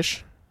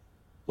 Local-ish.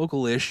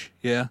 Local-ish,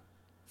 yeah.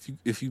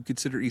 If you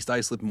consider East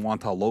Islip and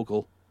Wantagh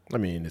local. I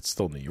mean, it's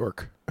still New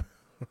York.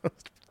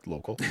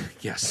 Local.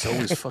 Yeah, so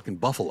is fucking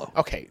Buffalo.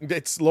 Okay,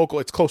 it's local.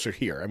 It's closer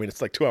here. I mean,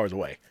 it's like 2 hours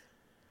away.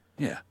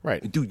 Yeah.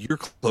 Right. Dude, you're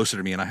closer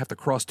to me and I have to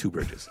cross 2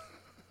 bridges.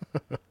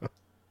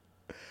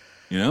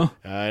 You know?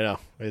 I know.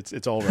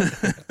 It's all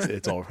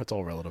it's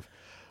all relative.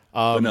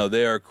 But no,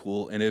 they are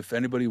cool. And if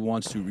anybody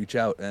wants to reach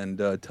out and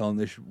tell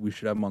them we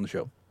should have them on the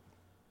show.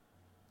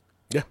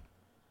 Yeah.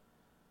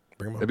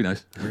 Bring them on. That'd be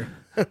nice.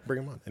 Bring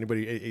them on.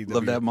 Anybody?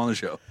 Love to have them on the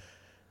show.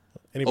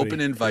 Anybody,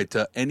 Open invite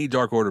to any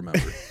Dark Order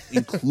member,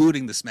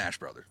 including the Smash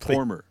Brothers,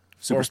 former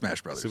Super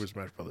Smash Brothers. Super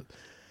Smash Brothers.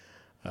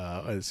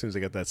 As soon as I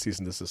got that cease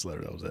and desist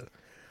letter, that was it.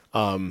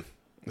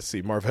 Let's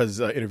see. Marvez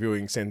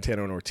interviewing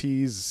Santana and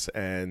Ortiz,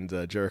 and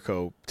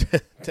Jericho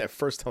at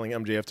first telling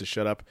MJF to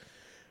shut up,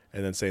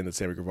 and then saying that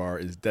Sammy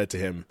Guevara is dead to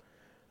him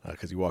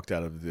because he walked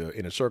out of the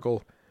Inner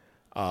Circle.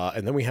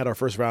 And then we had our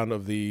first round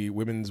of the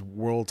Women's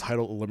World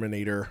Title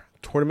Eliminator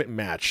Tournament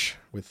match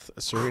with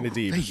Serena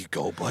Deeb. There you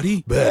go,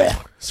 buddy.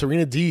 Blech.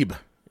 Serena Deeb,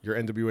 your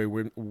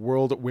NWA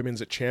World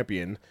Women's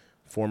Champion,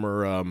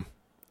 former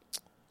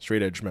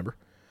Straight Edge member,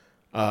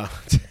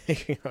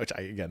 which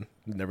I, again,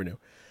 never knew.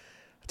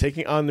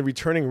 Taking on the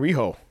returning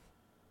Riho.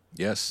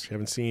 Yes. We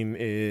haven't seen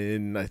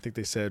in, I think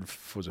they said,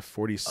 was it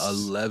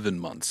 11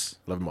 months.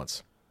 11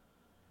 months.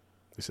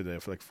 They said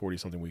that for like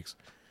 40-something weeks.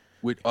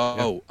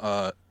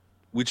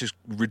 Which is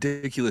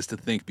ridiculous to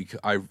think because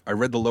I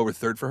read the lower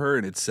third for her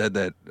and it said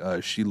that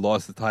she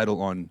lost the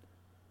title on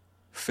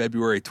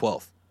February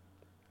 12th.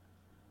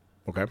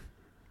 Okay.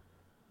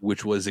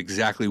 Which was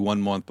exactly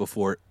 1 month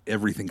before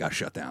everything got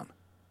shut down.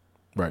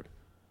 Right.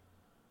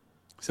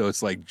 So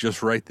it's like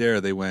just right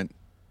there they went,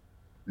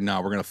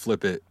 no, we're going to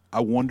flip it. I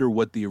wonder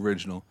what the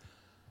original...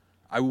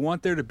 I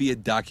want there to be a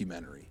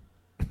documentary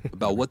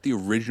about what the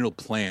original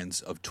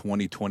plans of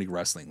 2020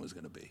 wrestling was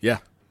going to be. Yeah.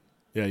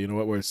 Yeah, you know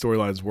what? Where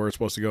storylines were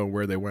supposed to go and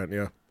where they went,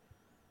 yeah.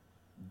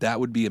 That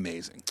would be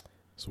amazing.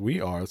 So we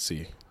are, let's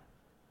see,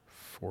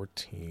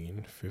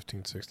 14,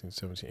 15, 16,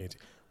 17, 18.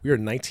 We are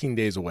 19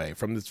 days away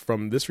from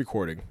this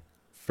recording,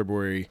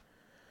 February...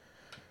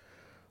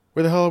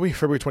 Where the hell are we?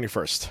 February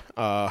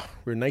 21st.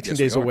 We're 19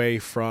 days away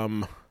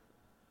from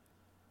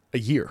a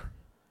year.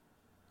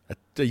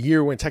 A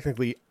year when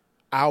technically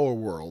our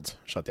world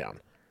shut down.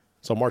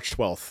 So March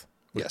 12th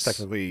was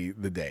technically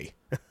the day.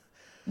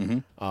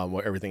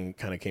 Where everything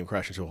kind of came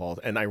crashing to a halt.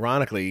 And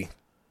ironically,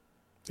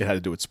 it had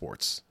to do with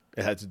sports.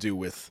 It had to do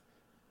with...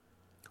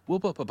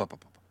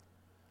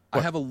 I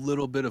have a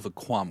little bit of a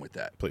qualm with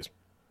that. Please.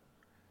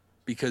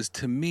 Because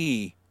to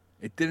me,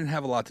 it didn't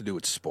have a lot to do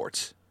with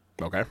sports.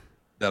 Okay.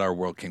 That our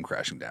world came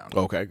crashing down.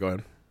 Okay, go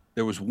ahead.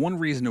 There was one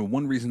reason and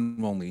one reason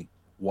only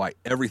why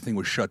everything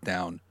was shut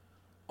down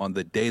on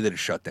the day that it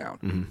shut down.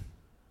 Mm-hmm.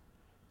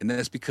 And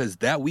that's because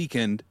that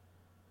weekend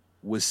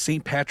was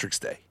St. Patrick's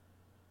Day.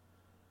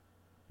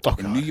 Oh,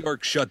 and New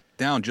York shut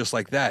down just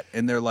like that.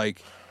 And they're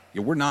like,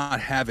 we're not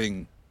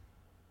having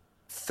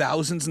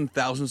thousands and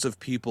thousands of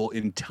people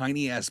in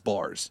tiny ass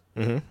bars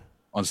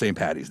on St.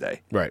 Patty's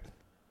Day. Right.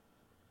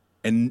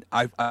 And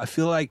I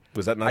feel like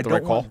Was that not I the don't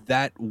right call? want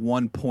that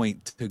one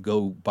point to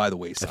go by the I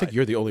wayside. think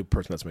you're the only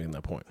person that's making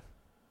that point.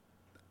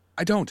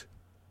 I don't.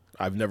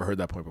 I've never heard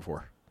that point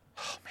before.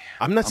 Oh man,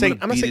 I'm not saying.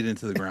 gonna I'm not beat saying. it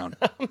into the ground.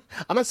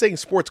 I'm not saying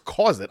sports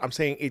caused it. I'm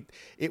saying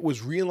it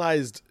was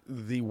realized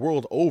the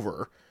world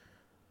over,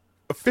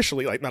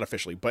 officially, like not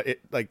officially, but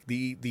it like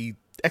the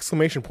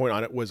exclamation point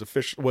on it was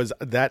was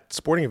that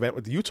sporting event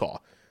with Utah,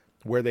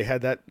 where they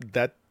had that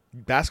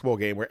basketball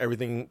game where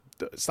everything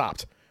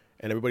stopped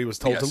and everybody was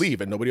told to Yes.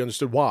 leave and nobody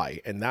understood why.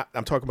 And that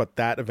I'm talking about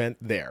that event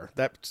there,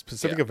 that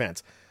specific Yeah.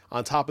 event.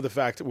 On top of the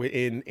fact,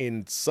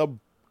 in sub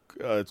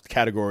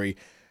category,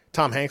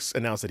 Tom Hanks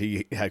announced that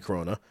he had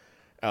corona.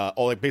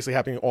 All like basically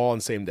happening all on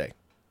the same day,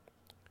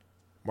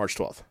 March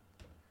 12th.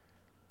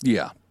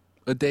 Yeah,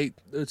 a date.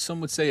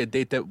 Some would say a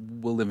date that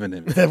will live in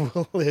infamy. That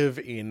will live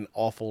in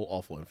awful,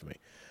 awful infamy.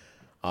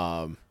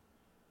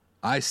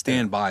 I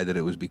stand by that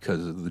it was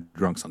because of the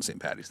drunks on St.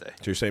 Patty's Day.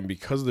 So you're saying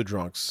because of the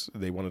drunks,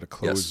 they wanted to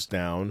close Yes.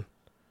 down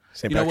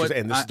St. You know Patrick's what? Day,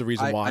 and this is the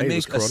reason I why it was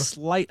make a corona?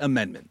 slight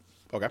amendment.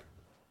 Okay.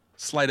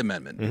 Slight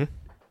amendment.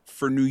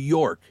 For New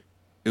York,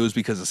 it was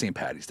because of St.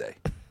 Patty's Day.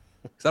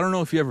 'Cause I don't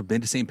know if you've ever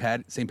been to St.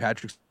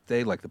 Patrick's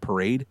Day, like the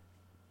parade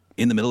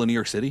in the middle of New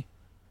York City.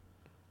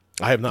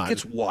 I have not.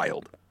 It's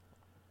wild.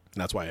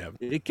 That's why I have.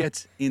 It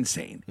gets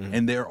insane.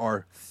 And there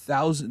are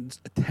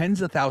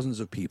tens of thousands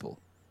of people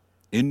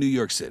in New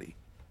York City,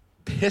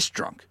 piss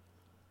drunk,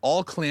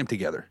 all clammed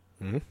together.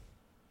 And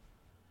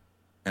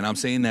I'm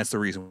saying that's the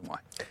reason why.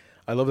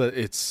 I love that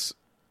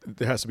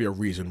there has to be a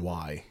reason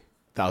why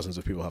thousands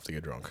of people have to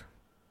get drunk.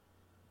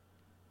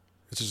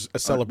 It's just a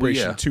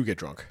celebration yeah. to get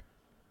drunk.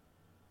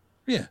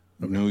 Yeah.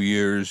 New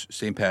Year's,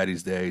 St.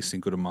 Patty's Day,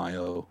 Cinco de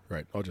Mayo,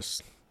 Right.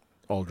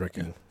 All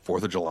drinking.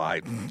 4th of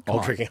July. All Come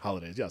on. drinking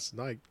holidays. Yes.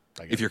 No, I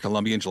get If you're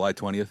Colombian, July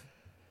 20th,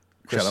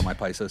 shout out my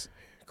paisas.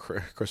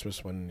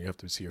 Christmas when you have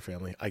to see your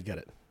family. I get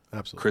it.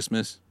 Absolutely.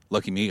 Christmas,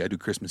 lucky me, I do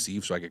Christmas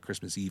Eve, so I get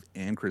Christmas Eve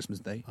and Christmas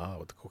Day.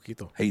 With the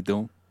coquito. How you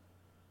doing?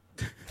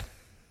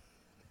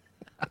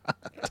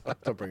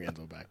 Don't bring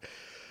Angelo back.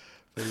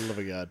 For the love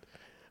of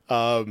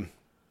God.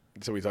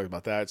 So we talked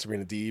about that.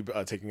 Serena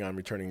Deeb taking on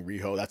returning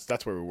Riho.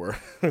 That's where we were.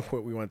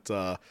 We went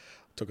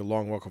took a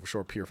long walk off a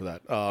short pier for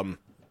that.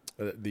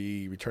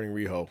 The returning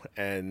Riho,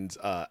 and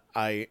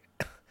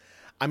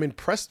I'm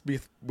impressed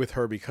with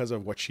her because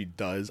of what she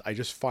does. I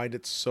just find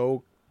it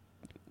so.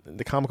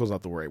 The comical is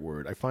not the right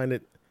word. I find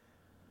it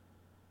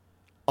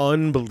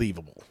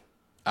unbelievable.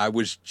 I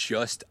was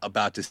just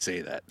about to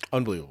say that.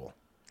 Unbelievable.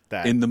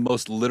 That In the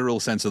most literal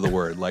sense of the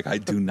word. Like, I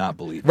do not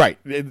believe it. Right.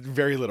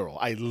 Very literal.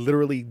 I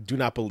literally do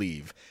not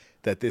believe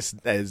that this,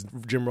 as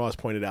Jim Ross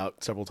pointed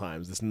out several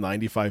times, this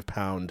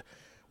 95-pound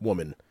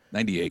woman.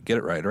 98, get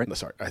it right, right? No,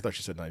 sorry, I thought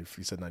she said 90.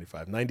 He said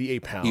 95.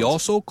 98 pounds. He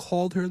also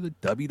called her the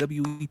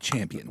WWE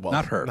champion. Well,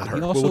 not her. Not but her.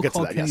 He also We'll get to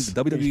called that. Kenny Yes.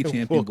 the WWE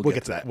champion. We'll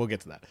get to that. We'll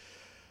get to that.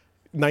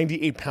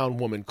 98-pound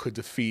woman could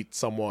defeat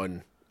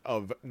someone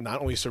of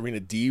not only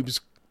Serena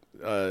Deeb's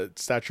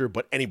stature,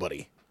 but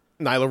anybody,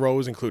 Nyla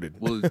Rose included.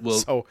 Well,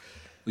 So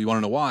you want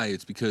to know why?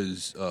 It's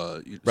because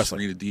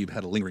Wrestling. Serena Deeb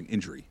had a lingering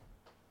injury.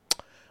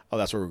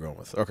 that's where we're going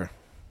with. Okay.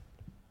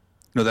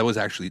 No,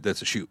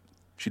 that's a shoot.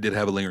 She did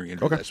have a lingering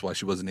injury. Okay. That's why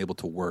she wasn't able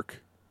to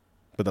work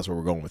But that's where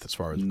we're going with as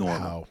far as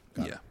normal.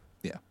 how.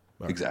 Yeah,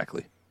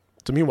 exactly.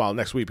 So meanwhile,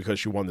 next week, because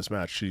she won this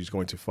match, she's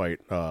going to fight,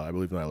 I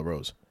believe, Nyla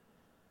Rose.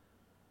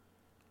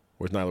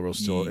 Or is Nyla Rose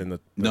still in the...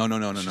 No.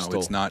 she's still-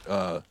 It's not.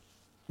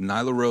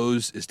 Nyla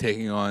Rose is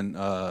taking on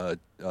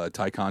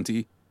Ty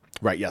Conti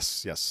Right,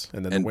 yes.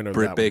 And then and the winner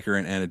Britt of that Baker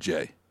and Anna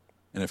Jay.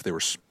 And if they were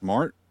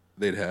smart,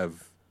 they'd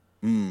have.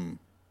 Am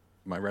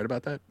I right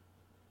about that?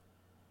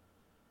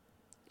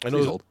 one. I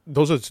She's know old.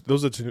 those are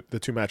the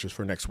two matches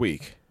for next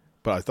week,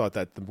 but I thought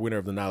that the winner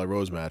of the Nyla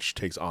Rose match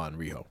takes on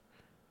Riho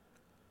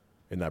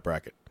in that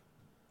bracket.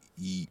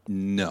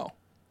 No.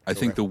 I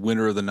think the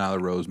winner of the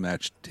Nyla Rose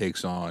match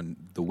takes on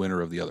the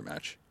winner of the other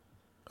match.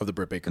 Of the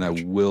Britt Baker And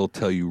match. I will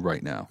tell you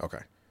right now. Okay.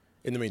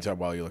 In the meantime,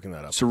 while you're looking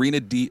that up.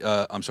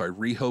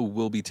 Riho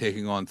will be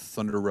taking on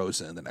Thunder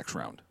Rosa in the next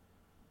round.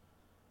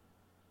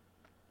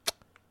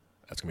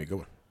 That's going to be a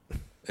good one.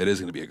 It is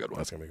going to be a good one.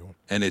 That's going to be a good one.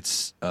 And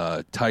it's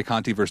Ty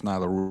Conti versus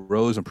Nyla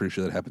Rose. I'm pretty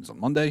sure that happens on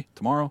Monday,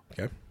 tomorrow.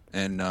 Okay.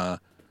 And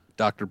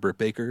Dr. Britt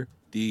Baker,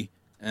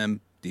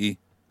 DMD,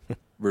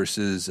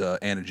 versus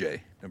Anna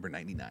Jay, number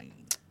 99.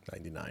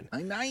 99.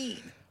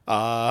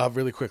 99.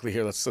 Really quickly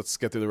here, let's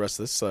get through the rest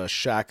of this.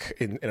 Shaq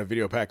in a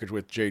video package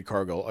with Jade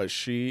Cargill.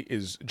 She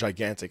is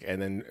gigantic,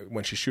 and then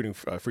when she's shooting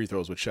free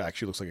throws with Shaq,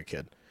 she looks like a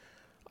kid.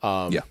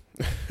 Yeah.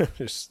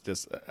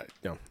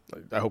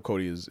 I hope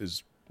Cody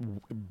is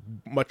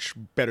much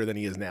better than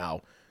he is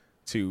now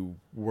to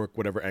work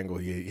whatever angle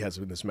he has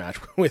in this match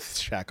with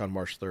Shaq on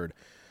March 3rd.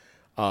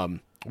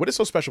 What is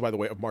so special, by the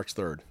way, of March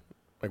 3rd?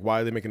 Like,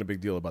 why are they making a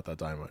big deal about that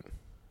Dynamite?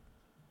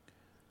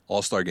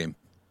 All-Star game.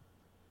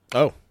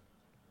 Oh,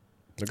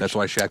 That's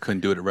why Shaq couldn't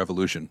do it at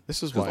Revolution.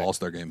 this is because why of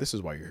All-Star game. This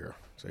is why you're here.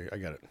 So I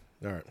get it.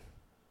 All right.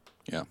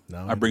 Yeah.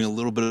 Now I bring a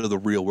little bit of the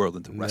real world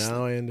into wrestling.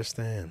 Now I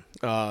understand.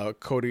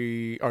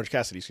 Orange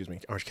Cassidy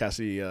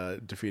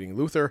defeating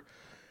Luther.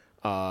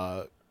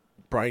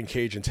 Brian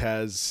Cage and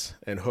Taz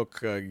and Hook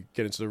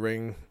get into the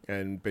ring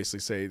and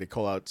basically say they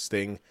call out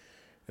Sting,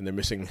 and they're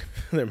missing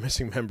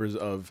members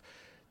of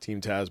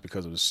Team Taz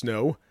because of the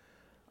snow.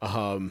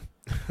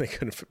 They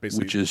couldn't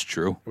basically, Which is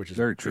true. which is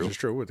very true. Which is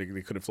true.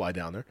 They couldn't fly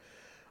down there.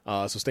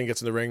 So Sting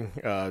gets in the ring,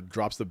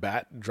 drops the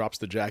bat, drops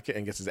the jacket,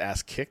 and gets his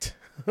ass kicked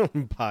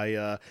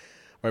by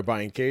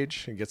Brian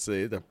Cage, and gets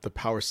the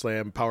power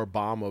slam, power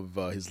bomb of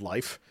his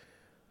life.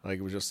 Like,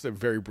 it was just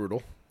very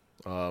brutal.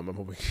 I'm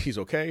hoping he's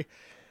okay.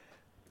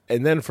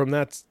 And then from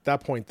that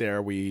point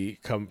there, we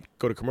go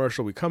to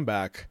commercial. We come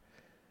back,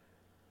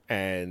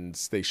 and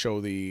they show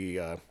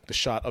the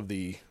shot of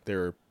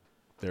their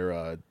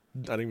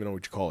I don't even know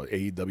what you call it,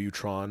 AEW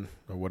Tron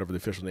or whatever the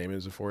official name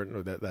is for it,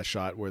 or that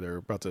shot where they're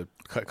about to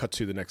cut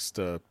to the next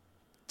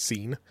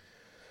scene.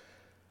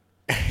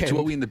 It's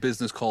what we in the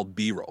business call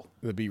B-roll.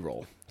 The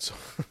B-roll. So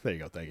there you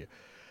go. Thank you.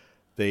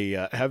 They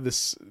have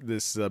this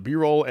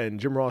B-roll, and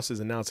Jim Ross is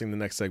announcing the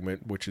next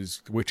segment, which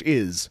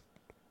is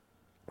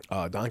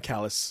Don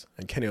Callis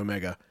and Kenny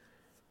Omega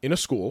in a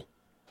school,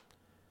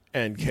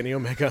 and Kenny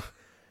Omega.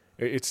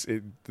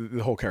 The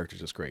whole character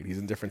is just great. He's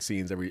in different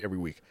scenes every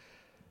week.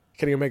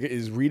 Kenny Omega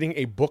is reading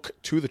a book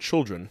to the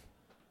children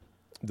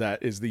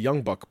that is the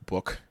Young Buck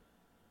book.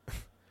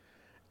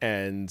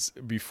 And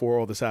before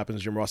all this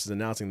happens, Jim Ross is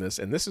announcing this,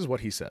 and this is what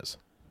he says.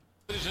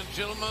 Ladies and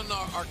gentlemen,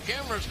 our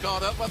camera's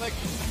caught up. I think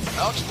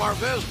Alex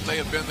Marvez may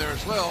have been there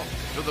as well,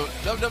 to the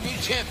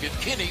WWE Champion,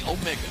 Kenny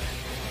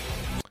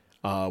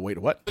Omega. Wait,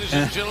 what? Ladies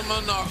and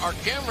gentlemen, our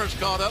camera's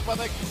caught up. I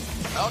think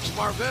Alex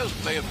Marvez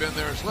may have been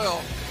there as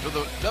well, to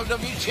the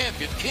WWE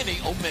Champion, Kenny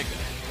Omega.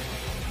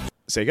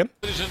 Say again?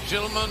 Ladies and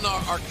gentlemen,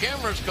 our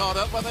camera's caught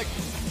up. I think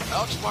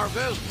Alex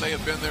Marvez may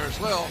have been there as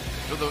well,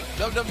 to the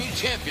WWE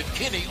Champion,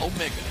 Kenny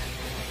Omega.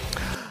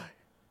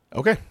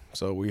 Okay,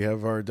 so we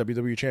have our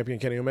WWE Champion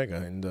Kenny Omega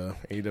and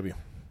AEW.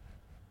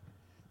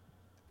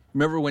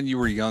 Remember when you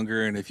were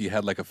younger, and if you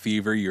had like a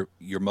fever,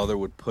 your mother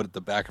would put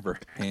the back of her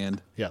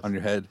hand on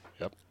your head?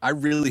 Yep. I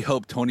really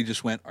hope Tony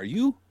just went, Are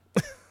you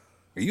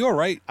all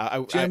right,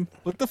 Jim?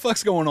 What the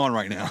fuck's going on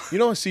right now? You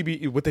know,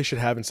 CB, what they should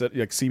have instead,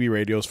 like CB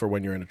radios for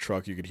when you're in a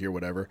truck, you could hear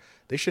whatever.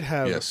 They should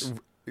have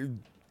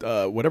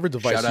whatever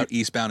device. Shout out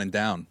Eastbound and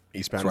Down.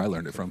 Eastbound. That's where I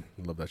learned it from.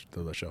 Love that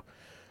show.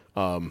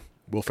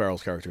 Will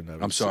Ferrell's character in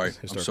that. I'm sorry.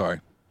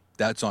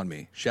 That's on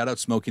me. Shout out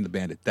Smoking the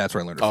Bandit. That's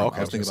where I learned it from. Okay, I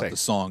was thinking about the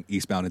song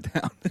Eastbound and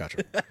Down.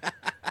 Gotcha.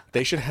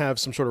 They should have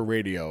some sort of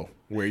radio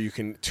where you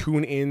can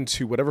tune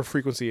into whatever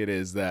frequency it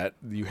is, that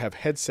you have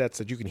headsets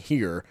that you can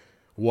hear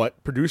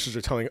what producers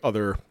are telling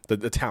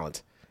the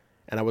talent.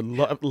 And I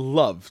would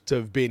love to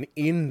have been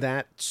in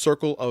that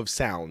circle of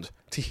sound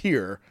to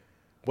hear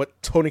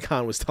what Tony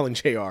Khan was telling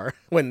JR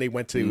when they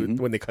cut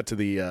to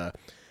the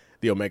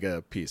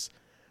Omega piece.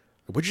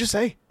 What'd you just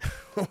say?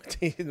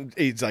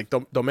 He's like,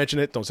 don't mention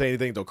it. Don't say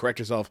anything. Don't correct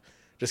yourself.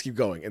 Just keep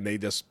going. And they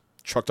just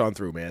trucked on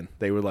through, man.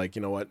 They were like,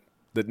 you know what?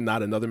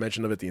 Not another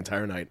mention of it the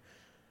entire night.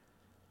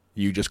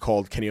 You just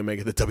called Kenny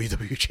Omega the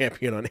WWE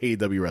champion on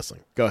AEW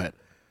Wrestling. Go ahead.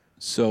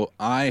 So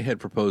I had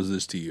proposed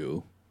this to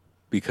you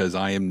because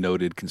I am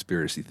noted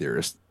conspiracy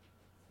theorist.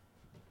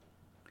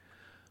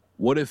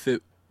 What if he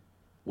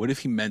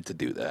meant to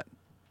do that?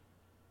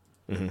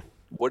 Mm-hmm.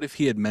 What if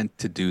he had meant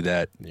to do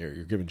that?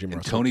 You're giving Jim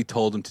Ross. Tony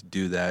told him to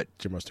do that.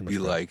 Jim Ross too much be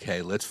credit. like,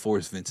 hey, let's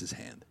force Vince's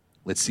hand.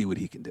 Let's see what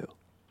he can do.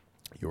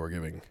 You are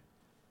giving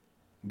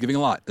a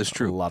lot. That's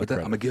true. A lot of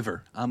credit. I'm a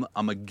giver. I'm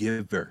a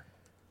giver.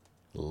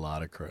 A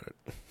lot of credit.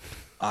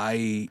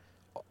 I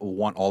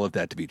want all of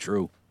that to be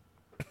true.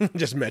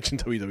 Just mention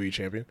WWE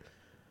champion.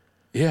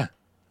 Yeah.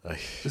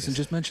 Listen,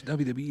 just mention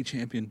WWE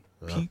champion.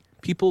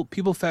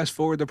 People fast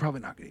forward, they're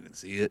probably not going to even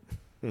see it.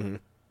 Mm-hmm.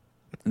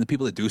 And the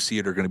people that do see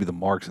it are going to be the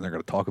marks, and they're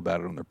going to talk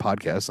about it on their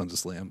podcasts on the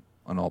Slam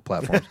on all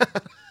platforms.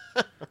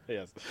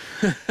 Yes.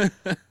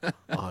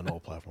 On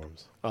all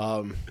platforms.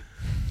 On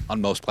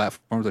most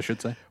platforms, I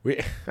should say.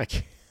 I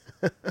can't.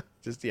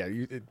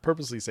 You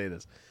purposely say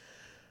this.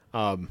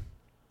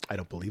 I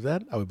don't believe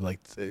that. I would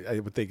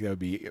think that would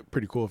be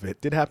pretty cool if it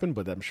did happen,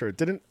 but I'm sure it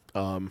didn't.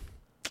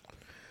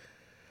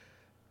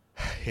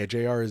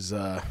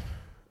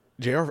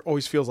 JR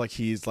always feels like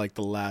he's like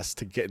the last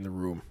to get in the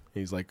room.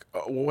 He's like,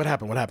 oh, what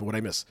happened? What happened? What did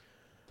I miss?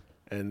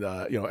 And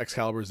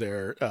Excalibur's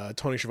there.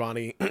 Tony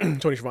Schiavone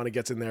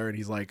gets in there, and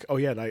he's like, oh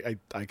yeah,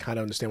 I kind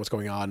of understand what's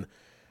going on.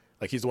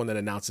 Like, he's the one that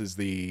announces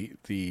the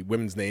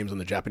women's names on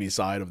the Japanese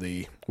side of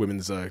the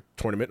women's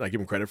tournament. And I give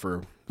him credit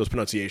for those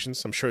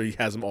pronunciations. I'm sure he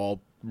has them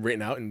all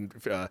written out and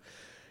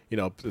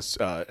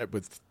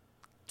with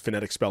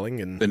phonetic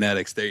spelling and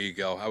phonetics. There you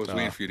go. I was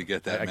waiting for you to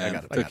get that, man.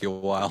 It took you a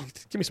while.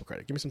 Give me some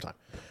credit. Give me some time.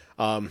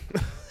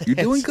 You're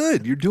doing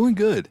good. You're doing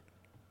good.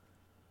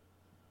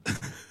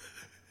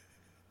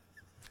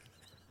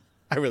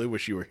 I really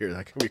wish you were here.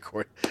 I could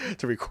record.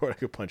 I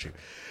could punch you.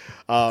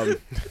 I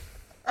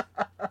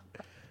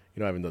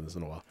haven't done this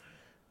in a while.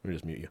 Let me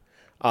just mute you.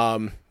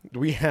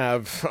 We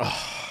have.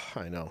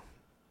 I know.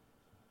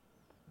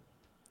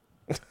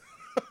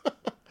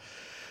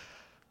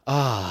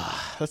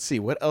 Let's see.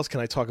 What else can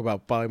I talk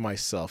about by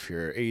myself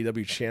here?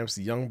 AEW champs,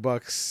 the Young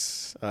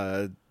Bucks,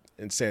 and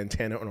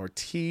Santana and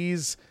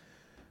Ortiz.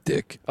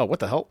 Dick. Oh, what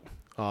the hell?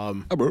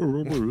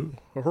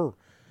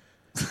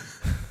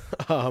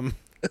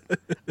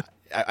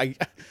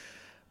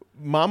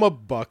 Mama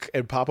Buck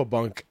and Papa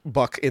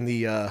Buck in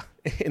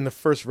the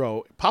first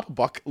row. Papa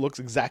Buck looks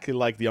exactly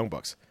like the Young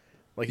Bucks.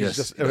 Like he's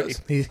Yes, just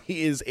he does.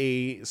 he is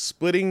a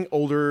splitting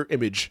older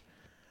image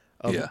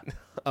of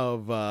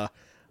the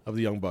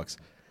Young Bucks.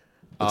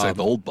 It's like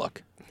the old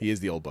Buck. He is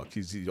the old Buck.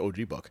 He's the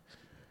OG Buck.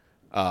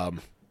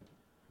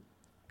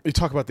 We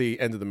talk about the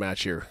end of the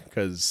match here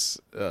because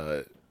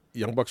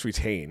Young Bucks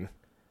retain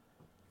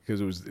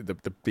because it was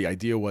the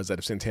idea was that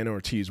if Santana and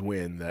Ortiz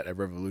win, that at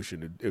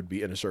Revolution it would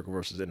be Inner Circle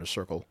versus Inner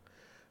Circle.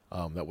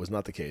 That was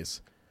not the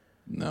case.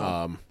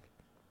 No.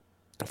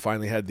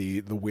 Finally had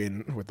the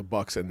win with the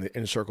Bucks and the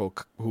Inner Circle,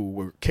 who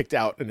were kicked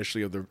out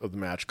initially of the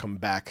match, come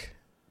back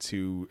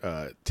to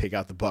take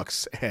out the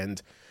Bucks.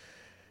 And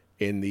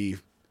in the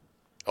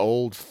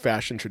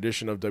old-fashioned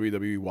tradition of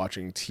WWE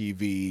watching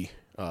TV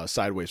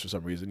sideways for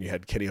some reason, you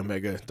had Kenny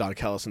Omega, Don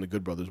Callis, and the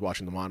Good Brothers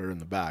watching the monitor in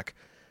the back,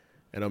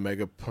 and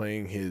Omega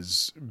playing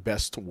his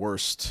best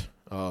worst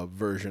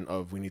version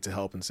of "We need to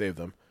help and save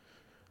them."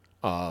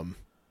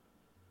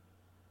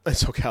 And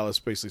so Callis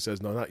basically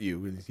says, "No, not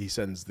you." And he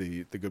sends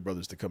the Good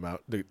Brothers to come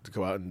out to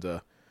go out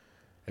and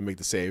make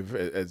the save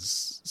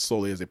as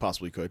slowly as they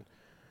possibly could.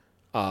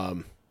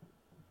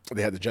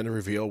 They had the gender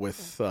reveal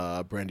with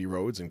Brandy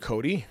Rhodes and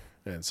Cody,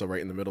 and so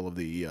right in the middle of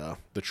the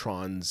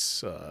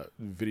Tron's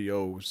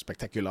video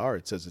spectacular,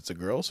 it says it's a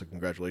girl. So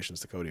congratulations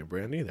to Cody and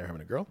Brandy; they're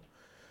having a girl.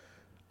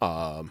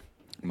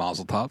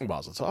 Mazel tov.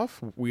 Mazel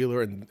tov.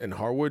 Wheeler and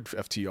Harwood,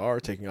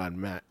 FTR, taking on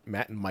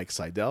Matt and Mike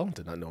Seidel.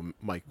 Did not know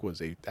Mike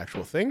was a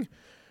actual thing.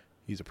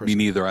 He's a person. Me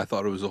neither. I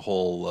thought it was a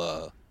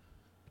whole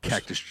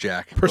Cactus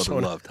Jack Brother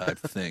Persona. Love type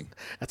thing.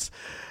 That's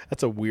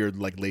a weird,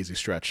 like, lazy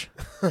stretch.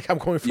 Like, I'm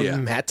going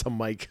from Matt to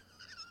Mike.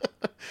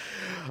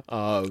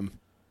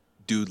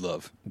 Dude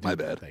Love. My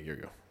bad. There you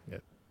go. Yeah.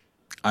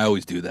 I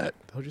always do that.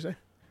 What'd you say?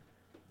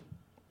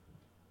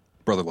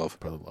 Brother Love.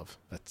 Brother Love.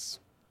 That's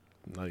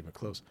not even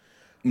close.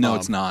 No,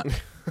 it's not.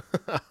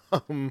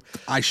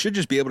 I should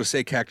just be able to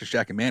say Cactus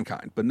Jack and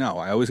Mankind, but no,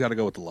 I always got to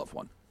go with the Love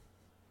one.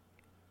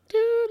 Dude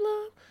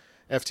Love.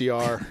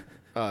 FTR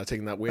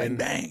taking that win.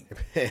 Bang,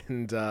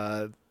 And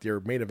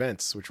your main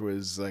events, which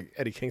was like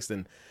Eddie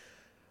Kingston,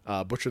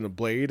 Butcher and the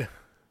Blade,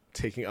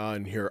 taking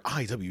on your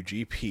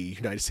IWGP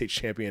United States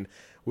Champion.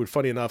 Who,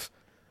 funny enough,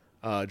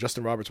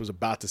 Justin Roberts was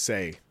about to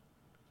say,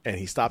 and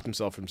he stopped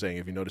himself from saying,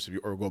 if you notice,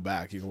 or go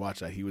back, you can watch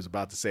that. He was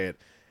about to say it,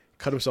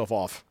 cut himself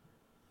off,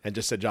 and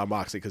just said John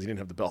Moxley because he didn't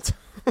have the belt.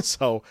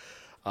 So,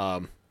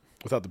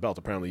 without the belt,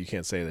 apparently you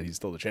can't say that he's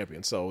still the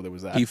champion. So there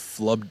was that. He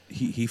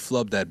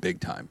flubbed that big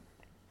time.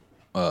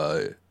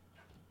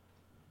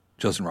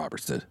 Justin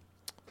Roberts did.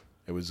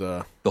 It was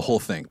the whole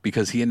thing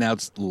because he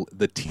announced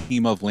the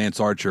team of Lance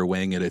Archer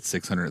weighing it at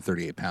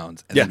 638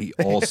 pounds, and then he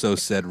also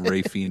said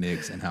Ray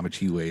Phoenix and how much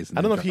he weighs. And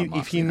I don't know then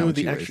if he knew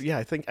the actual. actual. Yeah,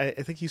 I think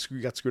he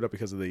got screwed up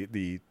because of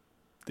the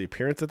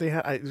appearance that they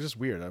had. It was just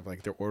weird.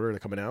 Like their order to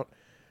coming out.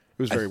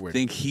 It was very weird. I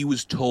think he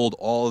was told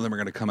all of them are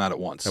going to come out at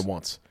once. At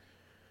once.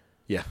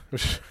 Yeah,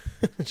 it's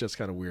just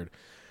kind of weird.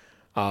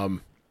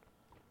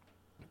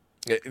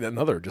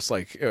 Another just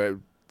like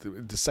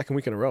the second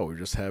week in a row, we're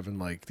just having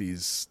like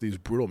these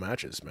brutal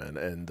matches, man,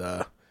 and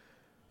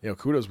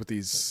kudos with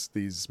these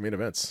main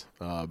events.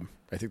 I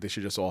think they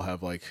should just all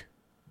have like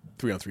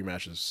 3-on-3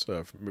 matches,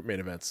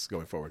 main events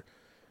going forward.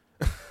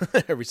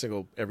 every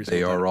single.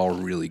 They are all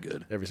really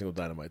good. Every single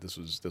Dynamite. This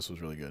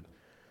was really good.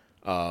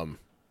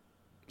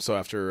 So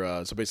after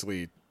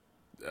after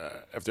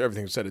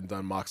everything was said and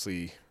done,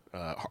 Moxley,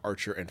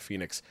 Archer, and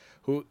Phoenix,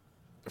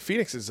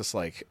 Phoenix is just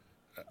like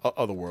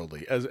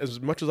otherworldly. As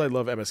much as I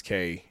love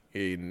MSK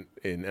in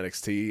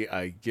NXT,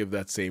 I give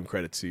that same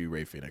credit to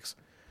Ray Phoenix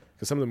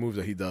because some of the moves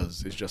that he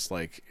does is just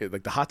like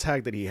the hot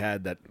tag that he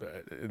had that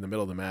in the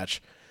middle of the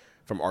match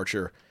from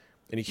Archer,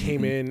 and he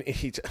came in.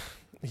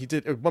 He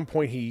did at one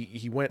point.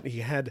 He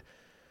had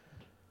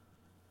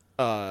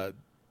the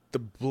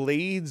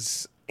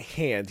Blade's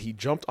hand. He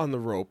jumped on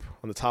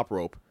the top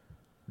rope,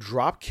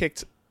 drop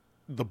kicked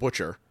the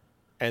Butcher,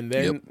 and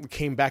then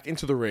came back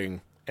into the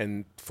ring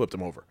and flipped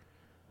him over.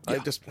 Yeah.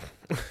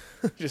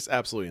 Just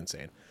absolutely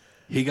insane.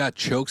 He got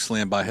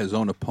chokeslammed by his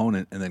own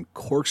opponent and then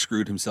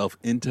corkscrewed himself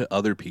into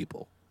other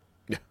people.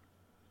 Yeah,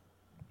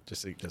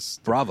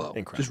 just bravo,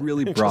 incredible. Just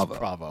really bravo, just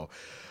bravo.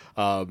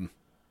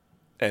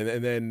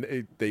 And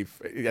then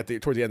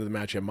towards the end of the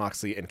match, you have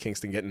Moxley and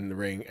Kingston getting in the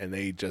ring, and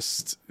they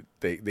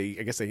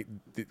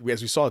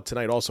as we saw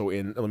tonight also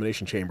in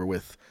Elimination Chamber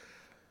with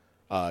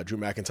Drew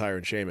McIntyre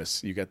and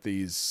Sheamus, you get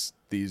these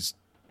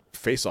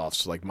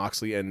face-offs like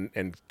Moxley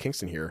and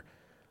Kingston here,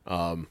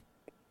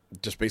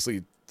 just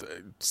basically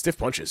stiff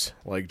punches,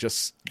 like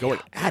just going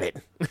at it,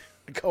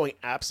 going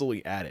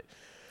absolutely at it.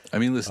 I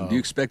mean, listen, do you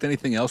expect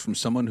anything else from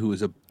someone who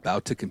is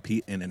about to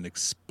compete in an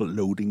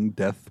exploding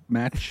death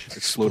match?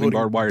 Exploding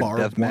barbed wire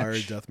death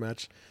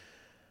match?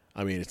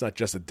 I mean, it's not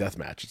just a death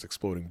match; it's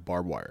exploding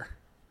barbed wire.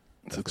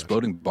 It's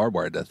exploding barbed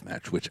wire death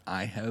match, which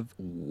I have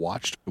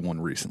watched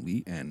one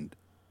recently, and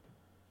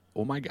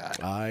oh my god,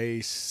 I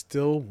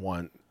still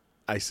want.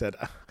 I said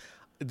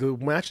the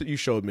match that you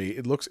showed me.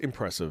 It looks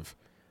impressive.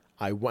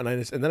 And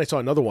then I saw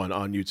another one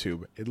on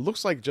YouTube. It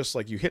looks like just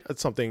like you hit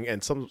something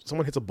and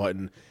someone hits a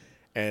button,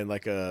 and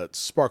like a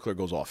sparkler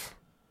goes off,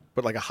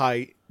 but like a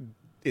high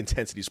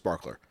intensity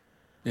sparkler.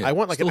 Yeah, I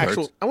want like still an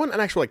hurts.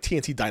 actual like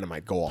TNT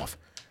dynamite go off,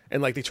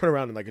 and like they turn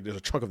around and like there's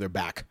a chunk of their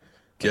back.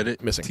 Get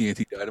it? Missing.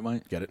 TNT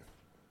Dynamite. Get it?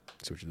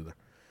 See what you did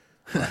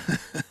there.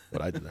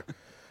 What I did there.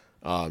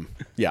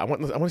 Yeah, I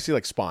want to see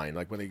like spine,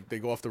 like when they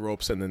go off the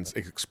ropes and then it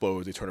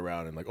explodes. They turn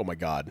around and like, oh my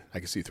god, I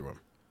can see through them.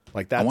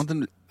 Like that. I want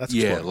them to. That's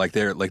yeah,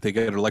 exploding. like they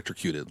get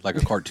electrocuted, like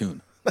a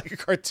cartoon. Like a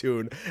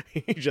cartoon.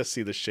 You just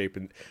see the shape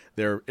and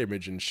their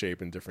image and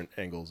shape in different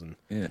angles and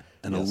Yeah,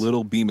 and Yes. a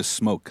little beam of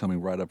smoke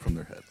coming right up from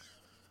their head,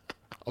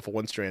 off of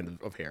one strand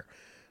of hair.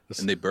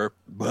 and they burp.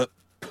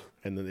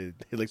 And then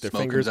they lick their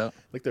Smoke fingers. comes out.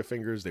 Lick their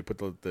fingers. They put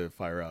the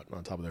fire out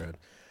on top of their head,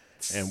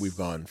 and we've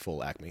gone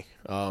full Acme.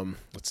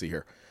 Let's see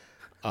here.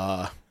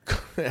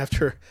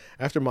 After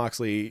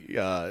Moxley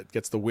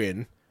gets the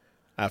win,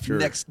 after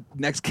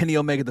Next Kenny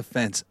Omega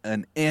defense,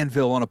 an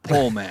anvil on a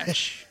pole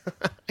match.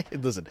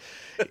 listen,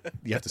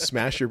 you have to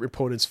smash your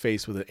opponent's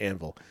face with an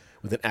anvil,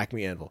 with an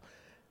Acme anvil.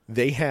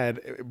 They had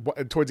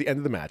towards the end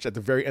of the match, at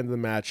the very end of the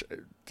match,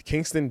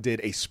 Kingston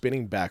did a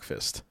spinning back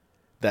fist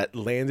that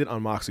landed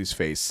on Moxley's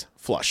face,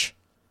 flush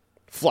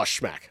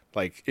smack.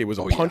 Like it was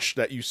a punch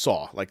that you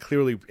saw, like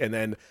clearly, and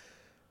then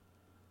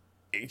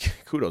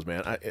kudos,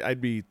 man. I'd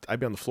be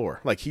on the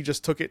floor. Like he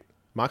just took it.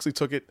 Moxley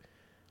took it,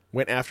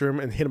 went after him,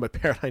 and hit him a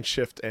paradigm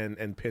shift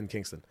and pinned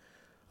Kingston.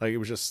 Like it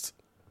was just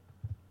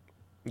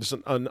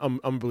an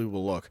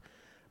unbelievable look.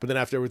 But then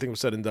after everything was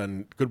said and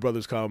done, Good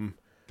Brothers come,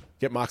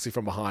 get Moxley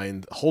from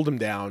behind, hold him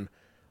down.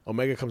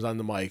 Omega comes on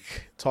the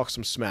mic, talks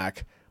some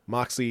smack.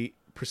 Moxley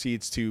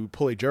proceeds to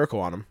pull a Jericho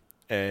on him,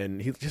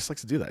 and he just likes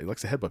to do that. He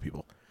likes to headbutt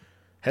people.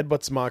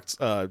 Headbutts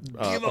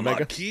Give him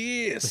Omega. a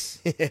kiss.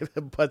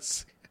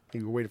 Headbutts.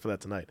 You were waiting for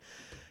that tonight.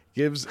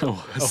 Gives I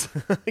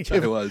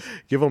was.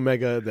 give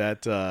Omega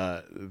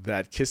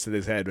that kiss to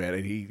his head, man,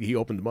 and he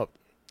opened him up.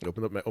 He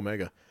opened up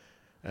Omega,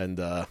 and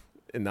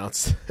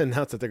announced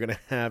that they're going to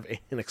have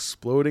an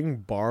exploding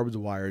barbed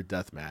wire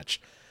death match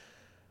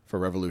for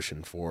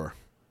Revolution for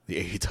the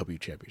AEW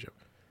Championship.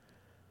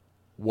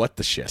 What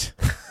the shit?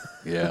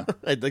 Yeah,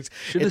 I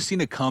should have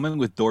seen it coming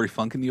with Dory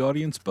Funk in the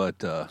audience, but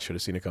should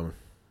have seen it coming.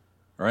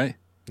 right.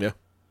 Yeah.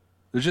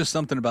 There's just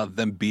something about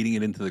them beating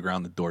it into the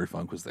ground that Dory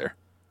Funk was there.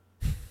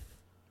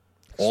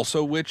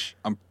 Also, which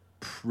I'm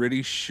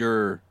pretty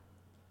sure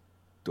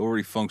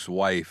Dory Funk's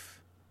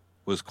wife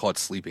was caught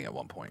sleeping at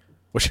one point.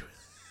 Which,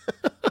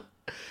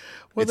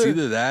 It's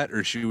either that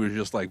or she was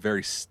just like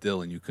very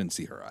still and you couldn't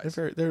see her eyes.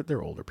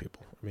 they're older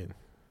people. I mean,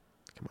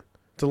 come on.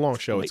 It's a long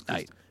show. Late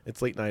night.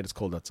 It's late night. It's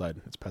cold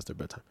outside. It's past their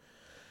bedtime.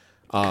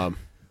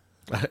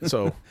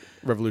 So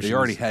Revolution. They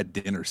already had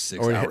dinner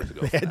 6 hours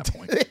ago from that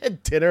point. They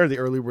had dinner. The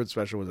early bird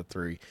special was at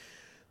 3.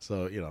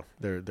 So,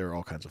 they're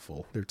all kinds of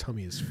full. Their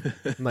tummy is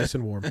nice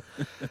and warm.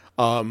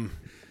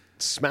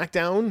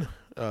 SmackDown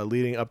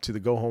leading up to the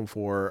go home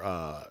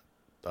for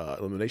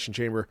Elimination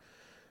Chamber.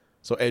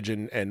 So Edge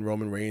and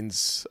Roman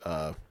Reigns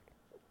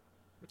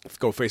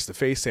go face to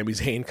face. Sami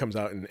Zayn comes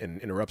out and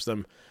interrupts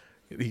them.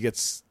 He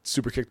gets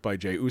super kicked by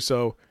Jey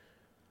Uso.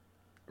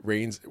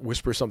 Reigns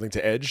whispers something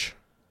to Edge.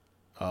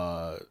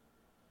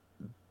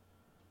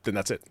 Then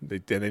that's it.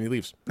 And then he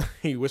leaves.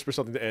 He whispers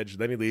something to Edge,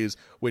 then he leaves,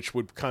 which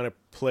would kind of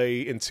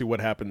play into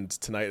what happened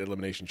tonight at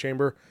Elimination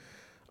Chamber.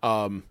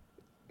 He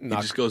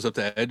just goes up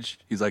to Edge.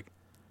 He's like,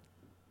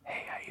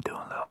 "Hey, how you doing,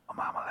 little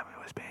mama? Let me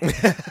whisper."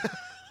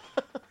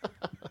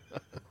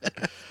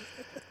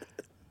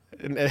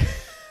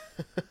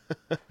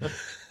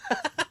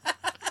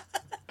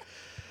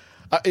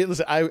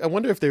 Listen, I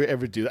wonder if they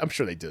ever do that. I'm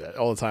sure they do that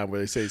all the time, where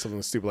they say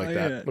something stupid like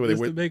that. Where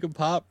Just to make him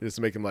pop. just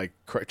to make him like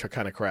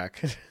kind of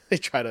crack. They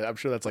try to. I'm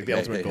sure that's like the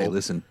ultimate goal. Hey,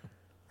 listen.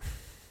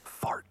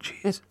 Fart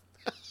cheese.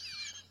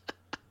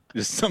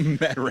 Just some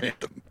mad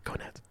random. Go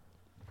ahead.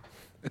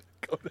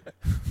 Go there.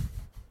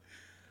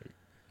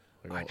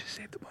 Like, I just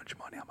saved a bunch of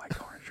money on my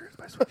car insurance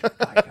by switching to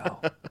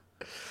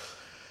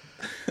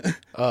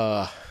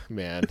Geico.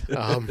 Man,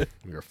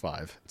 we were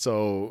 5.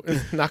 So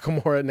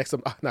Nakamura next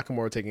up.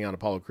 Nakamura taking on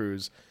Apollo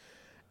Crews,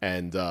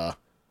 and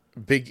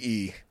Big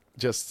E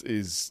just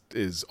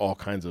is all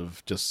kinds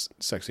of just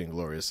sexy and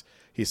glorious.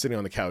 He's sitting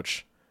on the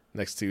couch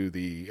next to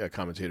the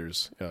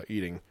commentators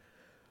eating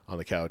on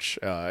the couch,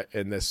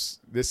 and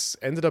this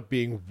ended up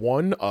being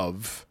one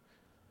of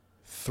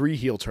 3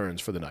 heel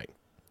turns for the night.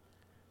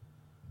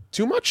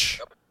 Too much?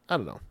 I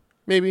don't know.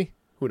 Maybe.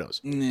 Who knows?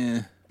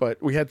 Nah.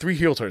 But we had 3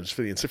 heel turns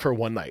for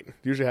one night. It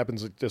usually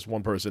happens with just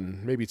one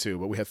person, maybe 2,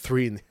 but we had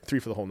 3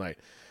 for the whole night.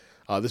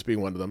 This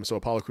being one of them. So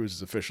Apollo Crews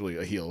is officially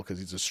a heel because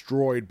he's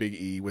destroyed Big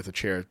E with a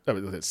chair,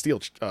 with steel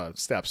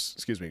steps,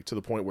 to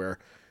the point where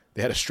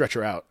they had to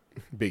stretcher out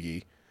Big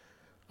E.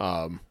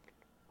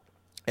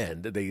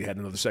 And they had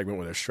another segment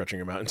where they're stretching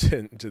him out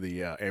into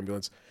the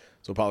ambulance.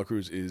 So Apollo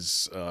Crews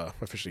is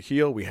officially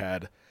heel. We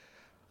had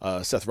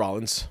Seth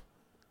Rollins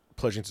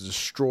pledging to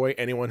destroy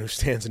anyone who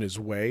stands in his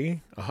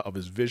way of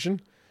his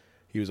vision.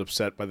 He was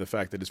upset by the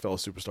fact that his fellow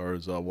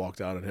superstars walked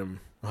out on him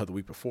the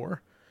week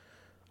before.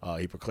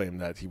 He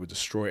proclaimed that he would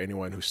destroy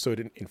anyone who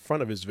stood in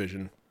front of his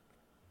vision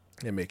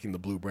and making the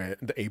blue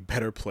brand a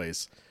better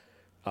place.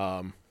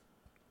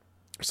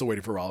 Still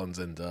waiting for Rollins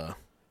and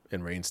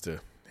Reigns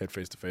to head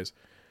face to face.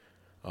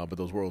 But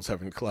those worlds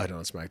haven't collided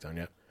on SmackDown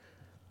yet.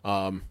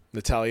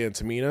 Natalya and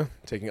Tamina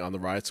taking on the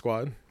Riot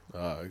Squad.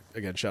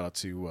 Again, shout out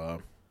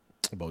to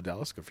Bo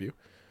Dallas. Good for you.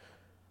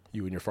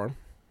 You and your farm.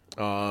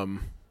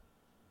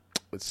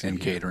 Let's see.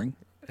 And catering.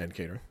 And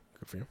catering.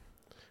 Good for you.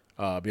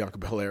 Bianca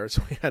Belair.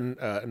 So we had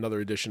another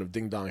edition of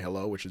Ding Dong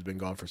Hello, which has been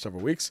gone for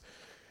several weeks.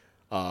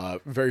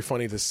 Very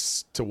funny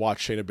to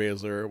watch Shayna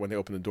Baszler. When they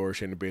opened the door,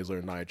 Shayna Baszler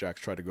and Nia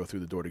Jax tried to go through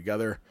the door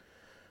together.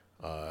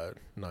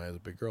 Nia's a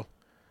big girl.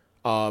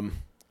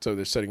 So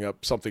they're setting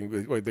up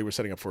something. They were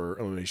setting up for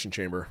Elimination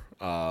Chamber.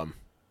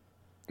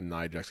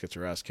 Nia Jax gets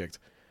her ass kicked.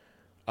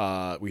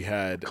 We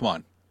had. Come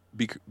on,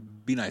 be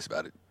nice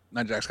about it.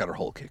 Nia Jax got her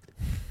hole kicked.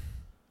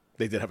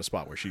 They did have a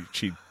spot where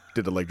she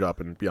did the leg drop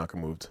and Bianca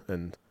moved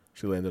and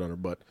she landed on her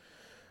butt.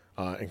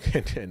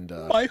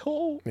 My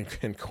hole.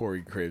 And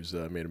Corey Graves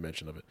made a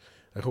mention of it.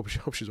 I hope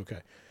she's okay.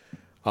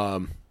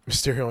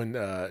 Mysterio and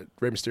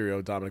Rey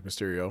Mysterio, Dominic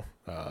Mysterio,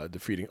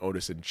 defeating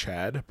Otis and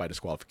Chad by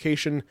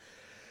disqualification.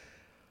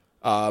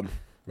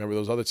 Remember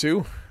those other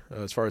two?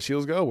 As far as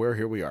heels go,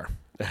 here we are.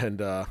 And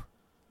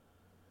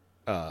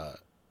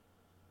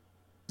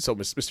so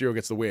Mysterio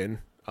gets the win,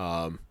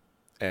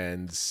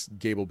 and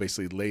Gable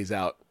basically lays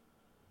out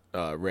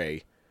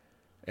Rey,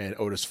 and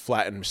Otis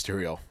flattened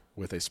Mysterio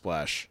with a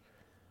splash,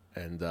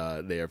 and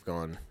they have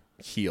gone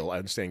heel. I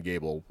understand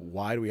Gable.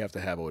 Why do we have to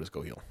have Otis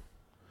go heel?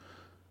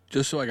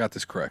 Just so I got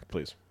this correct.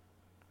 Please.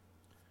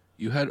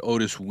 You had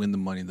Otis win the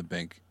Money in the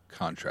Bank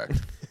contract.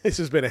 This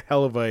has been a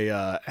hell of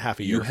a half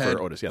a year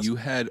for Otis. Yes. You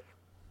had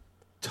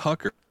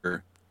Tucker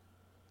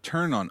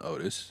turn on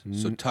Otis,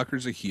 so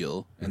Tucker's a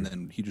heel, and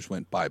then he just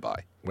went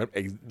bye-bye.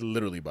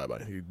 Literally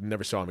bye-bye. You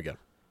never saw him again.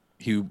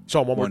 He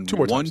saw him two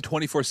more times.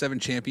 Won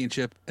 24/7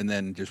 championship, and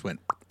then just went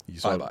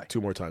bye-bye.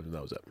 2 more times, and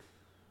that was it.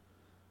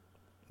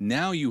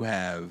 Now you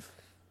have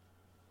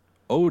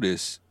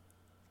Otis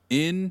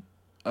in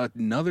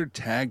another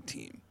tag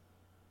team,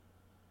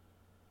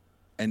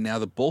 and now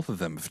the both of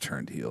them have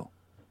turned heel.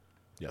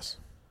 Yes.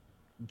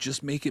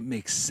 Just make it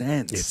make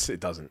sense. It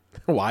doesn't.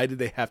 Why did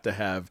they have to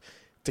have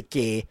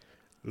Take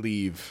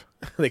leave?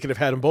 They could have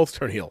had them both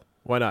turn heel.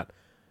 Why not?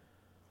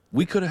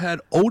 We could have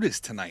had Otis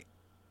tonight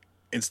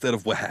instead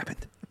of what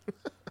happened.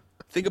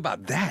 Think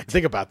about that.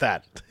 Think about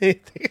that.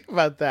 Think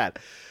about that.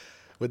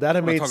 Would that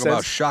have made sense? Talk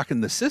about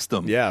shocking the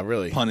system. Yeah,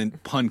 really.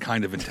 Pun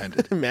kind of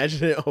intended.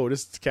 Imagine it,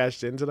 Otis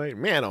cashed in tonight.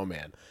 Man, oh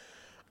man.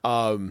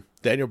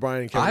 Daniel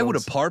Bryan and Kevin I Owens. would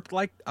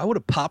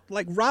have popped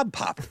like Rob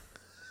popped.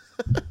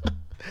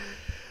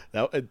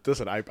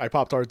 Listen, I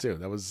popped hard too.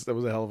 That was a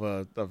hell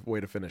of a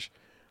way to finish.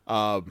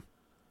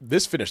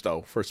 This finish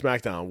though for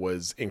SmackDown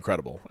was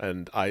incredible,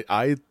 and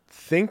I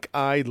think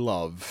I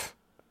love,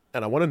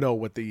 and I want to know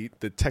what the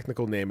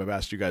technical name. I've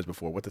asked you guys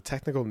before what the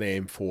technical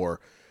name for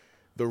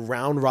the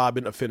round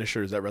robin of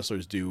finishers that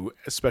wrestlers do,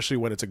 especially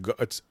when it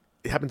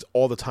happens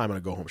all the time on a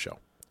go home show.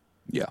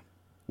 Yeah.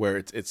 Where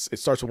it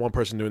starts with one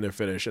person doing their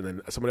finish, and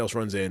then someone else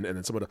runs in, and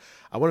then someone.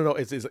 I want to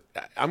know.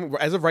 I'm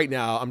as of right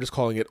now, I'm just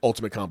calling it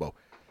Ultimate Combo,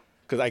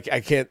 because I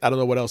don't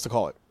know what else to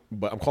call it,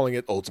 but I'm calling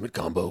it Ultimate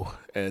Combo,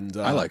 and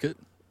I like it.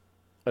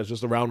 It's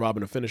just a round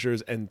robin of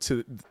finishers, and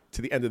to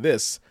the end of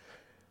this,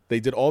 they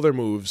did all their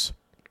moves.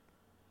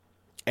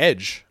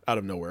 Edge out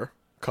of nowhere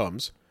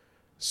comes,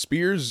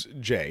 spears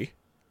Jay.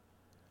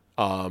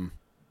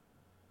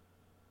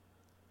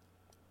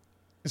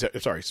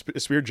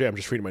 Spear Jay. I'm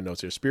just reading my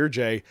notes here. Spear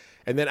Jay,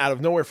 and then out of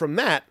nowhere from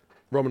that,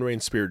 Roman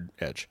Reigns speared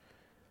Edge,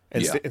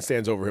 and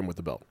stands over him with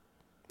the belt,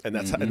 and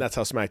that's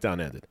how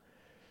SmackDown ended.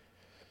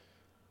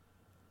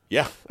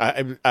 Yeah,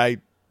 I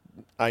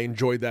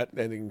enjoyed that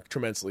ending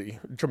tremendously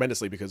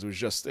because it was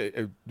just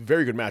a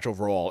very good match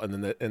overall, and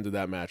then the end of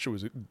that match, it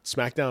was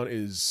SmackDown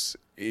is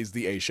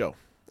the A show.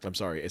 I'm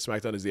sorry,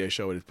 SmackDown is the A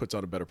show, and it puts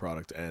on a better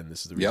product, and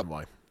this is the reason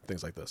why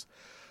things like this,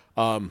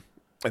 and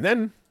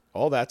then.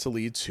 All that to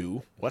lead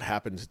to what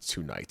happened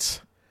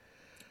tonight.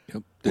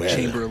 Yep. The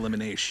chamber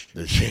elimination.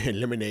 The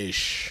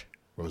elimination.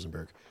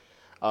 Rosenberg.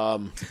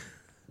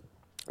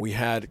 We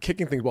had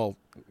kicking things, well,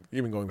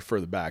 even going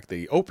further back,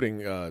 the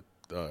opening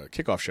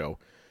kickoff show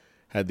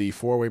had the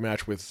 4-way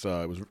match with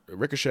it was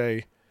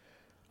Ricochet.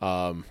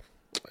 I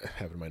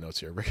have it in my notes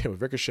here.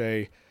 With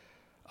Ricochet,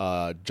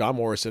 John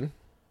Morrison.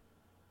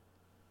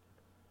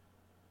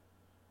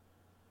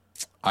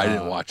 I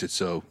didn't watch it,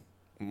 so...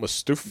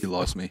 Mustafa. You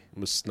lost me.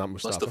 Not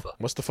Mustafa.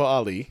 Mustafa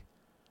Ali.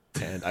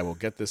 And I will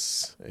get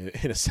this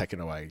in a second.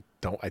 I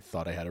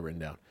thought I had it written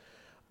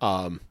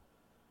down.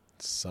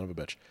 Son of a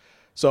bitch.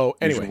 So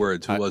anyway. Use your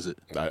words. Who was it?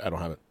 I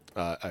don't have it.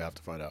 I have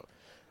to find out.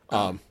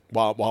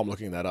 While I'm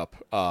looking that up.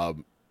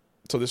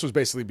 So this was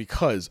basically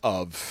because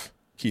of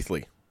Keith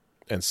Lee.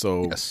 And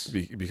so Yes.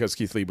 because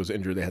Keith Lee was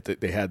injured,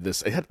 they had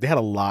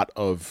a lot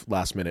of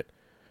last minute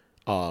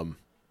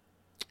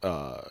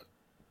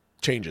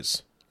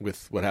changes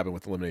with what happened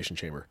with Elimination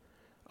Chamber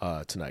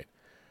tonight.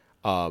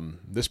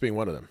 This being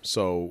one of them.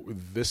 So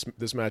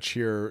this match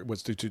here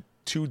was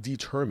to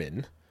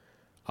determine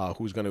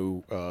who's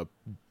going to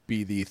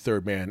be the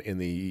third man in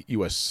the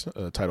U.S.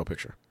 Title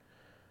picture.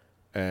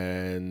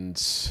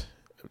 And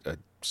I'm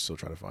still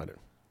trying to find it.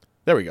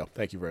 There we go.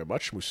 Thank you very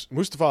much.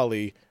 Mustafa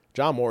Ali,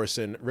 John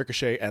Morrison,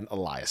 Ricochet, and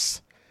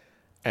Elias.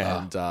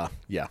 And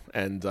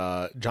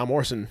John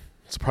Morrison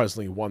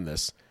surprisingly won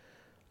this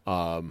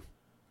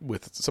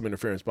with some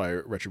interference by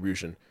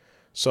Retribution.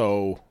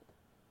 So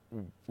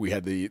we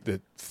had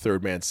the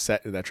third man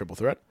set in that triple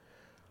threat.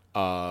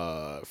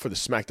 For the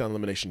SmackDown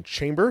Elimination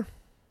Chamber,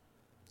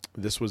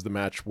 this was the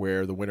match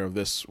where the winner of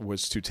this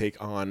was to take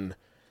on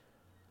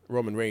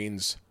Roman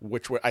Reigns,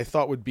 which I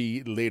thought would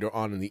be later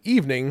on in the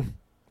evening.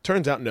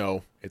 Turns out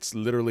no. It's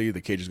literally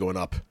the cage is going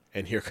up,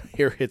 and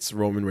here hits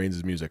Roman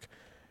Reigns' music,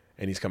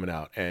 and he's coming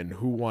out. And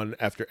who won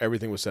after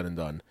everything was said and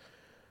done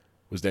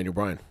was Daniel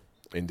Bryan.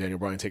 And Daniel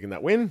Bryan taking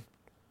that win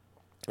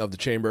of the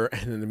chamber,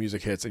 and then the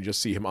music hits, and you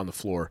just see him on the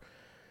floor,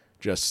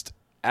 just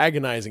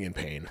agonizing in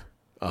pain.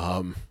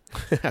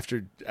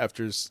 After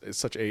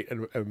such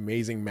an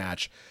amazing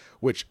match,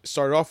 which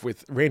started off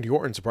with Randy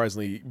Orton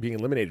surprisingly being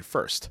eliminated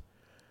first.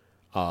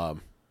 That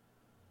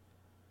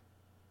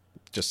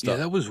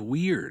was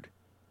weird.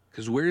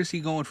 Because where is he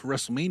going for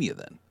WrestleMania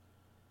then?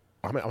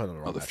 I'm on the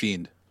wrong match. The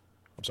Fiend.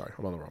 I'm sorry.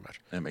 I'm on the wrong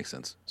match. That makes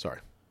sense. Sorry.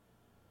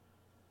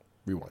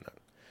 Rewind that.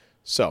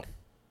 So.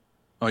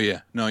 Oh,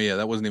 yeah. No, yeah,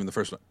 that wasn't even the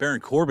first one.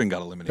 Baron Corbin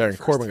got eliminated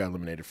first. Corbin got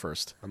eliminated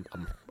first. I'm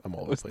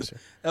all over the place here.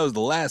 That was the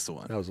last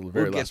one. That was the very last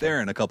one. We'll get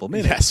there in a couple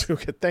minutes. Yes.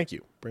 Okay, thank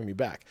you. Bring me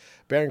back.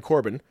 Baron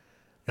Corbin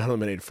got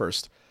eliminated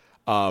first.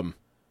 But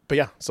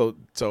yeah, so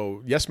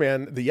Yes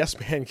Man, the Yes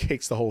Man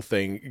takes the whole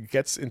thing,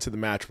 gets into the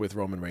match with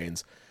Roman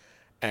Reigns,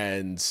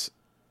 and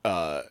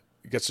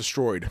gets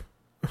destroyed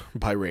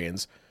by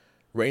Reigns.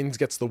 Reigns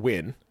gets the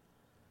win.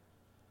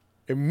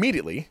 Not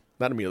immediately,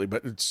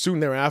 but soon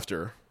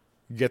thereafter,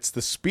 gets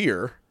the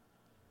spear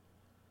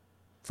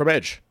from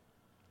Edge.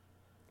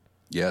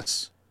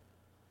 Yes.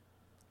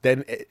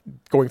 Then,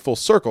 going full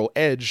circle,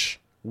 Edge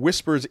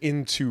whispers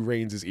into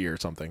Reigns' ear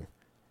something,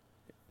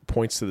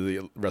 points to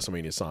the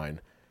WrestleMania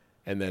sign,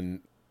 and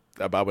then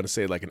about, I want to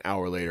say like an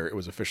hour later, it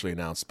was officially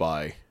announced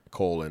by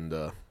Cole and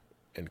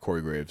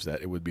Corey Graves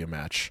that it would be a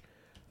match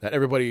that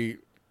everybody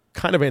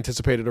kind of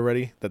anticipated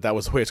already, that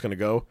was the way it's going to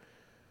go.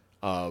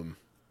 But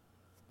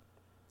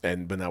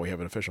now we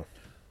have it official.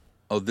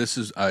 Oh, this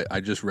is, I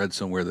just read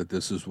somewhere that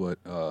this is what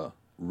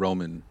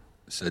Roman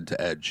said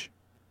to Edge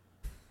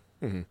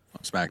on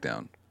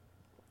SmackDown.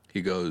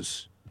 He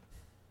goes,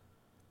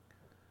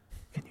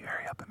 "Can you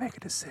hurry up and make a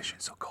decision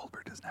so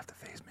Goldberg doesn't have to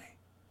face me?"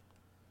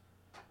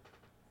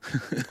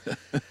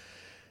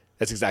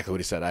 That's exactly what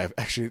he said. I have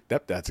actually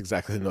that's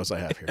exactly the notes I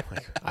have here.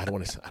 Like, I don't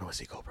want to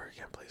see Goldberg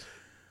again, please.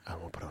 I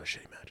don't want to put on a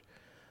shitty match.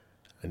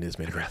 I need this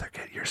main event. I'd rather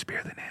get your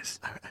spear than his.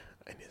 I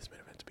need this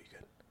main event to be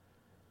good.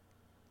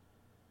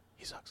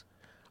 He sucks.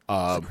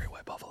 Slippery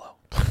white buffalo.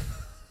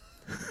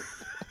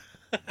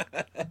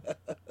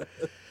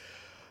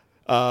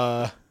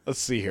 Let's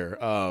see here.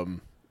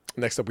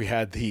 Next up, we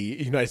had the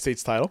United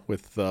States title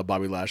with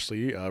Bobby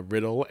Lashley,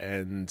 Riddle,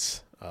 and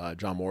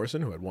John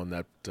Morrison, who had won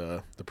that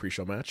the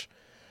pre-show match.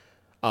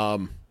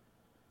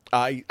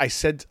 I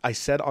said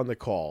on the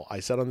call, I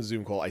said on the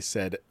Zoom call, I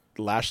said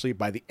Lashley,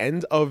 by the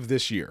end of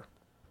this year,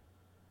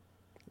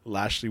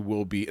 Lashley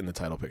will be in the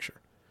title picture.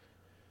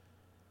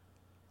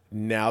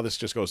 Now this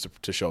just goes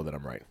to show that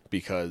I'm right,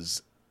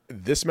 because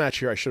this match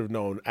here, I should have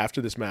known after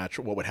this match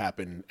what would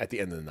happen at the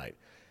end of the night.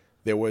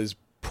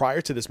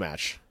 Prior to this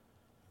match,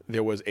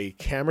 there was a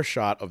camera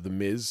shot of The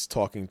Miz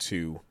talking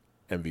to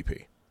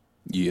MVP.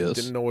 Yes.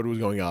 Didn't know what was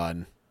going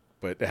on,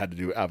 but it had to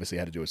do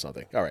with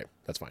something. All right,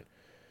 that's fine.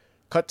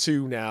 Cut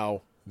to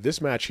now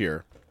this match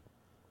here,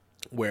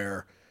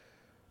 where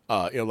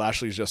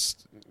Lashley's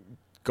just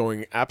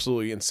going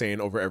absolutely insane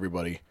over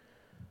everybody.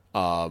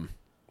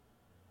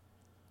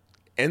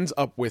 Ends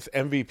up with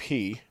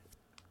MVP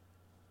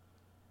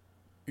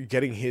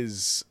getting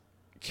his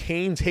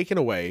cane taken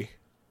away.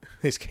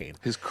 His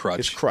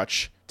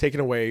crutch taken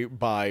away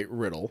by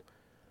Riddle,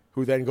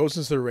 who then goes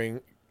into the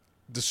ring,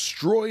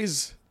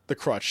 destroys the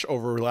crutch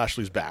over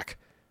Lashley's back.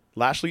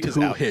 Lashley is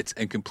out. Hits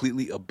and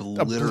completely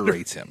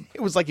obliterates him.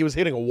 It was like he was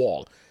hitting a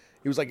wall.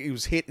 It was like he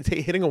was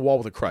hitting a wall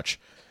with a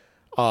crutch.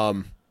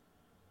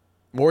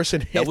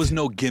 Morrison hit. That was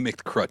no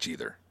gimmicked crutch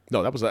either.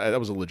 No, that was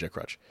a legit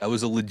crutch. That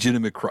was a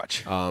legitimate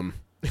crutch.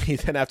 He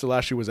then, after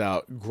Lashley was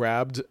out,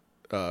 grabbed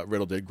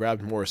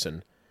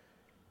Morrison,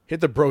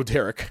 hit the Bro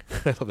Derek.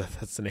 I love that.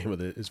 That's the name of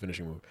his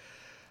finishing move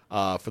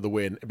for the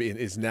win.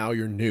 Is now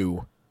your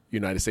new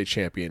United States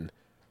champion,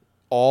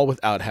 all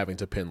without having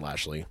to pin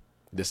Lashley.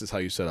 This is how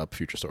you set up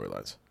future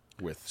storylines.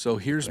 So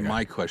here's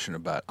my question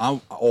about it.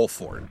 I'm all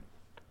for it.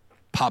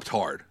 Popped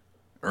hard.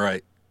 All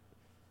right.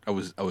 I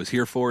was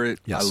here for it.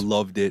 Yes. I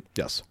loved it.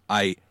 Yes.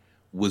 I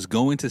was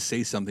going to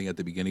say something at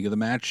the beginning of the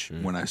match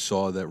when I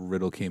saw that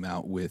Riddle came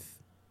out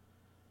with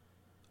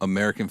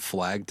American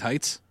flag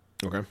tights.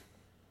 Okay.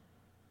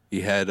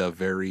 He had a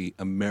very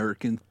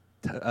American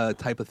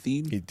type of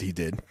theme. He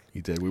did.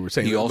 He did. We were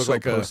saying He it looked also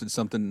like posted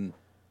something.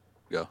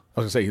 Yeah.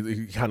 I was going to say,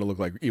 he kind of looked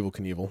like Evel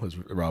Knievel, as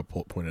Rob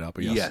pointed out.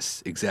 But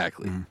Yes,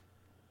 exactly.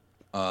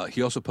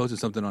 He also posted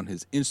something on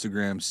his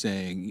Instagram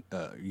saying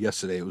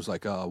yesterday, it was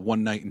like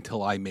one night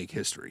until I make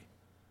history.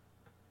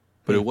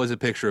 But it was a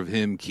picture of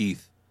him,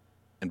 Keith,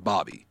 and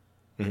Bobby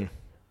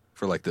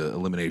for like the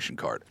elimination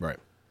card. Right.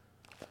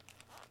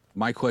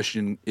 My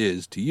question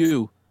is to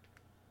you,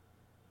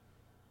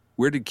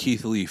 where did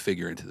Keith Lee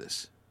figure into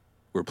this?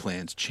 Were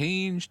plans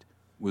changed?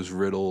 Was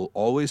Riddle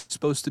always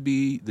supposed to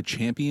be the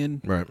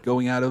champion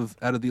going out of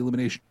the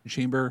Elimination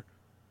Chamber?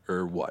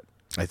 Or what?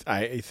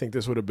 I think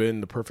this would have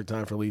been the perfect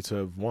time for Lee to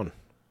have won.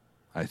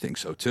 I think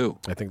so, too.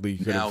 I think Lee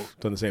could have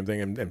done the same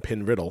thing and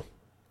pinned Riddle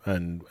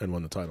and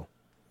won the title.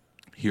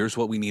 Here's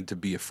what we need to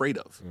be afraid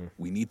of.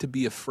 We need to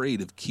be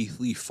afraid of Keith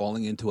Lee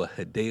falling into a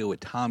Hideo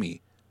Itami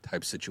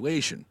type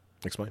situation.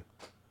 Explain.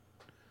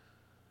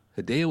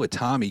 Hideo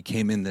Itami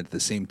came in at the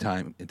same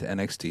time into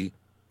NXT.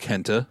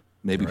 Kenta,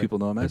 maybe people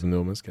know him as.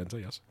 Know him as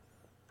Kenta, yes.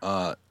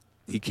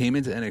 He came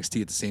into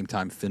NXT at the same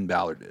time Finn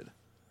Balor did.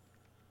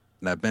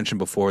 And I've mentioned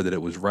before that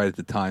it was right at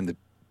the time that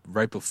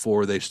right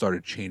before they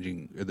started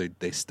changing, or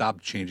they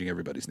stopped changing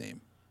everybody's name.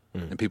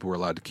 And people were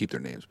allowed to keep their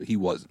names, but he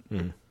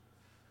wasn't.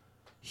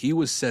 He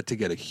was set to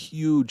get a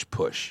huge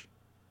push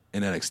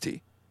in NXT.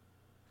 And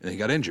then he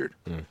got injured.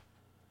 And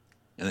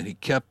then he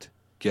kept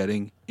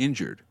getting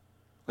injured.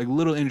 Like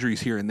little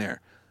injuries here and there.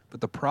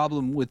 But the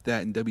problem with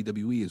that in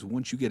WWE is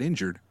once you get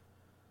injured,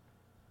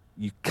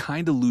 you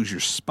kind of lose your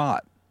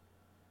spot.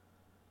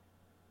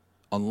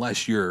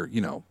 Unless you're,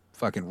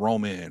 fucking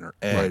Roman or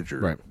Edge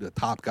or the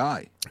top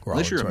guy.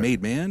 Unless you're a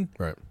made man,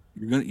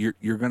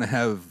 you're gonna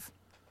have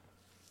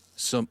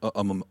some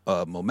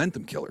a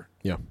momentum killer.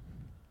 Yeah.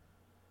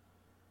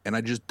 And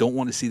I just don't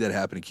want to see that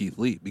happen to Keith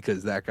Lee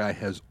because that guy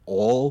has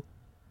all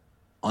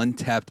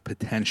untapped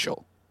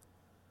potential.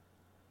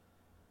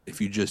 If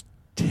you just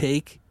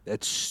take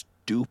that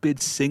stupid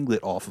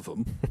singlet off of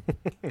him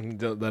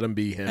let him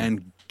be him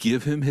and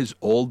give him his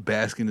old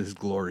Bask in His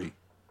Glory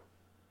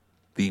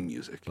theme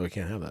music. Well, we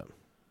can't have that.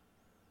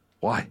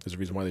 Why? There's a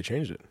reason why they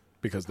changed it.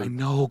 Because I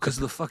know, because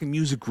of the fucking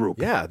music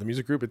group. Yeah, the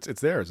music group, it's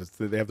theirs.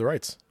 They have the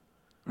rights.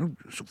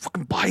 So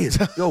fucking buy it.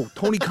 Yo,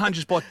 Tony Khan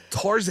just bought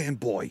Tarzan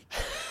Boy.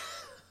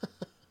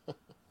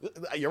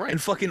 You're right.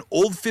 And fucking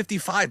Old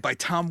 55 by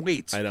Tom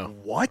Waits. I know.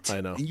 What? I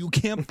know. And you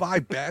can't buy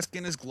Bask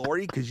in His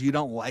Glory because you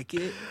don't like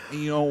it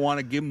and you don't want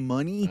to give him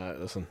money?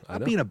 Listen, I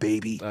Not know. being a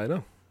baby. I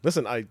know.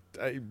 Listen, I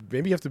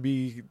maybe you have to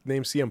be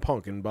named CM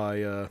Punk and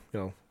buy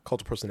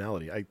cult of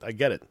personality. I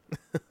get it.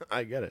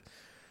 I get it.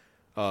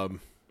 By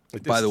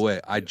the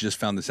way, I just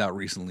found this out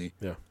recently.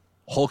 Yeah.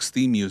 Hulk's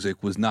theme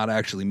music was not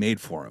actually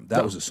made for him.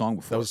 That was a song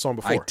before. That was a song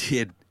before.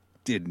 I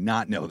did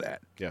not know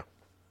that. Yeah.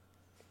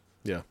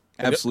 Yeah.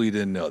 Absolutely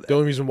didn't know that. The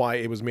only reason why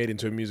it was made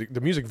into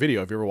the music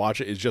video, if you ever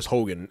watch it, is just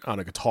Hogan on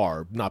a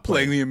guitar, not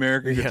Playing the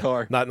American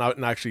guitar.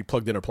 not actually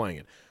plugged in or playing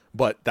it.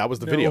 But that was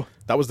the video.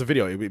 That was the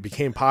video. It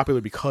became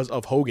popular because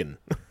of Hogan,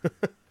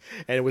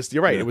 and it was.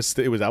 You're right. Yeah.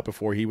 It was out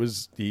before it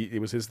was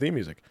his theme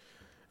music.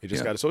 It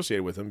just got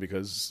associated with him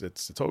because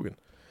it's Hogan.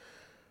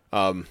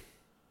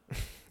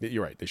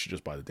 You're right. They should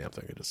just buy the damn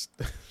thing and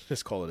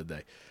just call it a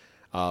day.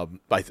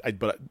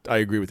 But I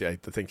agree with you. I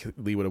think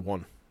Lee would have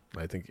won.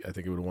 I think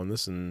he would have won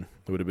this, and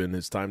it would have been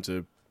his time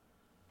to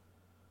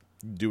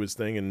do his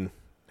thing and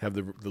have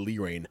the Lee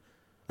reign.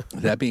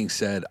 That being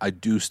said, I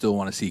do still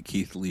want to see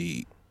Keith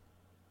Lee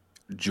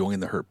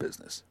join the Hurt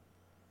Business.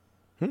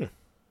 I don't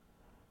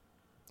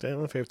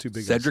know if I have two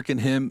big Cedric and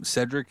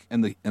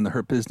the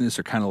Hurt Business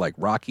are kind of like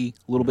Rocky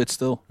a little bit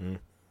still. But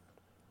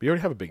you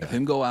already have a big guy. Have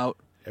him go out.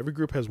 Every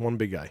group has one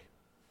big guy.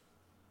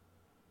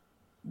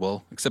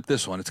 Well, except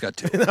this one, it's got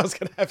two. And I was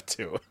gonna have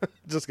two.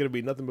 Just gonna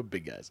be nothing but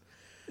big guys.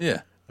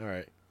 Yeah. All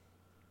right.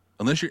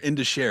 Unless you're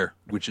into Cher,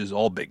 which is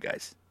all big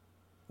guys.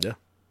 Yeah.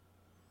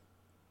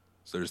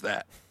 So there's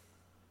that.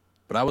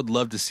 But I would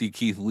love to see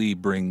Keith Lee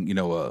bring,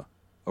 a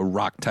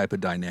Rock type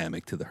of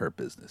dynamic to the Hurt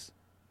Business.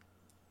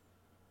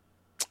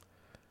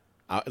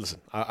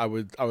 Listen, I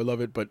would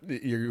love it, but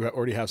you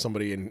already have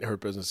somebody in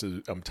Hurt Business.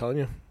 I'm telling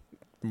you,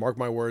 mark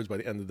my words. By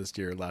the end of this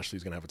year,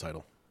 Lashley's gonna have a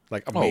title,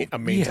 like a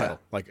main title.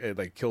 Like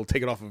he'll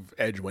take it off of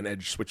Edge when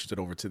Edge switches it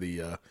over to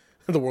the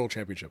World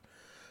Championship.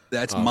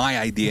 That's my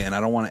idea, and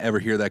I don't want to ever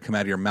hear that come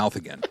out of your mouth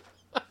again.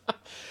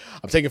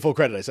 I'm taking full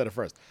credit. I said it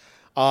first.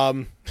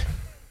 I'm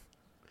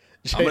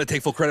going to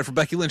take full credit for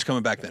Becky Lynch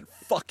coming back then.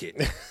 Fuck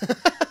it.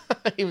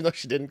 Even though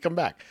she didn't come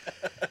back.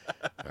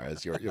 All right,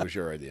 it was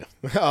your idea.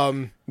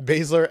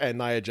 Baszler and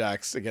Nia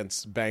Jax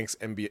against Banks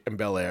and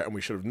Belair, and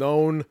we should have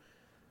known.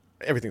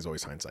 Everything's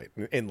always hindsight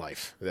in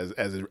life,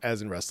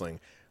 as in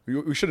wrestling.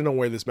 We should have known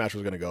where this match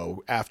was going to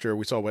go after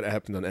we saw what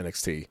happened on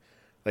NXT.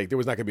 Like, there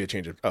was not going to be a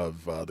change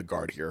of the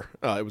guard here.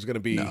 It was going to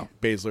be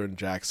Baszler and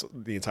Jax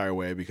the entire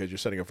way because you're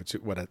setting up for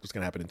what was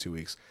going to happen in 2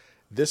 weeks.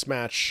 This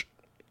match,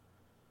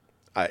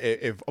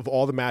 If of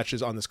all the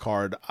matches on this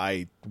card,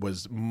 I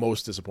was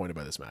most disappointed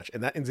by this match,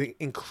 and that is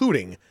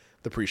including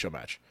the pre-show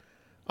match.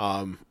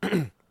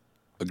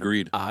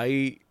 Agreed.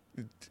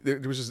 There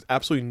was just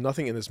absolutely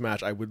nothing in this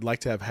match. I would like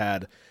to have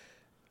had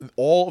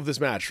all of this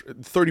match,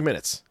 30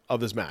 minutes of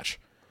this match.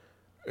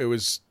 It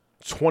was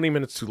 20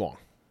 minutes too long.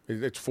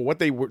 It's for what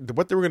they were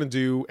going to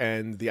do,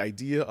 and the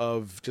idea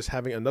of just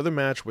having another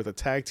match with a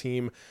tag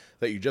team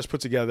that you just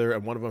put together,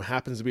 and one of them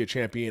happens to be a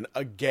champion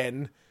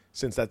again,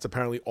 since that's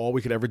apparently all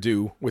we could ever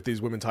do with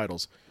these women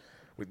titles,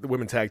 with the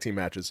women tag team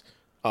matches.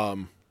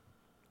 But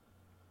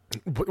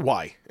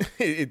why?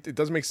 It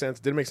doesn't make sense.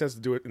 It didn't make sense to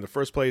do it in the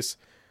first place.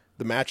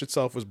 The match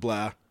itself was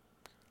blah.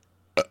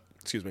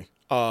 Excuse me.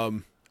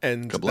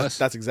 And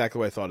that's exactly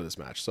what I thought of this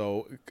match.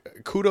 So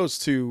kudos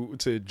to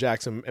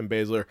Jackson and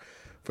Baszler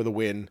for the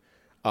win.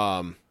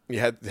 You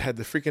had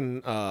the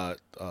freaking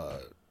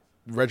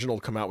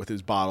Reginald come out with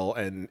his bottle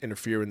and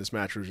interfere in this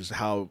match, which is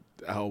how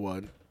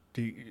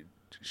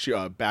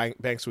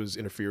Banks was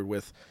interfered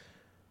with.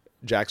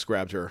 Jax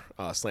grabbed her,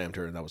 slammed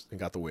her, and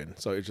got the win.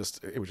 So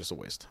it was just a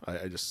waste.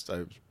 I was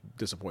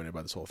disappointed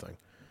by this whole thing.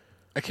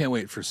 I can't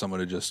wait for someone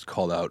to just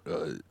call out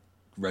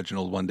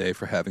Reginald one day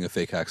for having a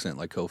fake accent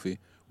like Kofi.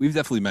 We've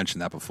definitely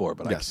mentioned that before,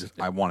 but yes.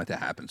 I want it to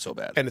happen so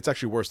bad. And it's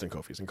actually worse than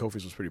Kofi's, and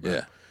Kofi's was pretty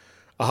bad.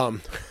 Yeah.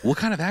 What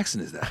kind of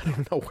accent is that? I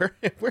don't know. Where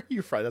are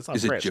you from? That's not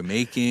Is French. It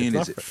Jamaican?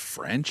 Is it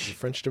French?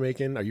 French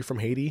Jamaican? Are you from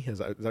Haiti? Is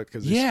that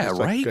because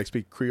right? I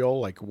speak Creole.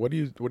 Like, what do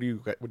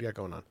you got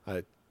going on?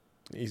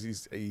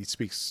 He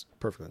speaks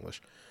perfect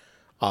English.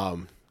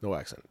 No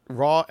accent.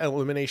 Raw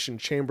Elimination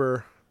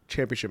Chamber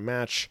Championship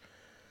match.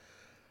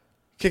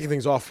 Kicking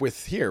things off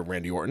with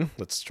Randy Orton.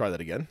 Let's try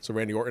that again. So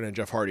Randy Orton and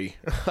Jeff Hardy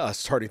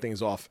starting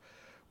things off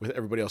with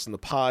everybody else in the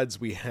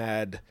pods. We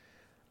had,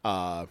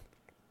 let's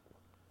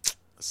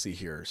see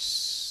here,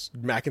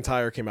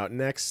 McIntyre came out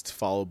next,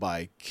 followed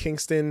by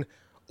Kingston.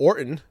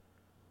 Orton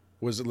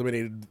was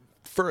eliminated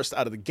first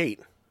out of the gate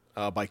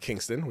by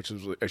Kingston, which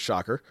was a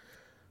shocker.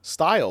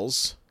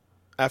 Styles,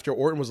 after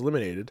Orton was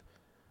eliminated,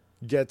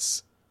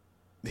 gets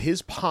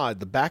his pod,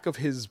 the back of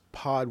his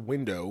pod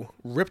window,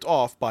 ripped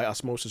off by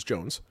Osmosis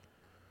Jones.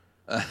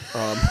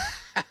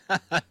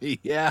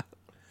 Yeah.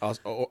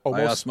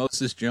 By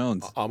Osmosis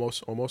Jones.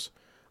 Almost.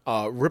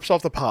 Rips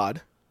off the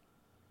pod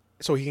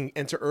so he can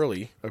enter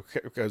early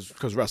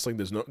because wrestling,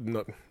 there's no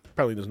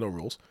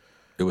rules.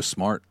 It was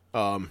smart.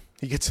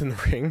 He gets in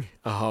the ring,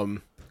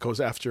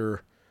 goes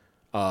after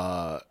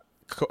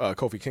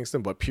Kofi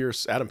Kingston, but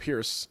Adam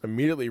Pearce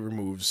immediately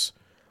removes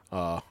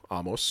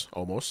Almost.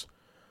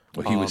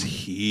 Well, he was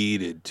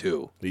heated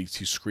too. He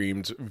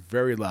screamed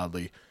very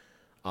loudly,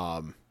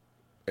 and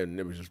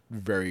it was just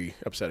very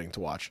upsetting to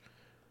watch.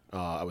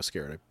 I was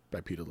scared.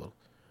 I peed a little.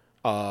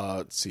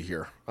 Let's see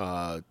here.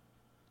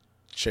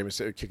 Sheamus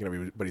kicking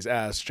everybody's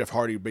ass. Jeff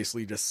Hardy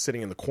basically just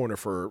sitting in the corner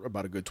for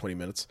about a good 20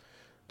 minutes,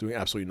 doing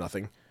absolutely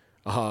nothing.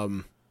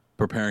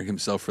 Preparing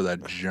himself for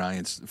that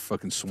giant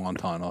fucking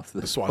swanton off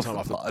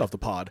the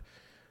pod.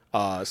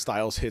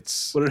 Styles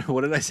hits.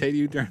 What did I say to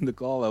you during the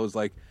call? I was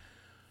like,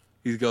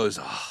 he goes,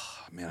 "Oh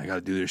man, I got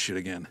to do this shit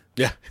again."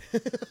 Yeah.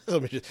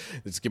 Let me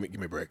just give me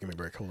a break.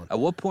 Hold on. At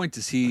what point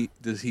does he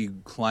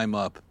climb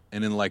up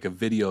and in like a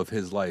video of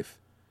his life,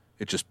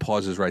 it just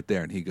pauses right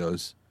there and he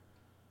goes,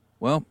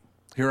 "Well,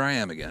 here I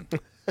am again."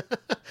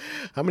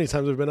 How many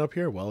times have we been up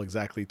here? Well,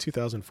 exactly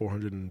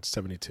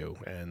 2,472.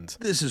 And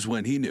this is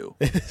when he knew.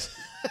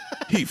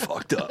 He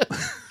fucked up.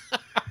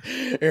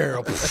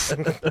 Yeah.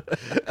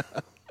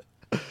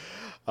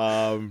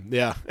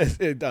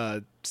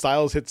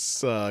 Styles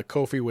hits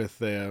Kofi with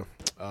the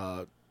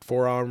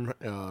forearm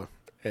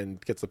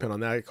and gets the pin on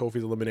that.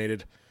 Kofi's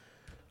eliminated.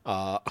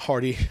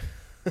 Hardy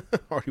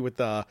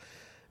with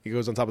he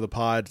goes on top of the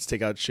pod to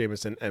take out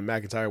Sheamus and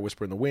McIntyre.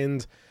 Whisper in the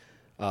wind.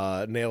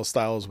 Nails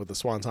Styles with the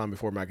swanton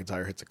before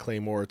McIntyre hits a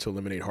Claymore to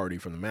eliminate Hardy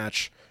from the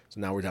match.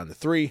 So now we're down to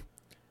 3.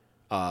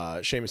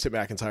 Sheamus hit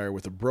McIntyre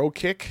with a bro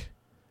kick.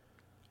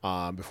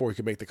 Before he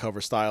could make the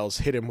cover, Styles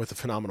hit him with a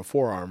phenomenal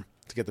forearm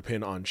to get the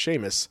pin on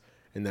Sheamus.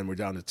 And then we're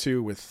down to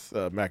 2 with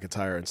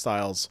McIntyre and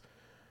Styles.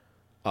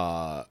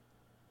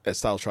 As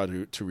Styles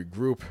tried to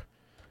regroup,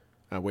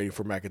 waiting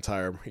for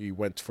McIntyre, he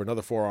went for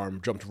another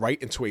forearm, jumped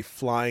right into a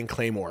flying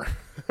Claymore,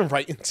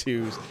 right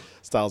into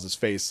Styles'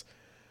 face.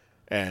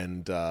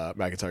 And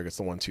McIntyre gets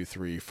the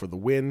 1-2-3 for the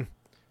win.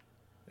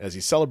 As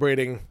he's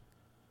celebrating,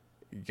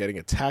 getting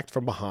attacked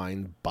from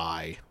behind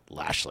by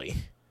Lashley.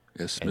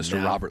 Yes, and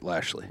Mr. Robert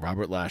Lashley.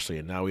 Robert Lashley.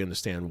 And now we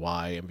understand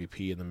why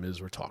MVP and The Miz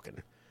were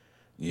talking.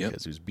 Yep.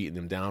 Because he was beating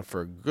him down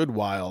for a good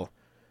while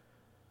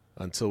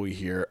until we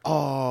hear,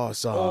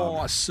 "Awesome."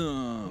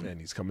 Awesome. And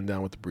he's coming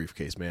down with the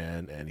briefcase,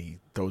 man. And he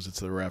throws it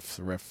to the ref.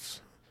 The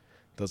ref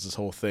does this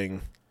whole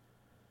thing.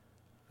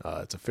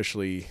 It's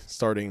officially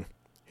starting.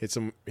 Hits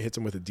him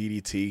with a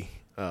DDT.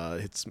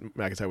 Hits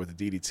McIntyre with a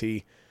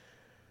DDT.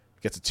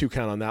 Gets a 2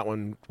 count on that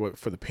one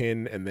for the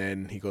pin, and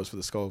then he goes for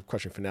the skull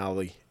crushing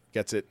finale.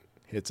 Gets it,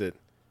 hits it.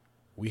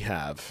 We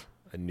have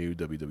a new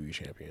WWE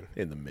champion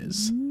in The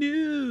Miz.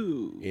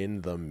 New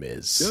in The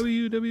Miz.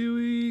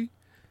 WWE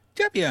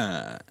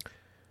champion.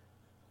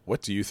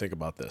 What do you think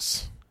about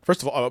this?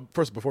 First of all,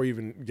 before you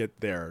even get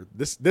there,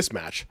 this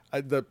match,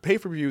 the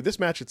pay-per-view, this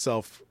match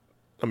itself,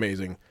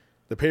 amazing.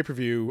 The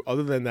pay-per-view,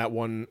 other than that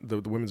one, the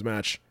women's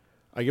match,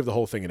 I give the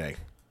whole thing an A.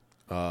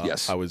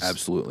 Yes, I was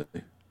absolutely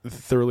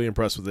thoroughly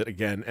impressed with it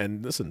again.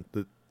 And listen,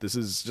 this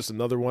is just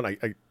another one.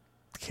 I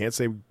can't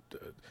say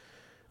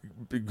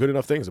good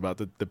enough things about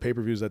the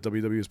pay-per-views that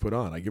WWE has put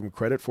on. I give them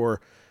credit for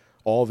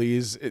all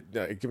these.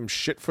 I give them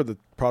shit for the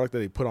product that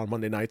they put on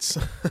Monday nights,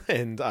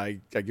 and I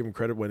give them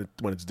credit when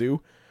it's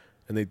due,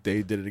 and they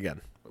did it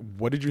again.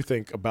 What did you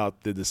think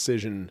about the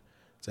decision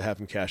to have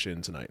him cash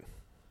in tonight?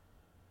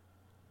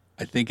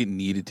 I think it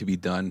needed to be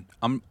done.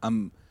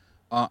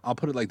 I'll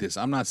put it like this.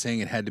 I'm not saying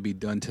it had to be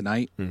done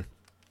tonight,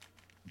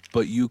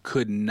 but you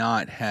could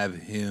not have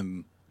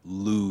him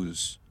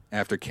lose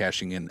after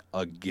cashing in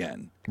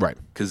again. Right.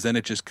 Because then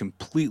it just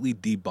completely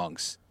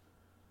debunks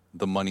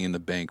the Money in the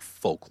Bank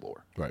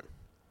folklore. Right.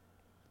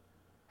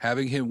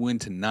 Having him win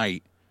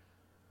tonight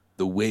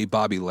the way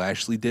Bobby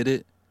Lashley did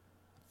it,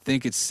 I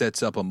think it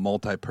sets up a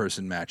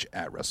multi-person match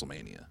at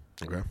WrestleMania.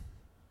 Okay.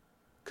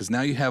 Because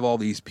now you have all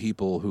these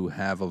people who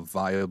have a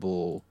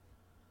viable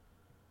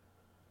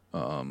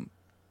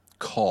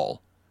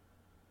call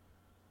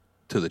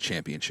to the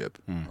championship.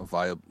 A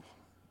viable,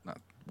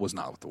 was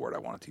not the word I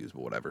wanted to use,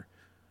 but whatever.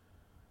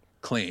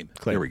 Claim.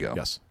 There we go.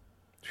 Yes.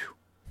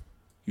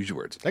 Use your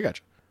words. I got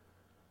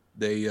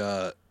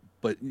you.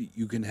 But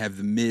you can have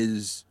the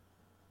Miz,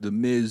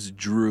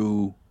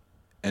 Drew,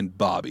 and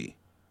Bobby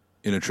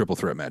in a triple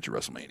threat match at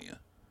WrestleMania.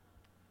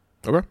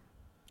 Okay.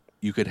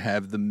 You could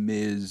have the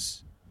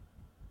Miz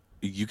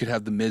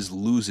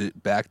lose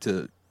it back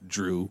to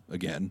Drew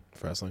again.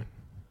 Fastlane.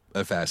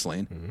 At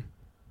Fastlane. Mm-hmm.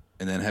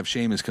 And then have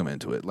Sheamus come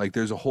into it. Like,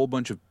 there's a whole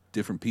bunch of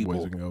different people.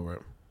 Ways it can go, right?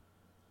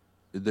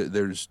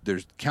 There's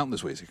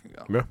countless ways it can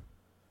go. Yeah.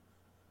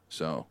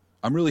 So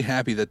I'm really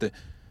happy that the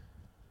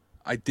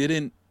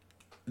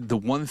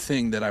one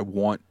thing that I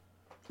want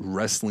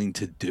wrestling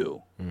to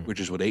do,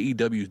 which is what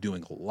AEW is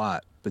doing a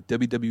lot, but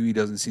WWE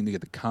doesn't seem to get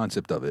the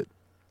concept of it.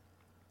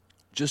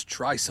 Just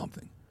try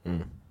something.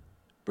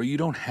 But you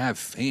don't have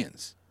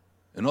fans.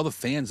 And all the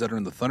fans that are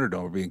in the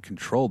Thunderdome are being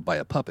controlled by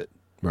a puppet.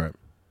 Right.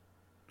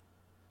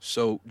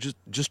 So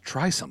just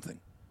try something.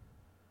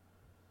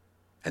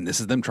 And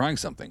this is them trying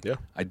something. Yeah.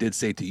 I did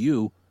say to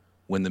you,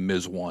 when The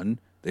Miz won,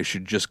 they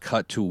should just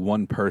cut to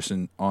one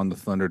person on the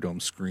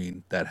Thunderdome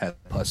screen that had a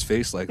pus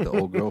face, like the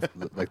old girl,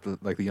 like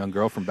the young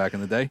girl from back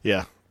in the day.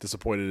 Yeah.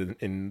 Disappointed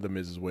in the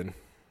Miz's win.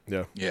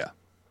 Yeah. Yeah.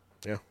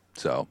 Yeah.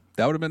 So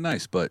that would have been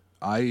nice, but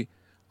I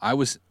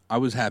was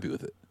happy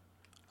with it.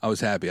 I was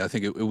happy. I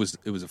think it was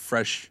a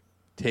fresh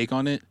take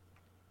on it.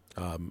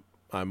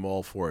 I'm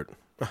all for it.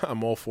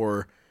 I'm all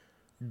for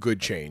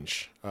good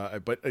change.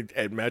 But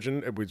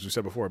imagine, as we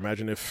said before,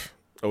 imagine if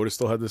Otis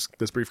still had this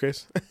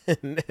briefcase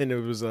and it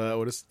was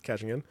Otis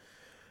cashing in.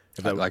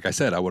 Like I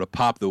said, I would have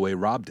popped the way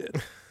Rob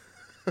did.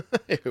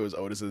 If it was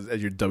Otis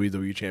as your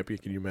WWE champion,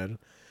 can you imagine?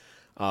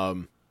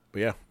 But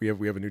yeah, we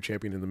have a new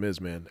champion in The Miz,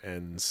 man,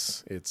 and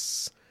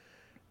this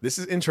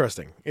is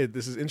interesting.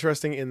 This is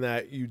interesting in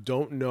that you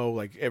don't know,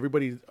 like,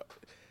 everybody.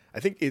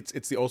 I think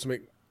it's the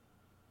ultimate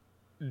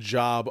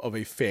job of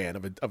a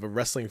fan, of a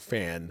wrestling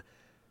fan.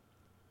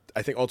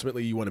 I think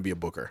ultimately you want to be a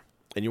booker,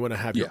 and you want to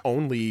have your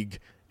own league,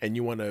 and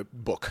you want to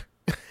book.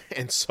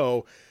 And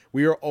so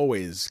we are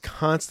always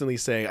constantly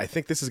saying, I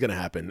think this is going to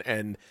happen.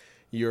 And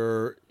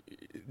you're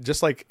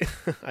just like,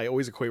 I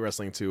always equate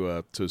wrestling to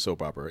a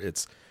soap opera.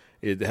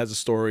 It has a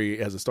story,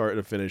 it has a start and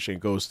a finish, and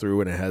it goes through,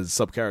 and it has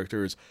sub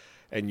characters,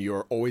 and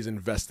you're always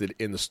invested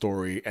in the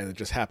story. And it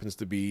just happens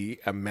to be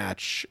a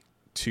match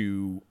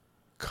to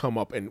come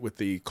up and with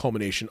the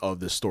culmination of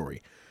this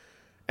story.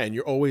 And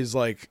you're always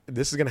like,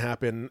 this is going to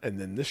happen, and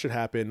then this should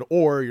happen.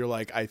 Or you're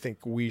like, I think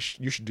you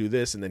should do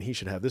this, and then he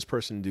should have this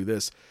person do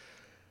this.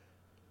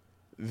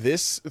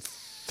 This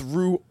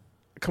threw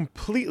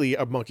completely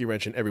a monkey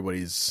wrench in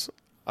everybody's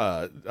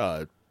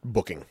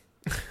booking,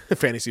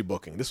 fantasy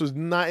booking. This was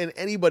not in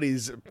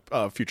anybody's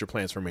future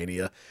plans for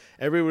Mania.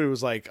 Everybody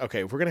was like,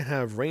 okay, if we're going to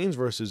have Reigns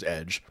versus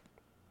Edge,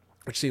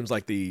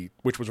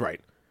 which was right.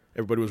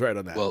 Everybody was right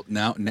on that. Well,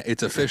 now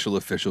it's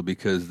official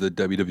because the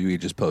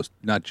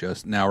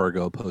WWE an hour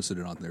ago posted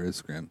it on their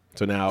Instagram.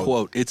 So now,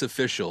 quote, it's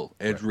official.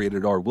 Edge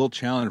Rated R will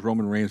challenge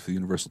Roman Reigns for the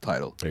Universal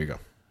title. There you go.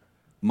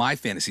 My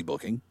fantasy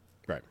booking,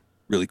 right?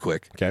 Really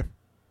quick. Okay.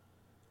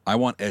 I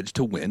want Edge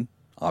to win,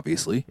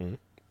 obviously,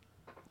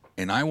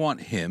 and I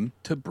want him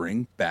to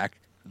bring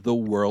back the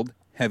World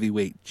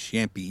Heavyweight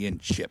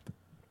Championship.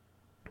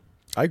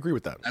 I agree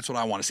with that. That's what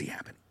I want to see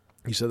happen.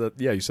 You said that.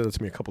 Yeah, you said that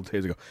to me a couple of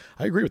days ago.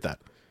 I agree with that.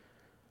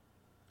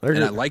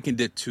 And I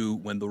likened it to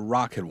when The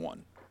Rock had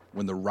won.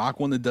 When The Rock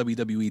won the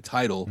WWE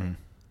title,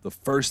 the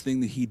first thing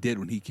that he did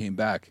when he came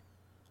back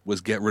was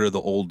get rid of the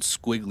old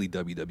squiggly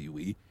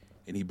WWE,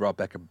 and he brought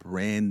back a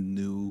brand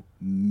new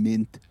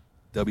mint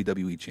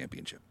WWE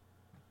championship.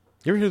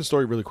 You ever hear the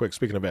story really quick?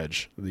 Speaking of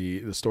Edge,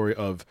 the story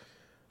of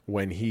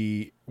when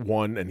he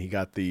won and he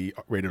got the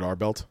Rated R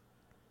belt.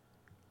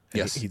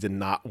 Yes, he did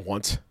not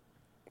want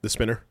the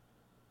spinner.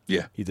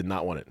 Yeah, he did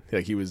not want it.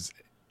 Like, he was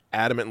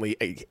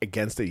adamantly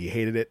against it. He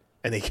hated it,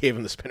 and they gave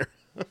him the spinner.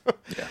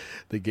 Yeah.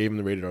 They gave him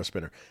the Rated R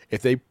spinner.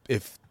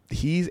 If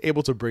he's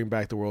able to bring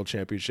back the World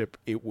Championship,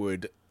 it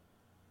would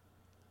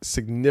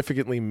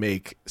significantly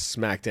make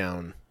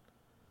SmackDown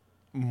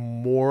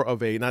more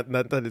of a not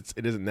that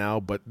it isn't now,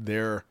 but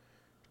their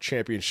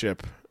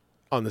championship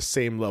on the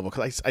same level.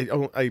 Because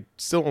I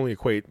still only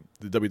equate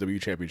the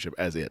WWE Championship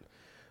as it.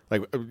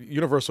 Like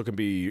Universal can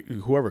be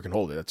whoever can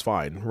hold it. That's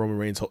fine. Roman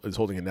Reigns is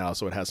holding it now,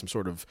 so it has some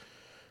sort of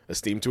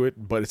esteem to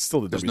it. But it's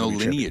still the There's WWE no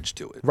Championship. lineage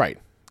to it. Right.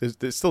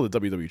 There's still the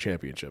WWE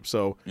Championship.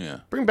 So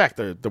Yeah. bring back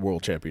the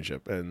World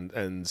Championship and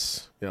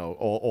you know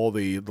all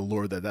the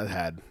lure that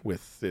had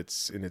with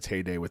its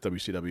heyday with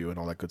WCW and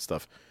all that good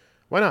stuff.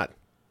 Why not?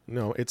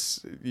 No,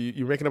 it's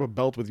you're making up a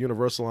belt with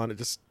Universal on it.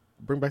 Just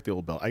bring back the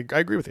old belt. I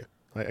agree with you.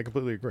 I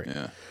completely agree.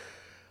 Yeah.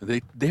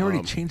 They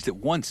already changed it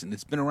once, and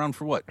it's been around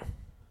for what?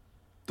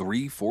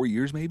 3-4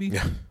 years maybe?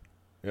 Yeah.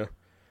 Yeah.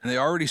 And they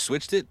already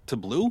switched it to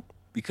blue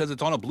because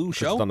it's on a blue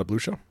show? It's on the blue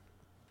show.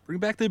 Bring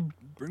back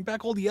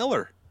old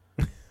Yeller.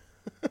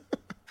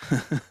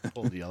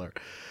 Old Yeller.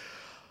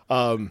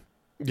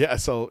 Yeah,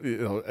 so you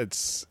know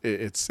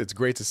it's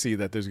great to see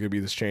that there's going to be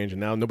this change, and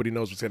now nobody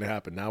knows what's going to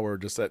happen. Now we're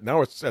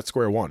at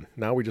square one.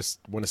 Now we just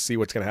want to see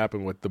what's going to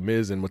happen with the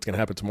Miz and what's going to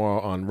happen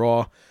tomorrow on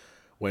Raw,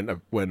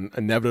 when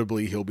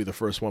inevitably he'll be the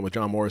first one with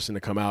John Morrison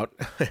to come out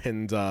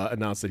and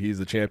announce that he's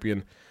the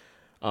champion,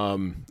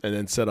 and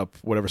then set up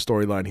whatever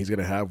storyline he's going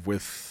to have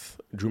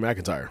with Drew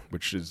McIntyre,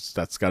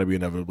 that's got to be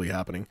inevitably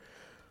happening.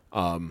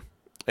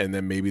 And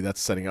then maybe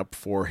that's setting up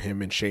for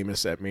him and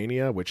Sheamus at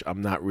Mania, which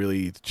I'm not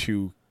really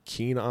too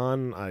keen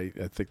on. I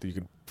think that you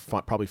can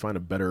probably find a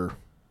better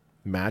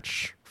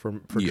match for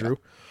Drew.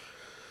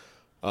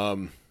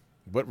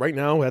 But right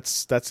now,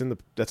 that's in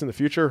the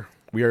future.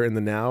 We are in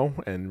the now,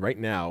 and right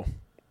now,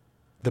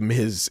 The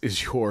Miz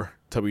is your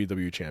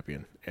WWE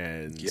champion,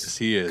 and Yes,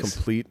 he is.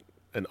 Complete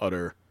and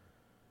utter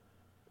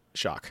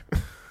shock.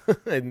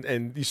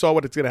 and you saw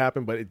what it's going to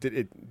happen, but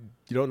you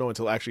don't know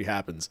until it actually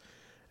happens.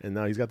 And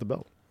now he's got the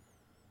belt.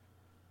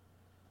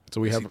 So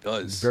we have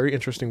a very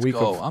interesting week.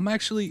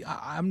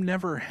 I'm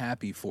never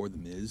happy for The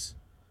Miz.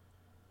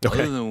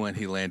 Okay. Other than when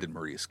he landed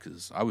Maurice,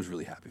 because I was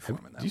really happy for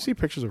him in that. Do you see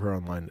pictures of her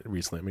online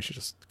recently? I mean, she's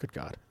just, good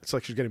God. It's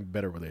like she's getting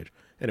better with age.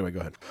 Anyway,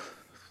 go ahead.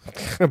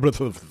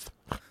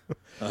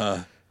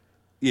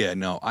 Yeah,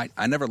 no,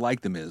 I never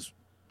liked The Miz.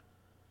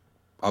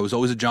 I was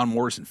always a John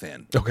Morrison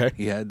fan. Okay.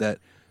 He had that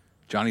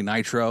Johnny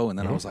Nitro, and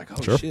then I was like,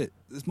 oh, Sure. shit,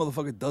 this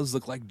motherfucker does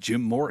look like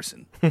Jim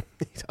Morrison. He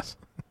does.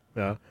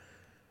 Yeah.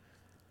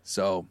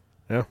 So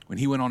Yeah. when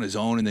he went on his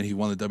own and then he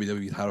won the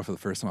WWE title for the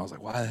first time, I was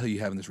like, why the hell are you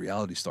having this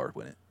reality star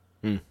win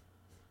it?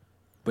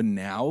 But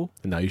now...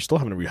 And now you're still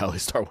having a reality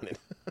star win it.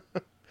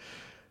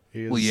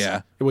 Well,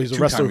 yeah. He's a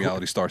Two-time wrestler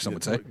reality star, some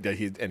would say.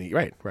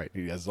 Yeah, right.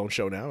 He has his own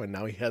show now, and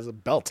now he has a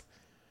belt.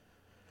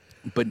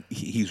 But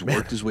he's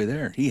worked his way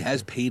there. He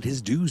has paid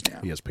his dues now.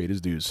 He has paid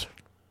his dues.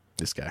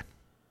 This guy.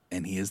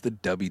 And he is the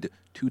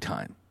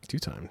two-time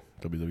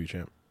WWE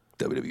champ.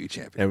 WWE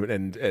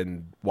champion.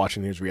 And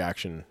watching his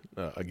reaction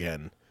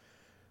again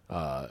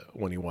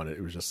when he won it,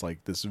 it was just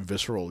like this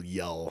visceral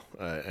yell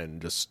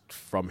and just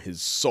from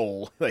his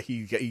soul that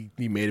he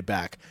made it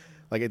back.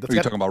 Like, Are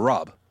you talking about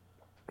Rob?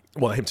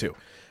 Well, him too,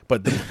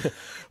 but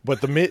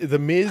the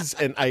Miz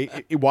and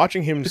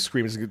watching him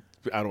scream.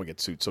 I don't want to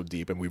get so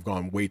deep, and we've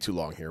gone way too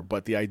long here.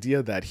 But the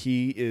idea that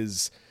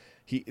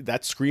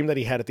that scream that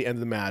he had at the end of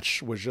the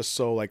match was just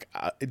so like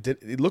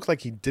it looked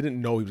like he didn't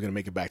know he was going to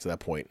make it back to that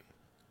point,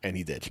 and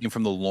he did. Came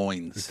from the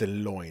loins. The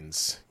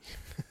loins,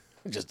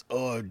 just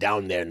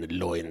down there in the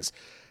loins.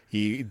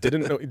 He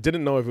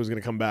didn't know if it was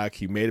going to come back.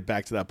 He made it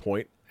back to that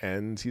point,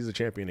 and he's a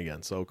champion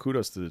again. So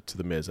kudos to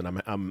the Miz,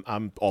 and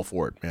I'm all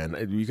for it, man.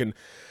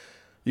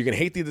 You can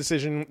hate the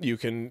decision. You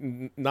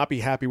can not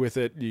be happy with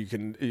it. You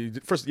can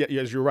first,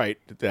 yes, you're right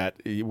that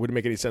it wouldn't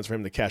make any sense for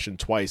him to cash in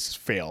twice,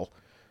 fail,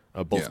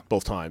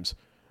 both times.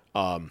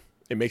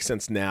 It makes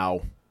sense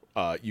now.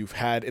 You've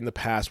had in the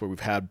past where we've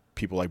had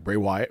people like Bray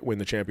Wyatt win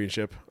the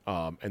championship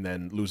and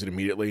then lose it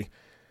immediately.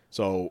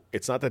 So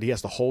it's not that he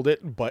has to hold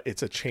it, but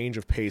it's a change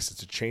of pace.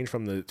 It's a change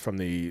from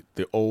the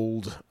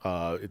old.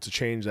 It's a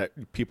change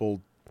that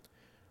people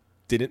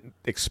didn't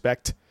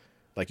expect,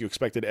 like you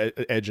expected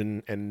Edge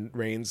and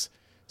Reigns.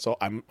 So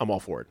I'm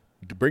all for it.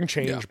 To bring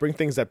change, bring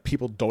things that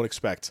people don't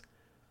expect,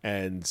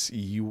 and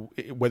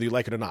whether you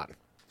like it or not.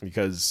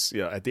 Because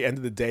at the end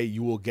of the day,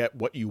 you will get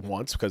what you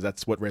want, because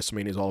that's what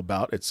WrestleMania is all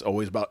about. It's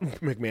always about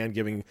McMahon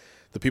giving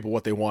the people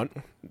what they want,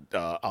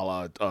 a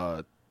la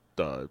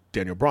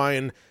Daniel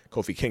Bryan,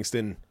 Kofi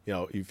Kingston.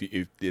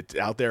 If it's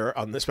out there,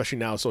 especially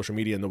now, social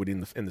media, nobody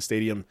in the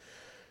stadium.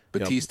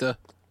 Batista.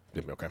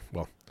 Okay,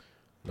 well,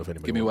 if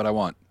anybody give me what I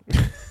want.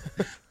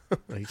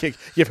 You can't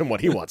give him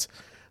what he wants.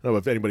 I don't know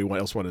if anybody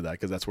else wanted that,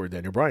 because that's where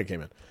Daniel Bryan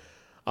came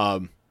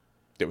in.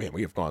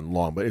 We have gone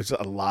long, but it's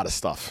a lot of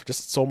stuff.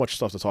 Just so much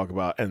stuff to talk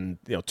about, and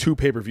 2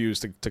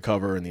 pay-per-views to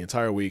cover in the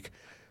entire week.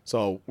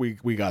 So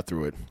we got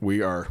through it.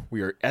 We are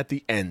at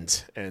the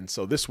end, and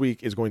so this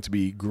week is going to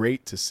be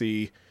great to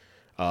see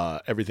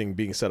everything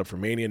being set up for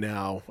Mania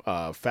now.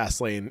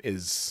 Fastlane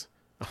is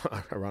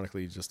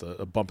ironically just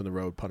a bump in the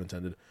road, pun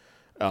intended,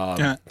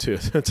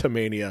 to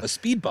Mania. A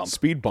speed bump.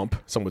 Speed bump,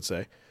 some would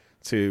say,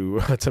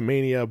 to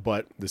Mania.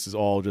 But this is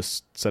all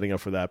just setting up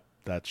for that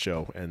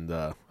show, and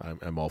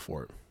I'm all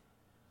for it.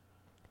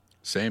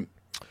 Same.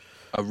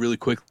 Really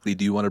quickly,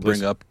 do you want to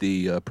bring up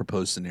the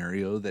proposed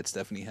scenario that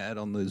Stephanie had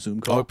on the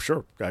Zoom call? Oh,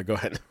 sure. Go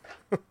ahead.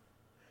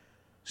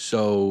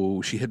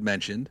 So she had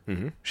mentioned,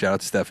 shout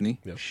out to Stephanie,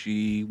 Yep.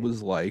 she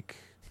was like,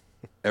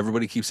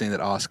 everybody keeps saying that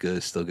Asuka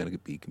is still going to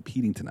be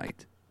competing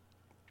tonight.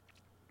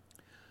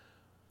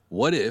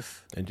 What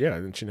if... And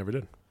she never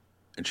did.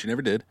 And she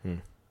never did.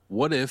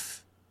 What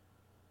if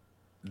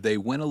they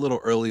went a little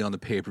early on the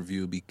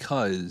pay-per-view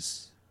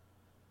because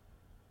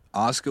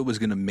Asuka was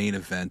going to main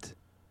event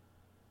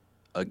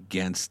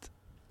against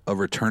a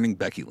returning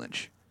Becky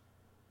Lynch?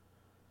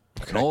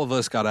 And all of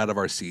us got out of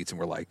our seats and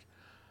were like,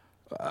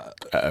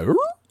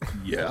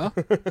 yeah.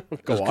 Go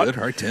That's on. good.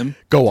 All right, Tim.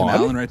 Go Tim on.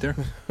 Allen right there.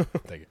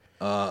 Thank you.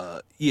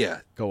 Yeah.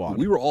 Go on.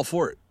 We were all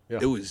for it. Yeah.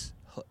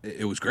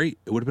 It was great.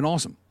 It would have been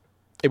awesome.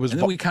 It was. And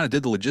then we kind of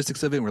did the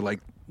logistics of it, and we're like,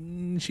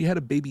 she had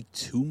a baby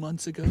 2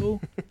 months ago.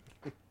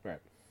 Right.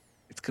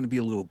 It's going to be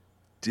a little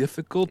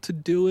difficult to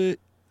do it.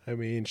 I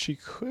mean, she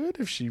could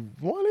if she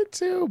wanted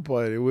to,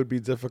 but it would be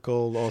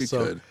difficult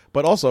also. could.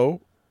 But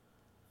also,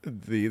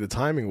 the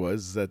timing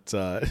was that,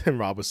 and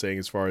Rob was saying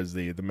as far as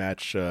the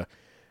match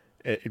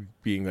it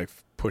being like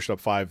pushed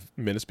up 5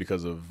 minutes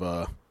because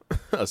of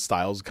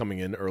Styles coming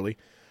in early.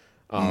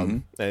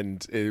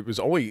 And it was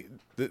only,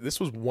 this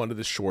was one of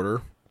the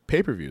shorter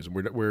pay-per-views.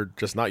 We're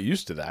just not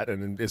used to that.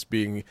 And it's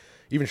being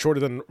even shorter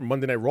than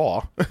Monday Night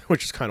Raw,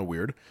 which is kind of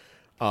weird.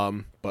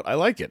 But I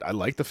like it. I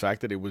like the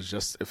fact that it was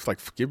just,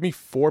 give me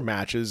 4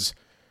 matches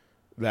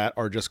that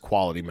are just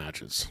quality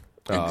matches.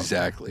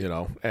 Exactly.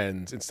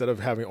 And instead of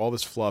having all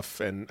this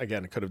fluff, and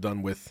again, it could have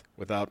done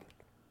without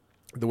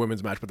the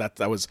women's match, but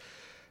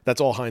that's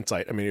all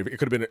hindsight. I mean, it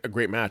could have been a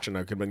great match, and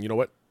I could have been, you know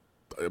what,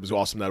 it was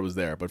awesome that it was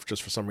there, but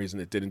just for some reason,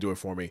 it didn't do it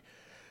for me.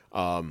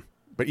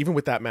 But even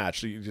with that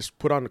match, you just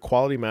put on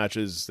quality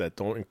matches that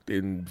don't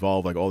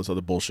involve like all this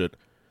other bullshit,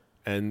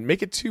 and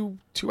make it 2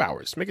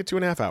 hours, make it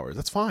 2.5 hours.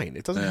 That's fine.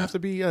 It doesn't have to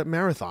be a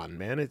marathon,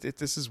 man.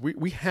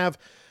 We have,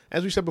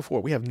 as we said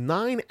before, we have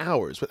 9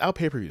 hours without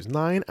pay-per-views,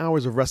 9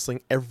 hours of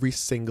wrestling every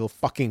single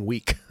fucking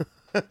week.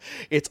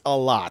 It's a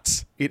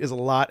lot. It is a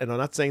lot, and I'm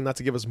not saying not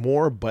to give us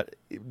more, but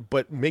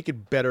make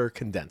it better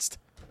condensed.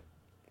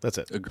 That's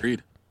it.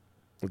 Agreed.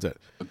 That's it.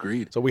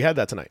 Agreed. So we had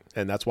that tonight,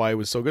 and that's why it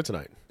was so good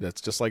tonight. That's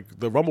just like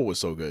the Rumble was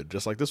so good,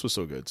 just like this was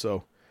so good.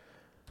 So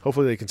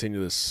hopefully they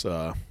continue this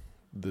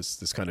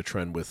this kind of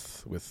trend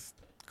with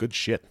good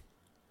shit.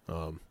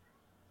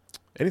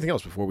 Anything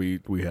else before we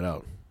head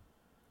out?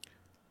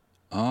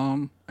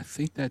 I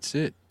think that's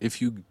it. If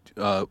you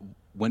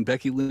when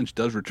Becky Lynch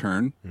does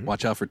return,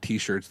 watch out for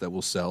T-shirts that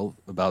will sell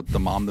about the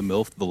Mom, the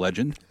MILF, the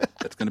Legend.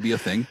 That's going to be a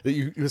thing.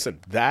 Listen,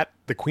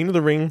 the Queen of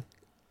the Ring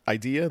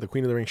idea, the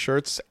Queen of the Ring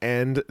shirts,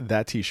 and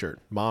that T-shirt,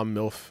 Mom,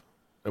 MILF.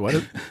 What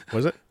is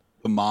it?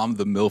 The Mom,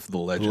 the MILF, the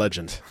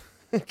Legend.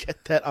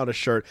 Get that on a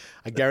shirt.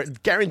 I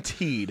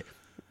guaranteed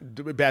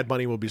Bad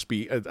Bunny will just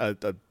be a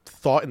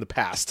thought in the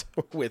past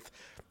with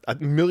 1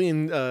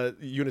 million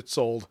units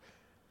sold.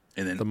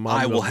 And then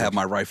I will have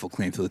my rightful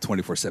claim to the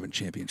 24/7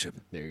 championship.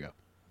 There you go.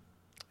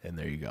 And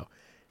there you go.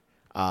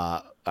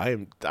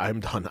 I'm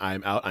done.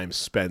 I'm out. I'm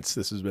spent.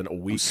 This has been a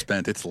week. I'm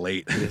spent. It's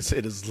late.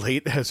 It is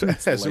late as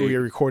we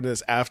are recording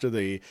this after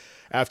the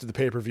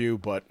pay-per-view.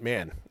 But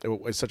man,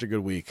 it was such a good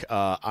week.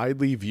 I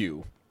leave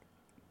you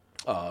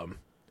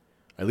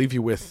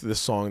with this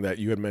song that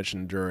you had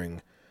mentioned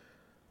during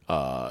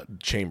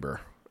Chamber,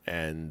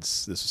 and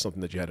this is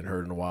something that you hadn't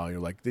heard in a while. You're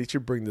like, they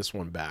should bring this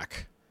one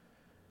back.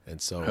 And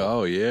so,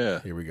 oh yeah,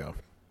 here we go.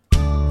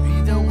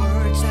 Read the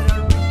words that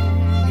are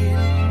written in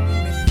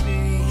my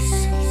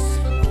face.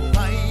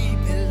 I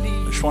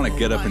believe. I just want to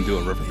get up and do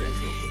a river dance.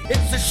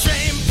 It's a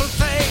shameful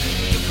fate.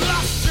 You've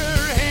lost your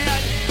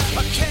head.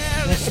 A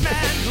careless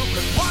man who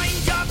could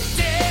wind up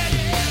dead.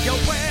 You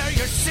wear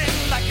your sin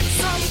like it's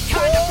some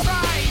kind of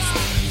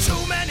prize.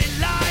 Too many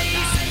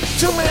lies.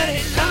 Too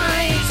many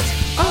lies.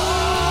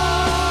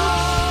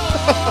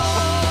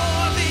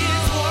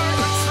 These words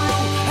are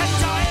true, and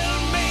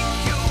I'll make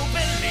you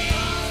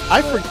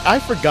believe. I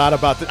forgot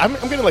about this. I'm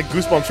getting like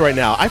goosebumps right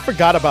now. I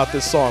forgot about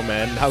this song,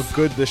 man. How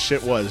good this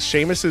shit was.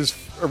 Sheamus's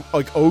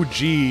like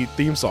OG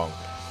theme song.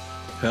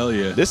 Hell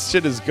yeah. This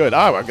shit is good.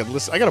 I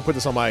gotta put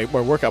this on my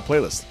workout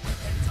playlist.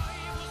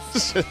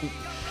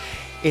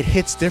 It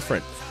hits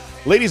different.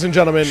 Ladies and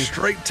gentlemen.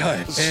 Straight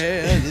time.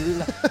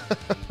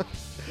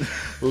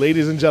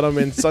 Ladies and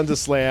gentlemen, Sons of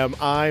Slam.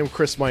 I'm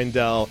Chris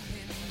Mindell.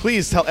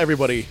 Please tell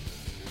everybody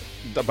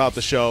about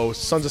the show.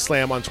 Sons of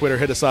Slam on Twitter.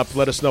 Hit us up.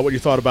 Let us know what you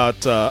thought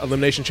about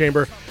Elimination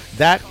Chamber.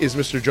 That is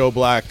Mr. Joe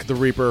Black, the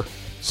Reaper.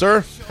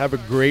 Sir, have a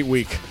great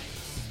week.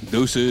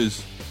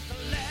 Deuces.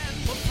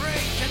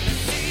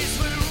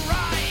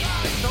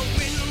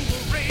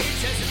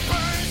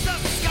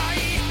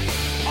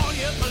 All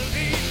you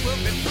believe will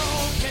be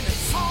broken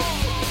and fall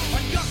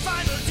on your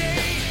final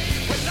day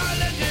when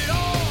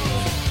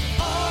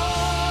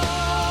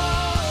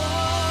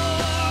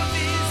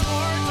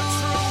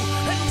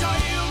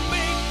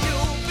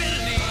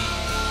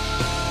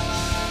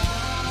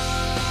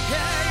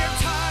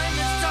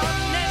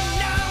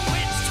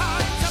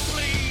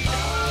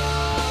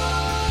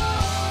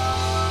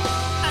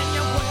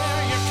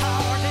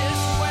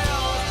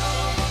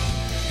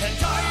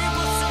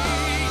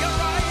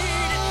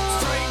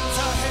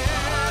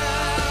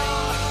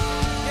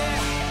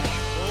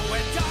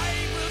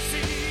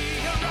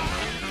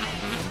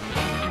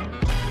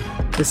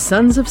the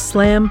Sons of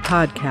Slam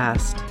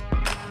podcast.